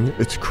growing.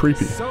 It's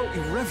creepy. So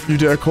irreverent. You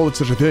dare call it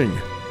such a thing?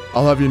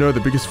 I'll have you know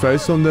the biggest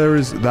face on there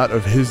is that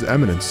of His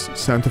Eminence,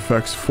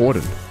 Santafex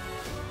Forden.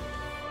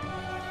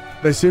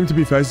 They seem to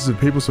be faces of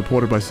people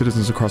supported by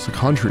citizens across the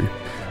country,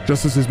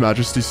 just as His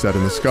Majesty said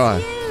in the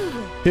sky.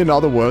 In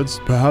other words,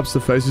 perhaps the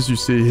faces you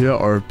see here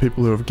are of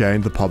people who have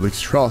gained the public's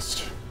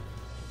trust.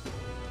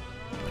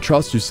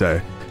 Trust, you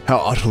say? How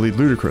utterly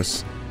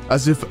ludicrous.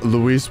 As if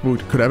Luis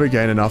could ever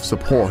gain enough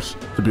support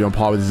to be on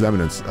par with His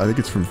Eminence. I think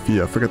it's from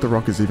fear. Forget the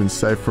rock is even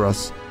safe for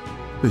us.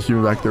 The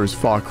human back there is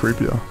far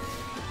creepier.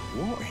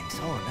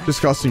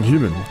 Disgusting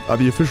human. Are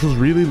the officials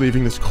really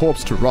leaving this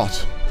corpse to rot?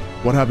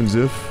 What happens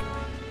if...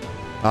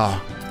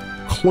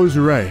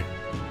 Closure.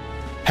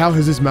 How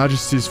has His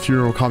Majesty's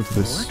funeral come to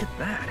this? Look at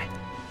that.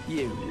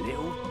 You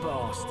little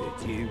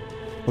bastard, you.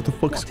 What the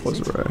fuck is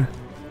Closure?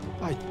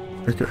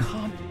 Okay.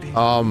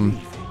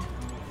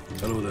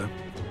 Hello there.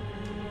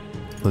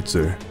 Let's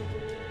see.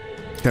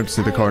 Came to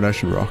see the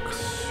coronation rock.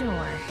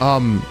 Sure.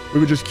 We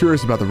were just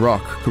curious about the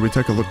rock. Could we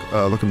take a look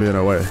and be on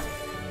our way?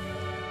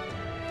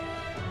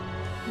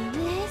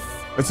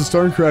 It's a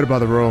stone created by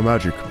the royal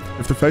magic.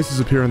 If the faces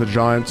appear in the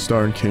giant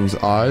stone king's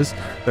eyes,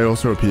 they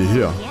also appear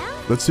here.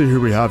 Let's see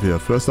who we have here.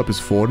 First up is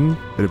Forden.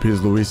 It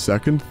appears Louis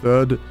second.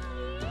 Third,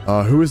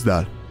 who is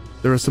that?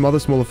 There are some other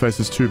smaller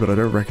faces too, but I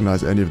don't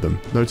recognize any of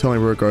them. No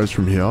telling where it goes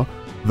from here,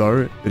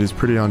 though it is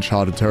pretty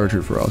uncharted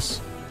territory for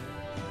us.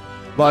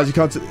 Lies, you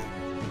can't see...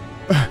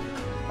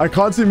 I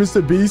can't see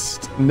Mr.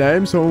 Beast's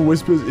name. Someone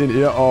whispers in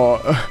ear,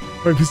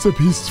 Mr.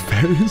 Beast's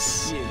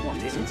face.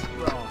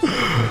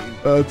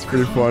 That's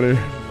pretty funny.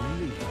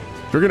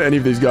 Do you reckon any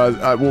of these guys...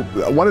 well,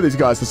 one of these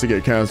guys has to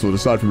get cancelled,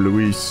 aside from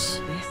Luis.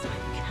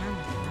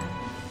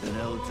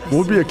 What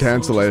would be a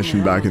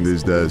cancellation back in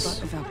these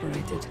days?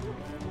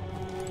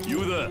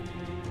 You there?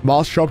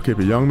 Masked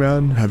shopkeeper, young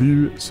man, have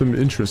you some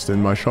interest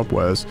in my shop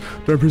wares?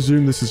 Don't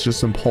presume this is just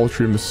some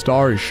paltry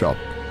Mistari shop.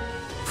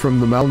 From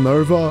the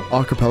Malnova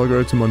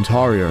archipelago to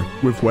Montario,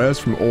 with wares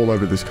from all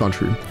over this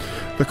country.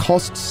 The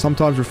costs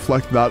sometimes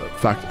reflect that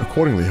fact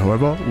accordingly,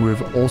 however,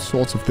 with all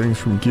sorts of things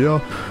from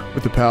gear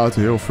with the power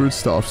to heal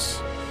foodstuffs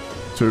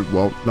to,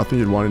 well, nothing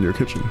you'd want in your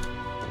kitchen.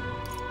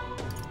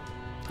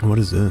 What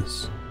is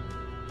this?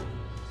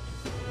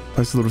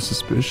 That's a little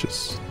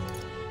suspicious.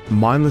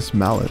 Mindless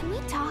mallet. Can we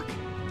talk?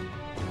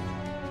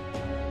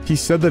 He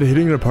said that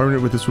hitting an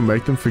opponent with this will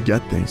make them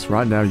forget things.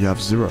 Right now you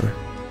have 0.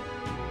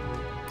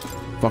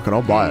 Fuck it,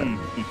 I'll buy it.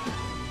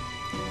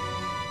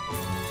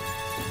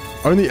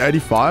 Only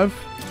 85?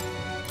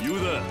 You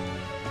there?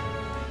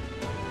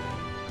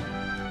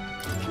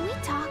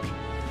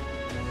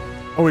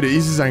 Oh, it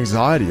eases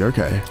anxiety.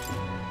 Okay.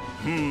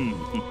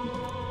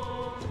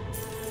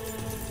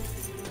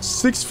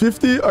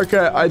 650. Okay,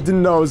 I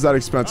didn't know it was that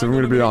expensive. I'm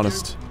gonna be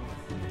honest.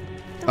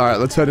 All right,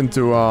 let's head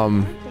into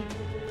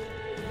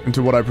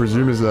what I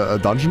presume is a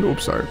dungeon.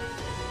 Oops, sorry.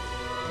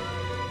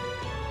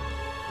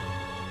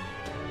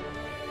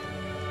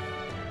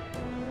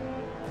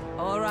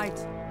 All right.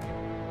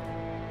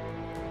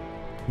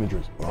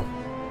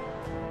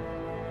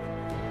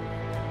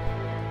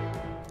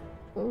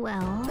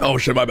 Well. Oh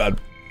shit, my bad.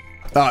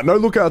 No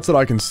lookouts that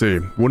I can see.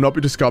 Will not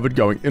be discovered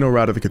going in or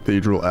out of the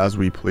cathedral as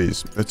we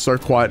please. It's so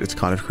quiet, it's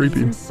kind of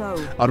creepy. So.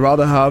 I'd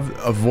rather have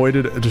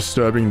avoided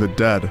disturbing the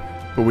dead,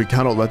 but we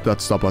cannot let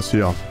that stop us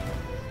here.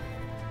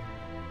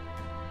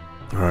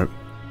 Alright.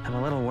 I'm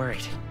a little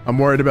worried. I'm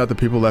worried about the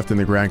people left in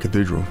the Grand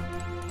Cathedral.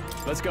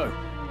 Let's go.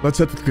 Let's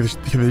head to the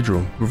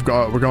cathedral. We're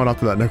going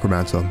after that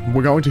necromancer.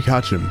 We're going to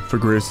catch him, for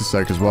Grius'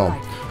 sake as well.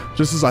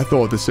 Just as I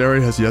thought, this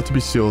area has yet to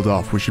be sealed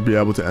off. We should be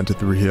able to enter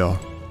through here.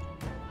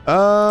 Do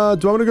I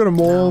want to go to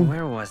Maul?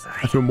 Where was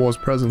I? I feel Maul's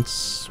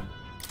presence.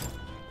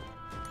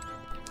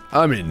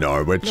 I mean,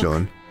 no, we're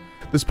chilling.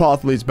 This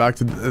path leads back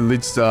to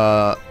leads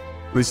to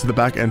the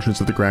back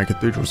entrance of the Grand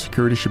Cathedral.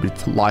 Security should be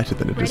lighter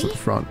than it is at the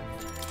front.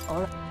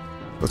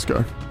 Let's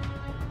go.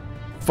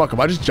 Fuck,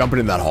 am I just jumping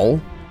in that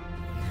hole?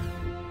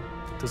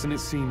 Doesn't it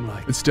seem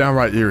like... It's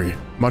downright eerie.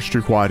 Much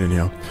too quiet in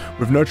here.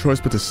 We've no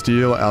choice but to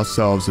steel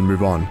ourselves and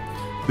move on.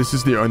 This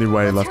is the only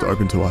way left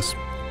open to us.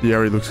 The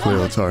area looks clear,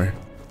 let's hurry.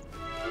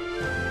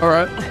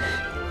 Alright.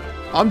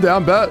 I'm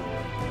down, bet.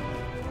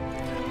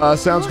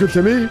 Sounds good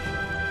to me.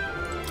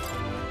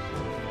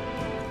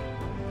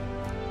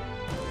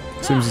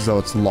 Seems as though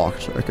it's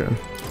locked. Okay.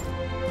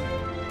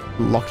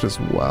 Locked as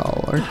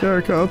well.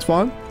 Okay, that's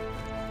fine.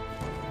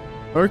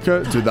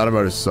 Okay. Dude, that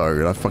emote is so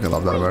good. I fucking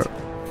love that emote.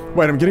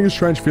 Wait, I'm getting a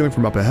strange feeling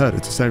from up ahead.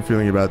 It's the same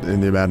feeling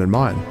in the abandoned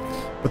mine.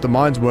 But the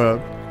mines were...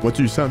 What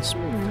do you sense?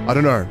 I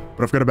don't know,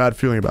 but I've got a bad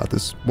feeling about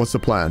this. What's the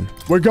plan?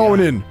 We're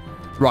going in!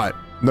 Right.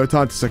 No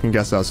time to second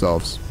guess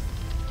ourselves.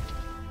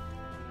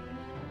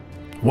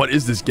 What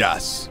is this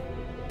gas?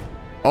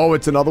 Oh,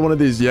 it's another one of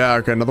these... Yeah,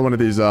 okay, another one of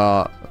these,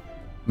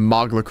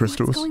 Magla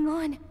crystals. What's going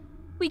on?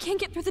 We can't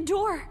get through the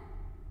door.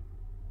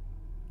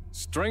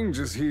 Strange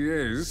as he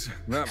is,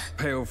 that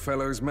pale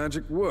fellow's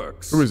magic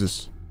works. Who is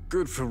this?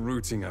 Good for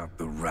rooting out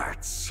the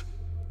rats.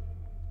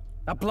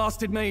 That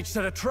blasted mage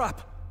set a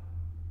trap.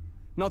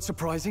 Not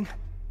surprising.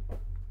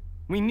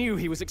 We knew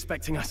he was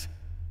expecting us.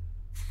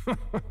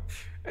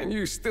 And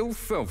you still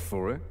fell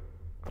for it?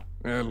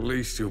 At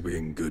least you'll be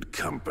in good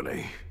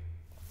company.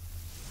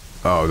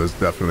 Oh, there's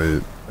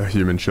definitely a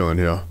human chilling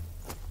here.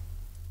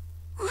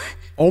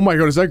 Oh my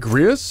god, is that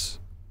Grius?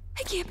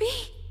 It can't be.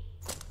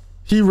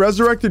 He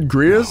resurrected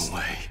Grius? No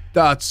way.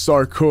 That's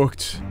so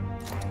cooked.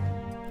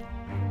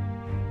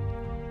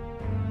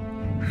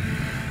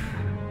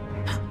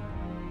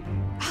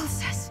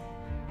 Alsace.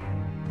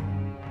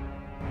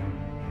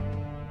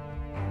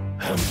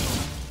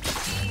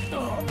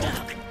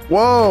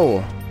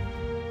 Whoa!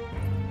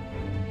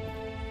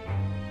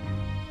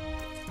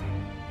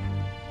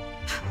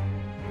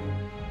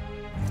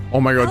 Oh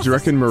my god, do you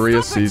reckon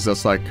Maria sees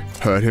us like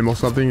hurt him or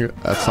something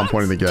at some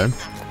point in the game?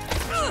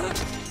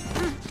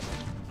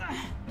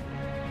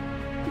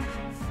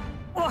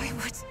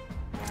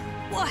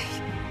 Why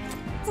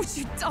would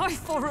you die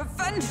for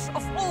revenge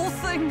of all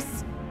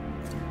things?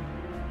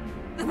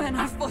 The man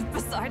I fought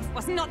beside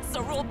was not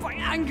so ruled by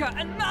anger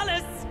and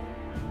malice.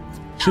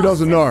 She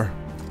doesn't know.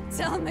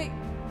 Tell me,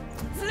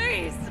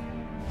 please.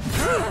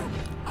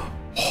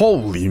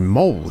 Holy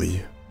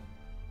moly.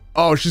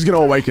 Oh, she's gonna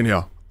awaken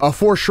here.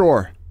 For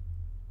sure.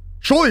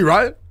 Surely,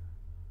 right?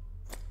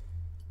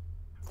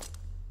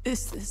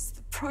 Is this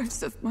the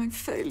price of my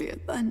failure,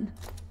 then?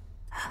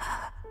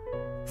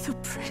 The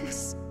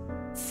prince,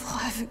 for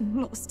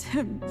having lost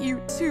him,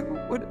 you too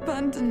would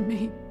abandon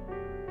me.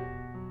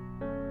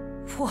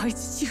 Why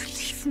did you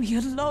leave me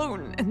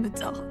alone in the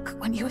dark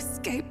when you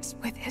escaped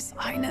with his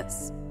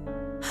highness?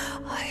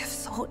 I have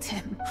sought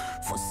him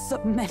for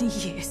so many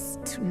years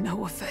to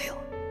no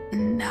avail.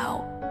 And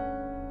now,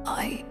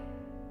 I...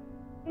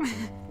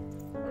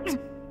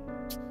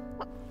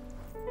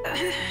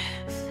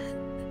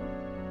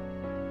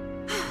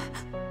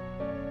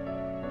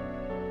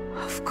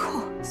 Of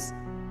course.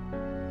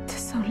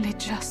 'Tis only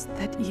just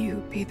that you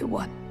be the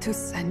one to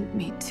send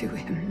me to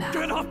him now.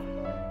 Get up!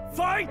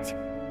 Fight!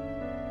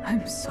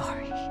 I'm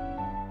sorry.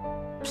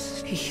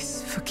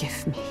 Please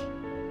forgive me.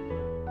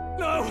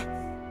 No!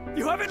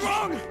 You have it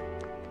wrong!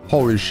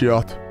 Holy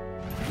shit.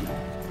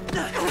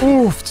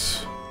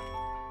 Oofed.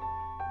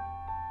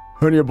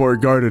 Honey boy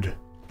guarded.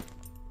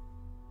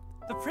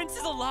 The prince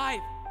is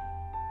alive!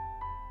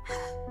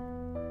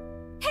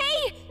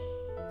 Hey!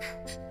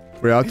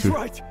 We are He's to.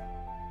 right.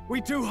 We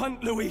do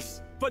hunt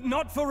Luis, but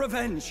not for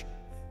revenge.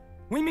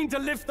 We mean to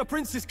lift the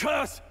prince's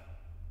curse.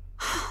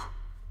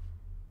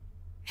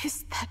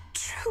 Is that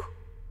true?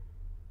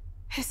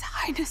 His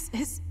highness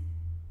is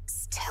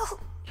still...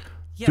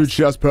 Yes, Dude,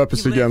 she has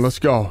purpose he again. lives. Let's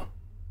go.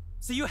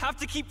 So you have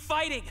to keep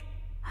fighting.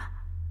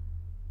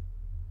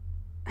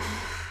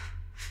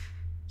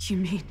 You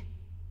mean,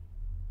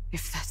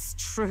 if that's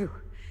true,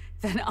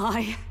 then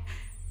I...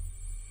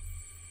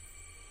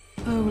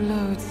 O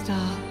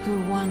lodestar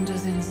who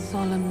wanders in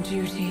solemn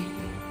duty,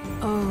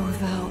 O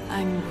thou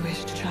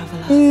anguished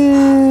traveler.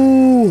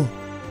 Ooh.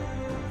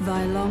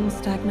 Thy long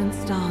stagnant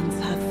stance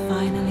hath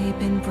finally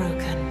been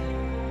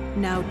broken.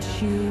 Now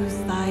choose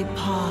thy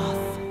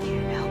path.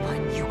 Now by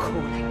new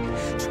calling,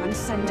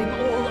 transcending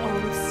all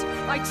oaths,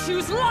 I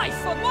choose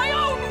life of my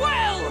own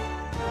will!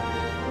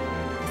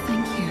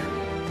 Thank you.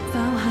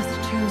 Thou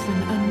hast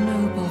chosen a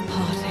noble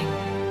parting.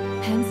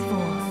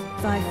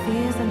 Henceforth, thy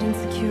fears and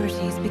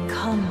insecurities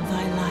become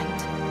thy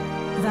light.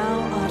 Thou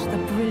art the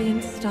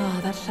brilliant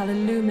star that shall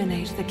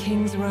illuminate the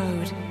King's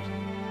Road.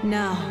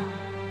 Now,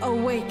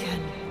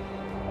 awaken.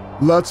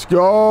 Let's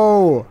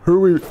go.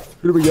 Who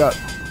do we get?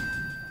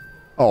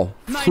 Oh,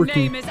 My freaking...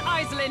 name is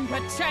Iselin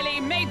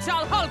Pacelli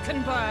Majal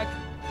Hulkenberg.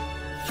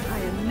 I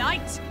am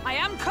knight, I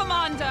am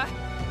commander,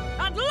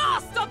 and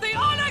last of the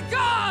honor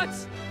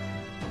guards!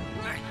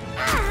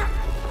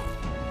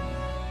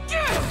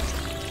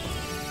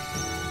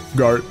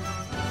 Guard.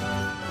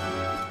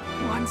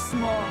 Once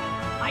more,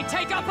 I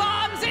take up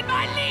arms in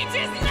my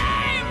liege's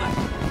name!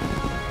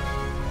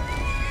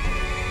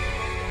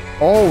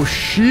 Oh,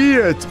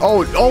 shit.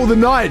 Oh, the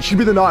knight. She'd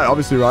be the knight,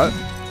 obviously, right?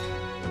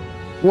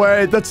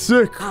 Wait, that's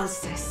sick.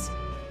 Alcest,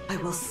 I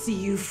will see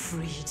you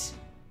freed.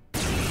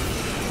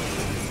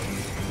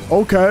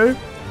 Okay.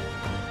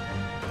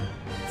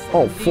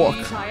 Oh, fuck.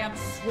 These I am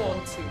sworn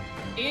to,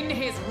 in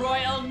his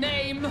royal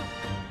name.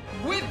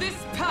 With this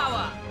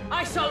power,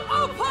 I shall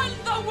open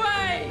the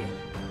way!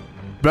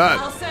 Bet.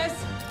 Alcest,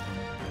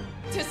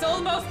 'tis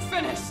almost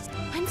finished.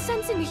 I'm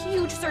sensing a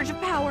huge surge of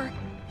power.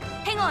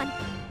 Hang on.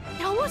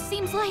 It almost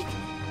seems like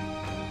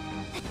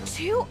the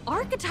two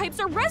archetypes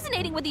are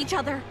resonating with each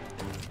other.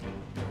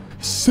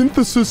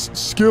 Synthesis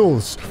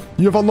skills.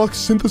 You have unlocked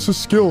synthesis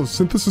skills.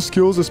 Synthesis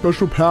skills are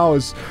special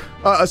powers,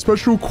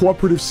 special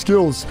cooperative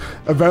skills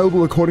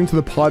available according to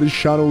the party's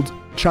channeled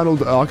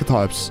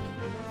archetypes.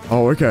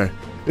 Oh, okay.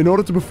 In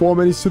order to perform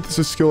any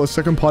synthesis skill, a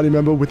second party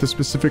member with a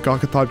specific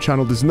archetype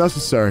channeled is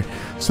necessary.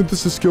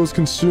 Synthesis skills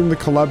consume the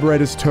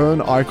collaborator's turn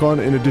icon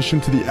in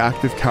addition to the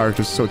active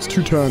characters, so it's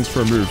 2 turns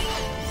for a move.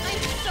 I'm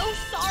so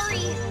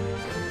sorry.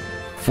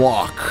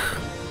 Fuck.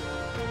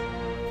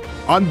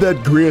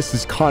 Undead Grius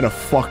is kind of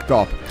fucked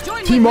up.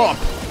 Team up!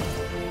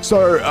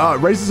 So,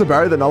 raises a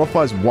barrier that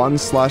nullifies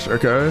 1/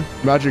 okay.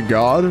 Magic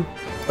Guard.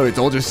 Oh, it's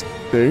all just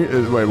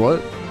thing. Wait, what?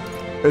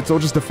 It's all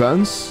just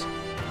defense?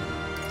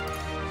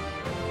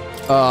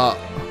 I'm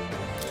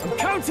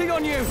counting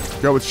on you!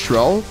 Go with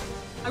Shrell.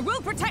 I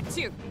will protect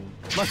you!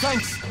 My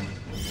thanks.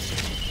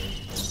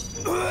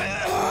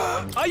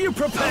 Are you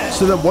prepared?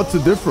 So then what's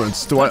the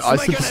difference? Do I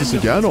synthesis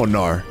again or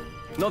no?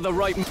 Not the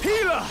right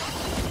healer!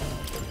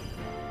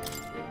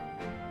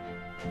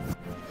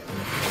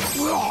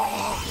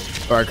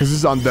 Alright, because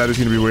this undead is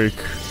going to be weak.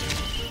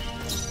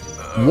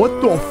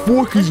 What the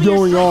fuck is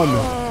going on?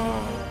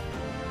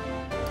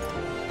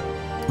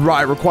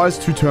 Right, requires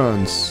 2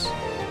 turns.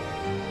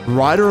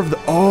 Rider of the...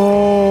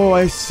 Oh,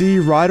 I see.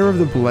 Rider of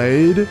the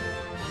Blade.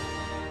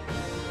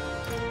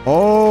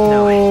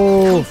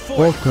 Oh.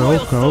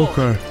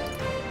 Okay.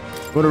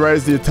 I'm going to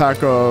raise the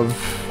attack of...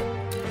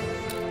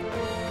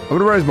 I'm going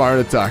to raise my own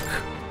attack.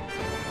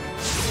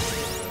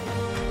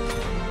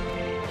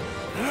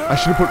 I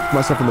should have put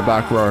myself in the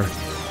back row.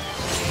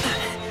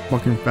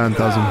 Fucking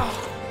Phantasm.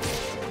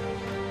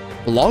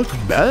 Block?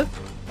 Bet?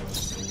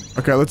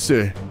 Okay, let's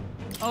see.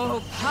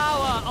 Oh,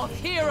 power of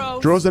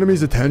heroes! Draws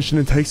enemies' attention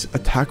and takes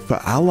attack for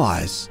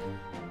allies.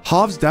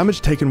 Halves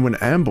damage taken when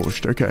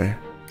ambushed. Okay.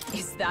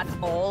 Is that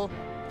all?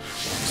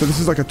 So this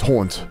is like a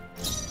taunt.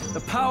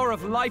 The power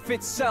of life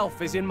itself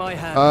is in my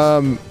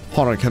hands.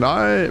 Hold on. Can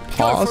I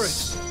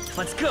pass?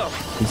 Let's go.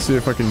 And see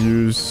if I can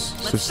use...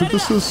 So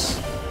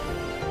synthesis.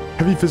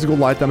 Heavy physical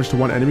light damage to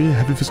one enemy.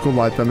 Heavy physical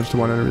light damage to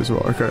one enemy as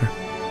well. Okay.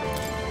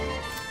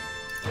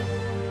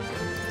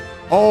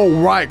 Oh,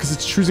 right. Because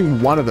it's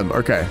choosing one of them.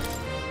 Okay.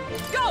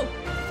 Go!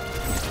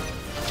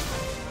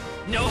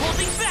 No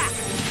holding back!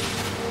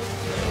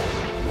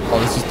 Oh,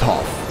 this is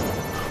tough.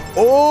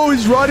 Oh,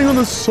 he's riding on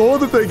the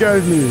sword that they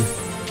gave me.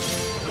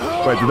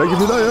 Wait, did they give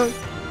me that yet?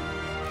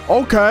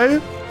 Okay.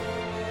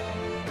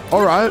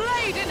 Alright.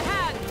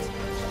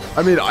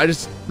 I mean, I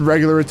just...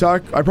 Regular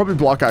attack. I probably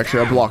block,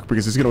 actually. I block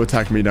because he's going to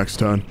attack me next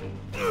turn.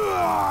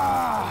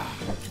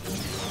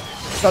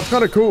 That's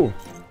kind of cool.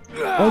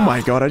 Oh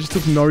my god, I just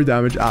took no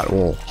damage at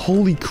all.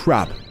 Holy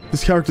crap.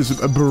 This character's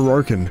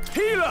broken.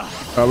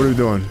 What are we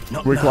doing?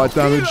 Weak light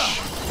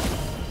damage.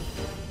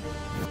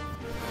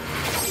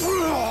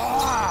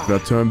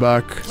 Got turn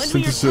back.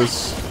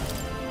 Synthesis.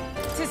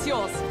 Tis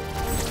yours.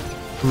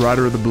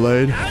 Rider of the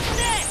Blade.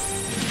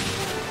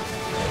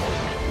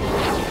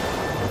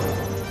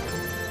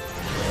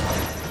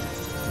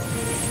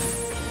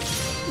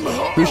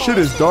 This shit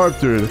is dope,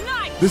 dude.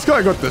 This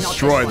guy got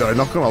destroyed, though,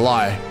 not gonna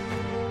lie.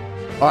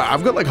 Alright,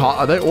 I've got like half...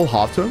 Are they all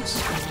half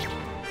turns?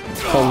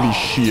 Holy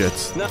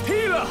shit.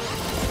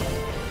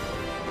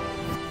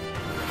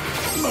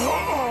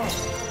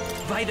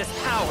 By this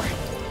power,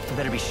 you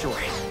better be sure.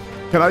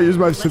 Can I use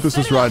my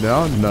synthesis right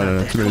now?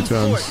 No, too many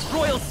turns.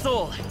 Royal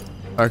soul.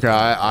 Okay,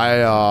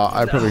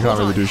 I probably can't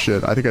really do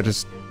shit. I think I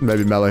just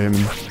maybe melee him.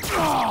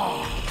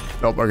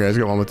 Nope, okay, he's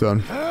got one more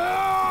turn.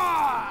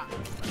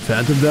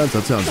 Phantom Dance?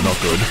 That sounds not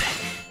good.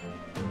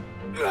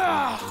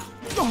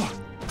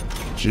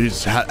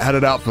 Jeez, had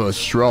it out for a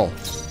stroll.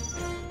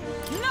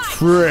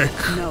 Frick.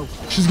 No.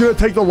 She's gonna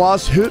take the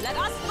last hit. Let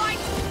us fight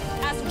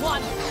as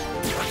one.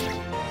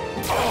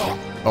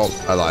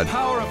 Oh, I lied. The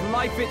power of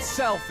life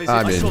itself is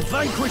I shall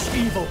vanquish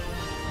evil.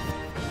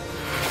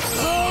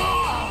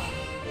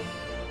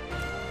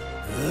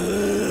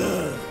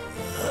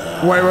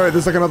 Wait,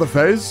 there's like another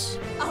phase?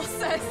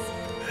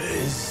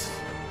 His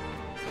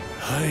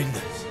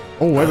Highness.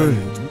 Oh, wait.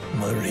 And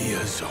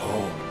Maria's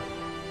home.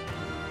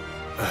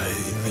 I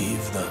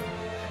leave them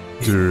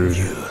Dude.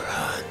 in your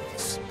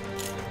hands.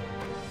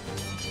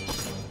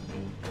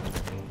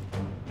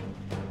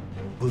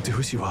 We'll do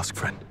as you ask,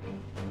 friend.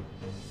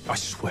 I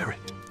swear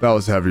it. That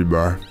was heavy,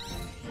 bro.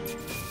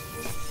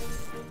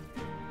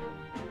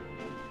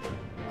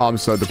 I'm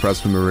so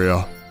depressed for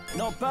Maria.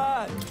 Not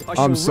bad.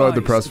 I'm so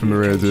depressed for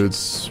Maria,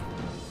 dudes.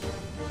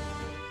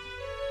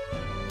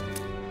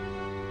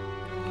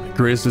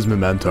 Grace is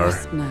memento.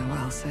 Rest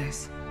now,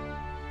 Alsace.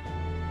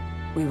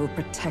 We will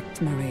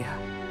protect Maria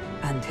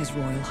and His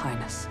Royal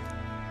Highness.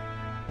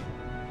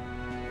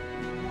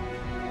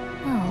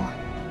 Oh.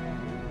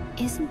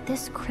 Isn't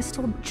this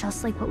crystal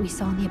just like what we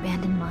saw in the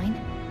abandoned mine?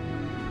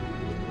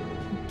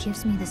 It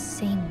gives me the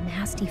same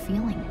nasty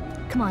feeling.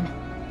 Come on.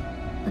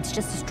 Let's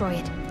just destroy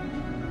it.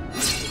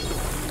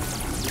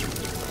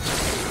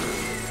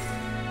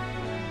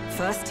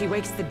 First he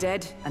wakes the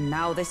dead, and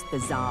now this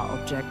bizarre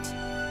object.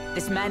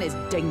 This man is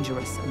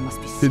dangerous and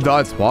must be stopped. He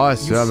died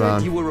twice, You yeah, said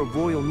man. you were a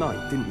royal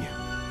knight, didn't you?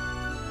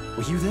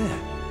 Were you there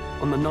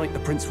on the night the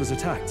prince was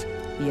attacked?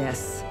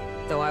 Yes,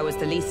 though I was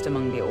the least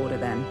among the Order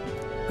then.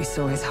 We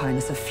saw His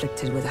Highness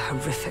afflicted with a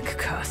horrific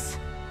curse.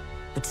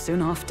 But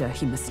soon after,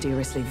 he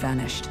mysteriously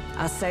vanished.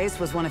 Alsace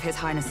was one of His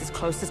Highness's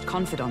closest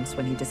confidants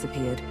when he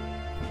disappeared.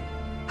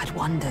 I'd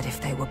wondered if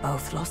they were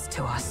both lost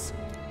to us.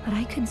 But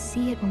I could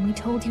see it when we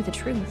told you the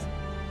truth.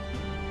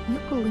 You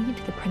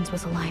believed the prince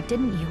was alive,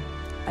 didn't you?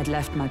 I'd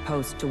left my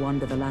post to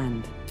wander the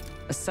land.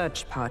 A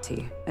search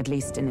party, at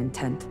least in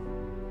intent.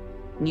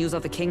 News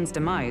of the king's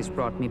demise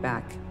brought me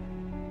back.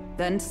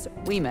 Thence,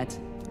 we met.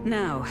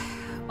 Now,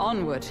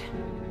 onward.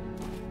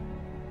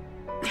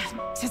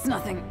 'Tis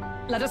nothing.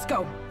 Let us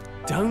go.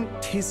 Don't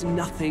 "'tis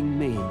nothing"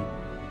 me.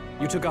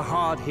 You took a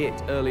hard hit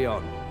early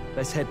on.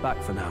 Let's head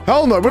back for now.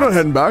 Hell no, we're not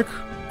heading back.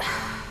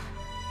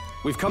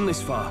 We've come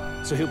this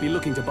far, so he'll be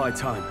looking to buy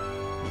time.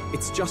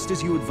 It's just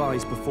as you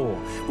advised before.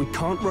 We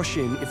can't rush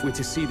in if we're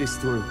to see this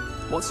through.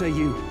 What say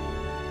you?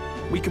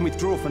 We can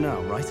withdraw for now,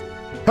 right?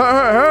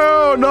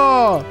 Hell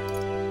no!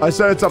 I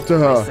say it's up to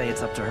her. I say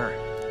it's up to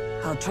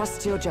her. I'll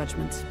trust your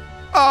judgment.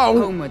 Oh!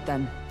 Homeward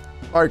then.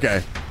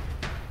 Okay.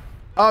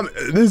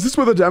 Is this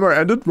where the demo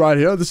ended? Right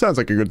here? This sounds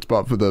like a good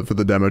spot for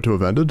the demo to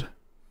have ended.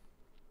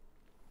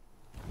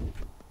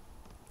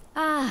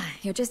 Ah,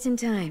 you're just in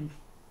time.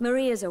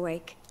 Maria's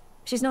awake.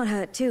 She's not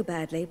hurt too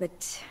badly,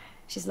 but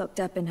she's locked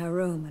up in her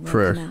room and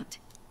won't come out.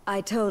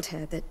 I told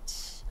her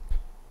that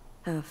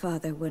her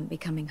father wouldn't be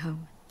coming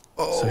home.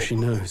 So she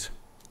knows.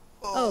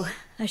 Oh,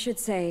 I should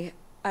say,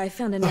 I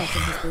found a note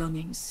in his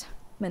belongings.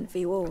 Meant for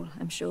you all,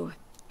 I'm sure.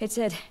 It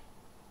said,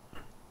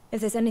 if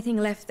there's anything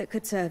left that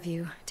could serve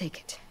you, take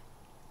it.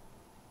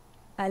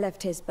 I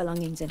left his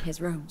belongings in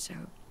his room, so...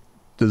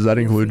 Does that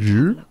include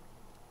you?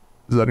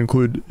 Does that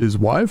include his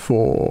wife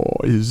or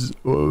his...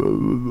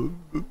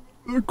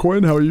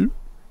 Coin, how are you?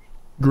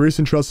 Grace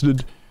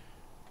entrusted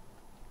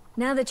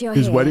now that you're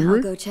his here, wedding I'll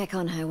ring? go check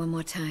on her one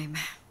more time.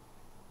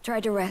 Try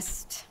to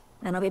rest,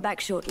 and I'll be back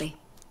shortly.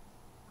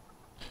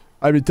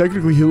 I mean,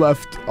 technically he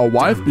left a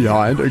wife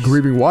behind, a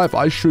grieving wife.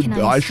 I should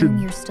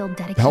you're still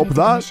dedicated help to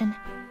the that. mission?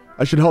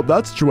 I should help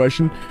that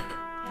situation.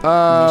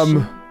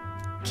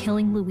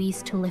 Killing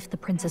Luis to lift the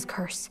prince's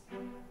curse.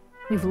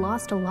 We've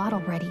lost a lot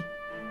already.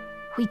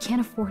 We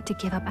can't afford to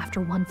give up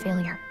after one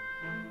failure.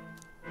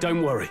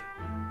 Don't worry.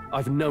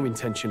 I've no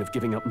intention of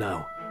giving up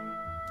now.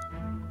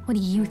 What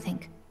do you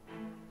think?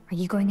 Are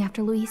you going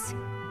after Luis?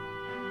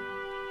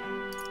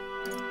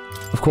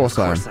 Of course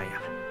I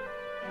am.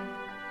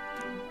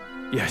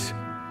 Yes.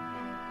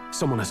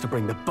 Someone has to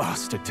bring the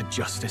bastard to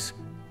justice.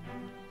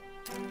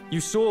 You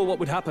saw what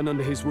would happen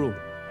under his rule.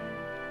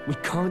 We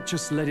can't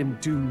just let him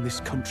doom this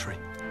country.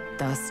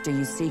 Thus do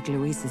you seek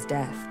Luis's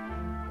death.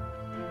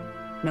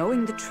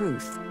 Knowing the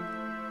truth,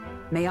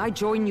 may I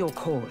join your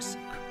cause?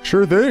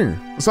 Sure thing.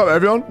 What's up,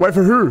 everyone? Wait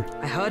for who?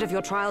 I heard of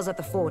your trials at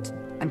the fort,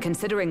 and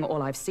considering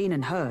all I've seen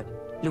and heard,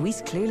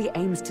 Luis clearly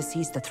aims to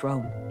seize the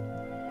throne.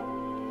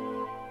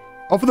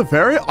 Oh, for the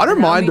fairy? I don't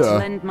Allow mind me to her.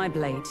 lend my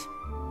blade.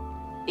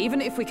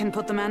 Even if we can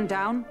put the man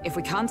down, if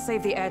we can't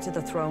save the heir to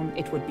the throne,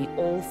 it would be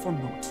all for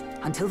naught.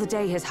 Until the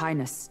day His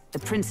Highness, the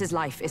prince's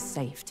life is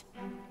saved.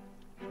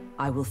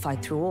 I will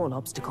fight through all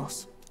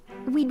obstacles.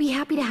 We'd be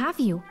happy to have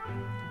you.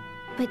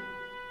 But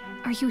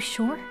are you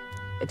sure?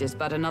 It is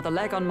but another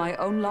leg on my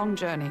own long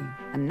journey,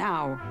 and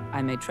now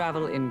I may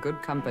travel in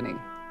good company.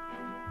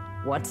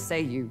 What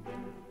say you?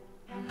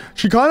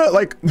 She kind of,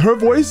 like, her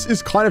voice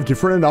is kind of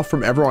different enough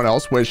from everyone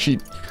else where she,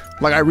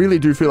 like, I really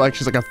do feel like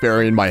she's like a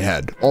fairy in my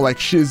head. Or like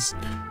she's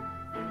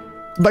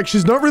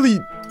not really,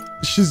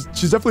 she's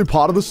definitely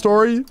part of the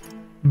story,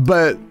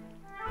 but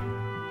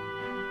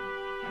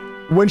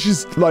when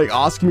she's like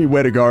asking me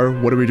where to go,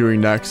 what are we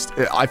doing next,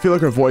 I feel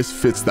like her voice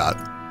fits that.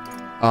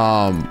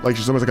 Like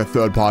she's almost like a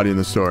third party in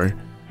the story.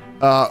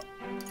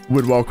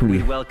 Would welcome you.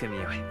 We'd welcome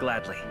you,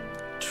 gladly.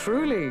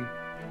 Truly.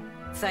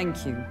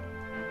 Thank you.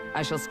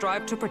 I shall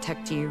strive to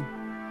protect you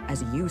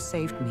as you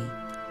saved me.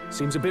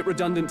 Seems a bit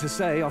redundant to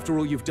say after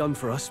all you've done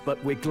for us,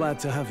 but we're glad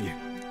to have you.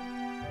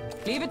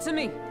 Leave it to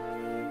me.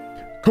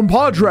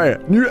 Compadre,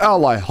 new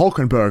ally,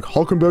 Hulkenberg.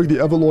 Hulkenberg, the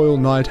ever-loyal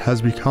knight,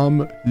 has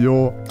become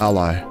your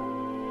ally.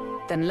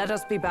 Then let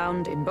us be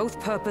bound in both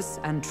purpose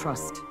and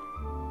trust.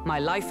 My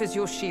life is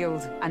your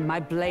shield, and my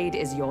blade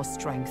is your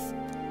strength.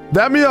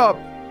 Dab me up!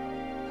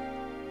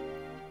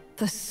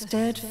 The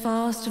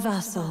steadfast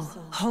vassal,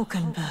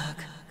 Hulkenberg.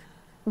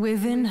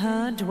 Within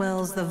her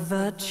dwells the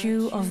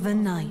virtue of the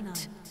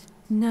knight.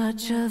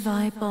 Nurture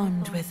thy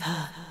bond with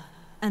her,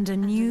 and a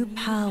new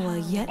power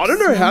yet I don't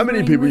know how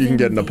many people you can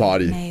get in a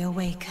party. may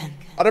awaken.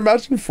 I'd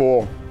imagine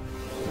 4.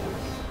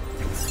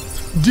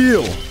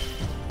 Deal.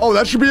 Oh,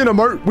 that should be an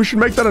emote. We should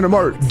make that an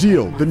emote.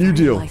 Deal. The new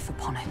deal. Life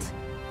upon it.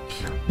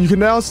 You can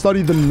now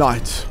study the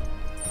knight.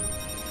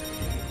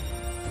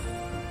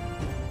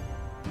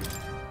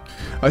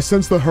 I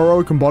sense the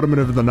heroic embodiment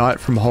of the knight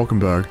from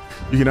Hulkenberg.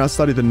 You can now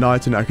study the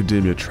knight in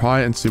academia.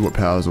 Try and see what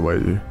powers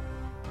await you.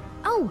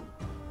 Oh,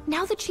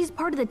 now that she's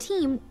part of the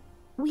team,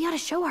 we ought to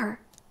show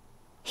her.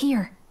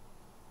 Here.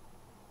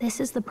 This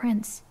is the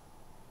prince.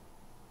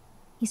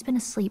 He's been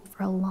asleep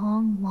for a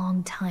long,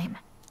 long time.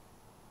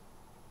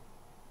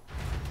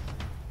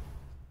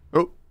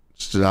 Oh,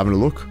 just having a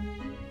look.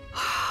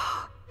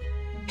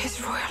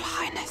 His Royal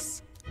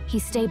Highness.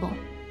 He's stable.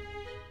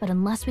 But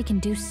unless we can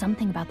do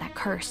something about that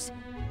curse,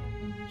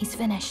 he's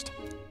finished.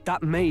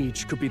 That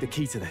mage could be the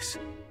key to this.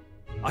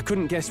 I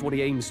couldn't guess what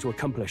he aims to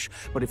accomplish,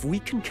 but if we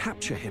can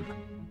capture him,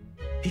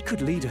 he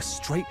could lead us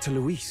straight to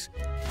Luis.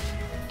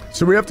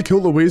 So we have to kill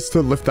Luis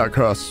to lift that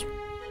curse.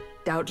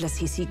 Doubtless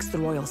he seeks the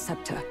royal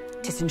scepter.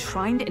 'Tis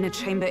enshrined in a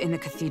chamber in the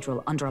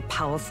cathedral under a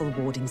powerful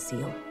warding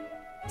seal.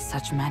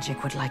 Such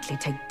magic would likely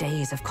take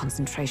days of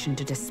concentration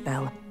to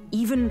dispel,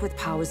 even with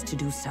powers to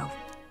do so.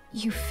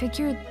 You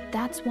figure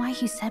that's why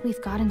he said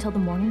we've got until the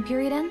mourning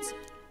period ends?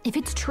 If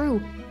it's true,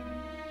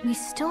 we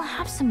still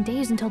have some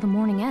days until the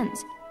mourning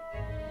ends.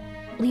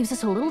 Leaves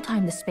us a little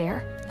time to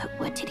spare. But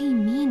what did he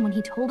mean when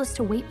he told us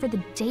to wait for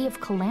the day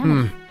of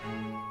calamity?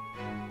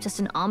 Just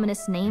an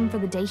ominous name for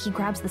the day he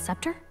grabs the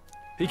scepter?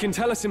 He can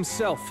tell us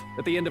himself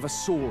at the end of a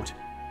sword.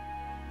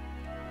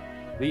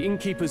 The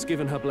innkeeper's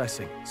given her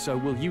blessing, so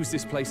we'll use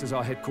this place as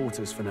our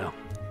headquarters for now.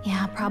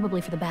 Yeah,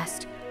 probably for the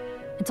best.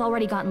 It's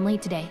already gotten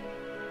late today,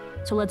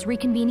 so let's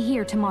reconvene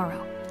here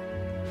tomorrow.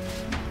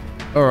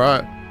 All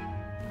right.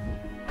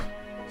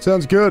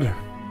 Sounds good.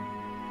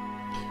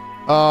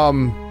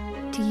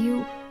 Do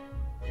you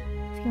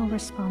feel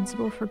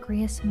responsible for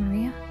Grius and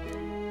Maria?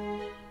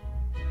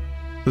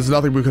 There's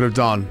nothing we could have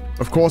done.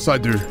 Of course I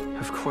do.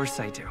 Of course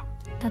I do.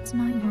 That's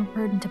not your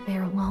burden to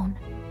bear alone,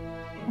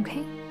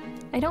 okay?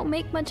 I don't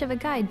make much of a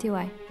guide, do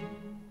I?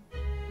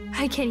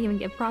 I can't even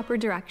give proper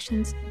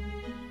directions.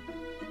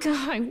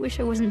 God, I wish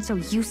I wasn't so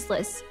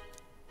useless.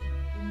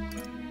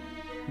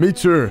 Me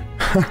too.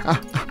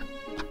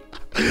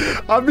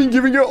 I've been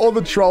giving you all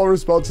the troll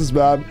responses,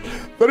 man.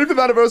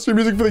 35th anniversary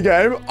music for the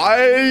game.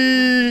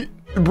 I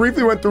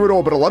briefly went through it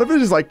all, but a lot of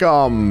it is like,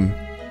 from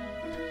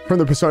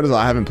the personas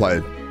I haven't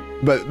played.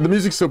 But the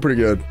music's still pretty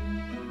good.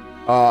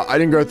 I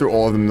didn't go through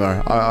all of them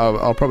though.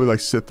 I'll probably like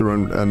sit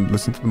through and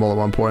listen to them all at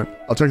one point.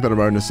 I'll check that out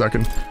in a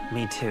second.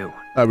 Me too.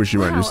 I wish you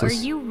weren't Wow, useless.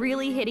 are you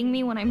really hitting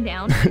me when I'm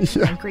down?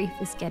 Yeah. My grief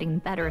is getting the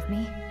better of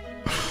me.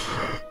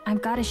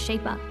 I've got to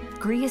shape up.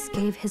 Grius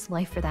gave his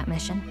life for that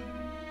mission.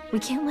 We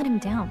can't let him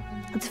down.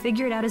 Let's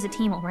figure it out as a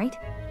team, all right?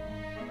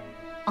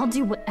 I'll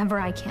do whatever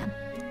I can.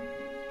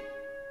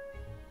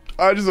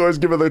 I just always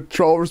give her the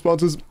troll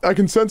responses. I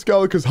can sense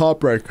Gallica's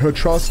heartbreak, her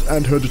trust,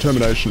 and her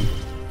determination.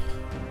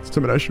 It's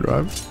determination,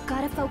 right?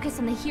 Gotta focus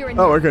on the here and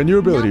Oh, now. okay. New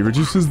ability.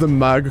 Reduces the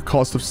mag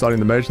cost of studying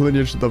the mage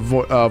lineage. The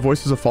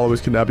voices of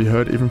followers can now be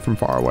heard even from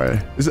far away.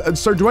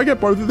 So do I get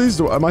both of these?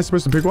 Am I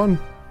supposed to pick one?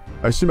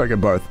 I assume I get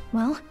both.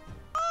 Well,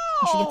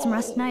 I should get some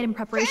rest tonight in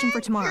preparation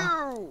for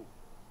tomorrow.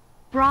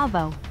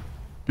 Bravo.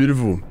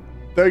 Beautiful.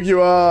 Thank you,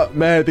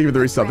 May. Thank you for the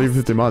resub. Thank you for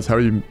 15 months. How are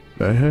you,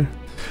 May?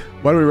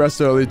 Why don't we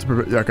rest early to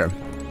prepare? Yeah, okay.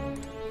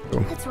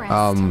 Cool. Let's rest.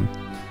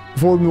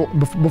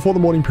 Before the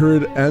morning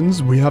period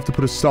ends, we have to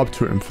put a stop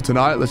to him. For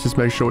tonight, let's just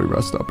make sure we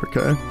rest up,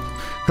 okay?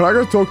 Can I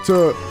go talk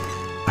to...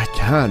 I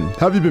can.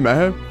 How have you been,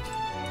 May?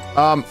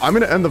 I'm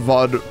gonna end the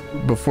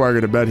VOD before I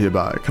go to bed here,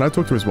 but can I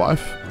talk to his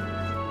wife?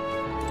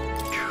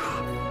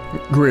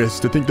 Grius,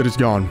 to think that he's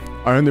gone.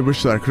 I only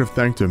wish that I could have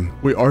thanked him.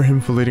 We owe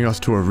him for leading us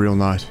to a real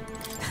night.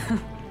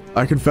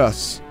 I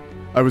confess,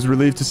 I was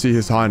relieved to see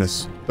His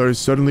Highness, though he's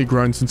certainly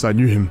grown since I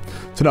knew him.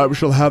 Tonight we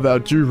shall have our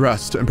due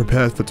rest and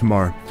prepare for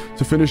tomorrow,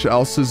 to finish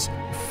Elsa's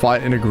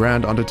fight in a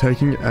grand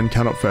undertaking and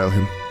cannot fail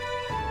him.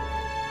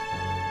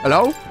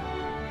 Hello?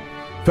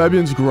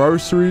 Fabian's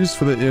groceries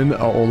for the inn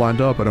are all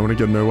lined up. I don't want to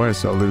get in their way,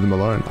 so I'll leave them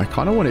alone. I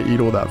kind of want to eat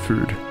all that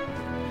food.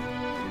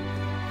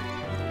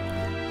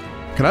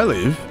 Can I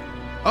leave?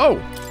 Oh!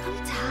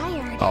 I'm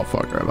tired. Oh,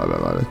 fuck. Right, my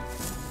bad.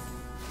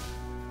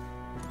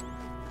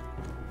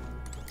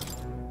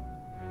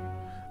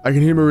 I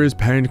can hear Maria's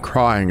pained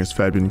crying as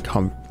Fabian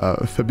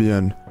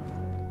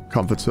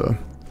comforts her.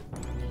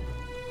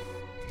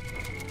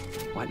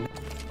 What?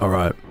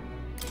 Alright.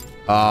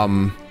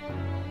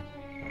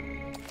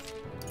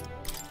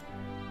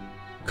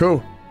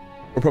 Cool.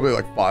 We're probably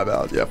like 5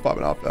 hours. Yeah,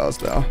 5.5 hours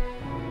now.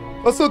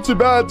 That's not too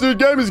bad, dude.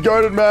 Game is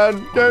goated,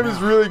 man. Game is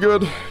really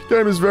good.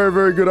 Game is very,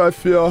 very good, I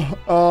feel.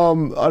 I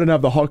didn't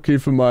have the hotkey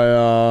for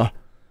my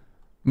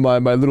my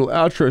little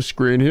outro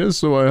screen here,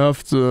 so I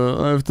have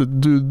to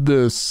do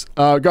this.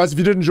 Guys, if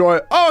you did enjoy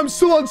it, oh, I'm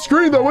still on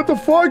screen though. What the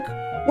fuck?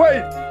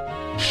 Wait,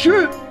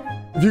 shit.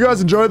 If you guys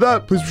enjoyed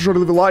that, please be sure to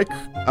leave a like.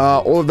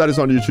 All of that is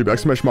on YouTube.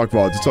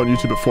 !VODs. It's on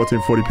YouTube at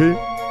 1440p.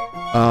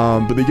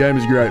 But the game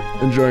is great.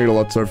 Enjoying it a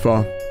lot so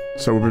far.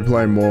 So we'll be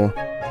playing more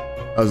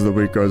as the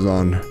week goes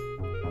on.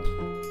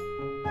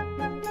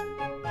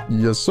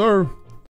 Yes, sir.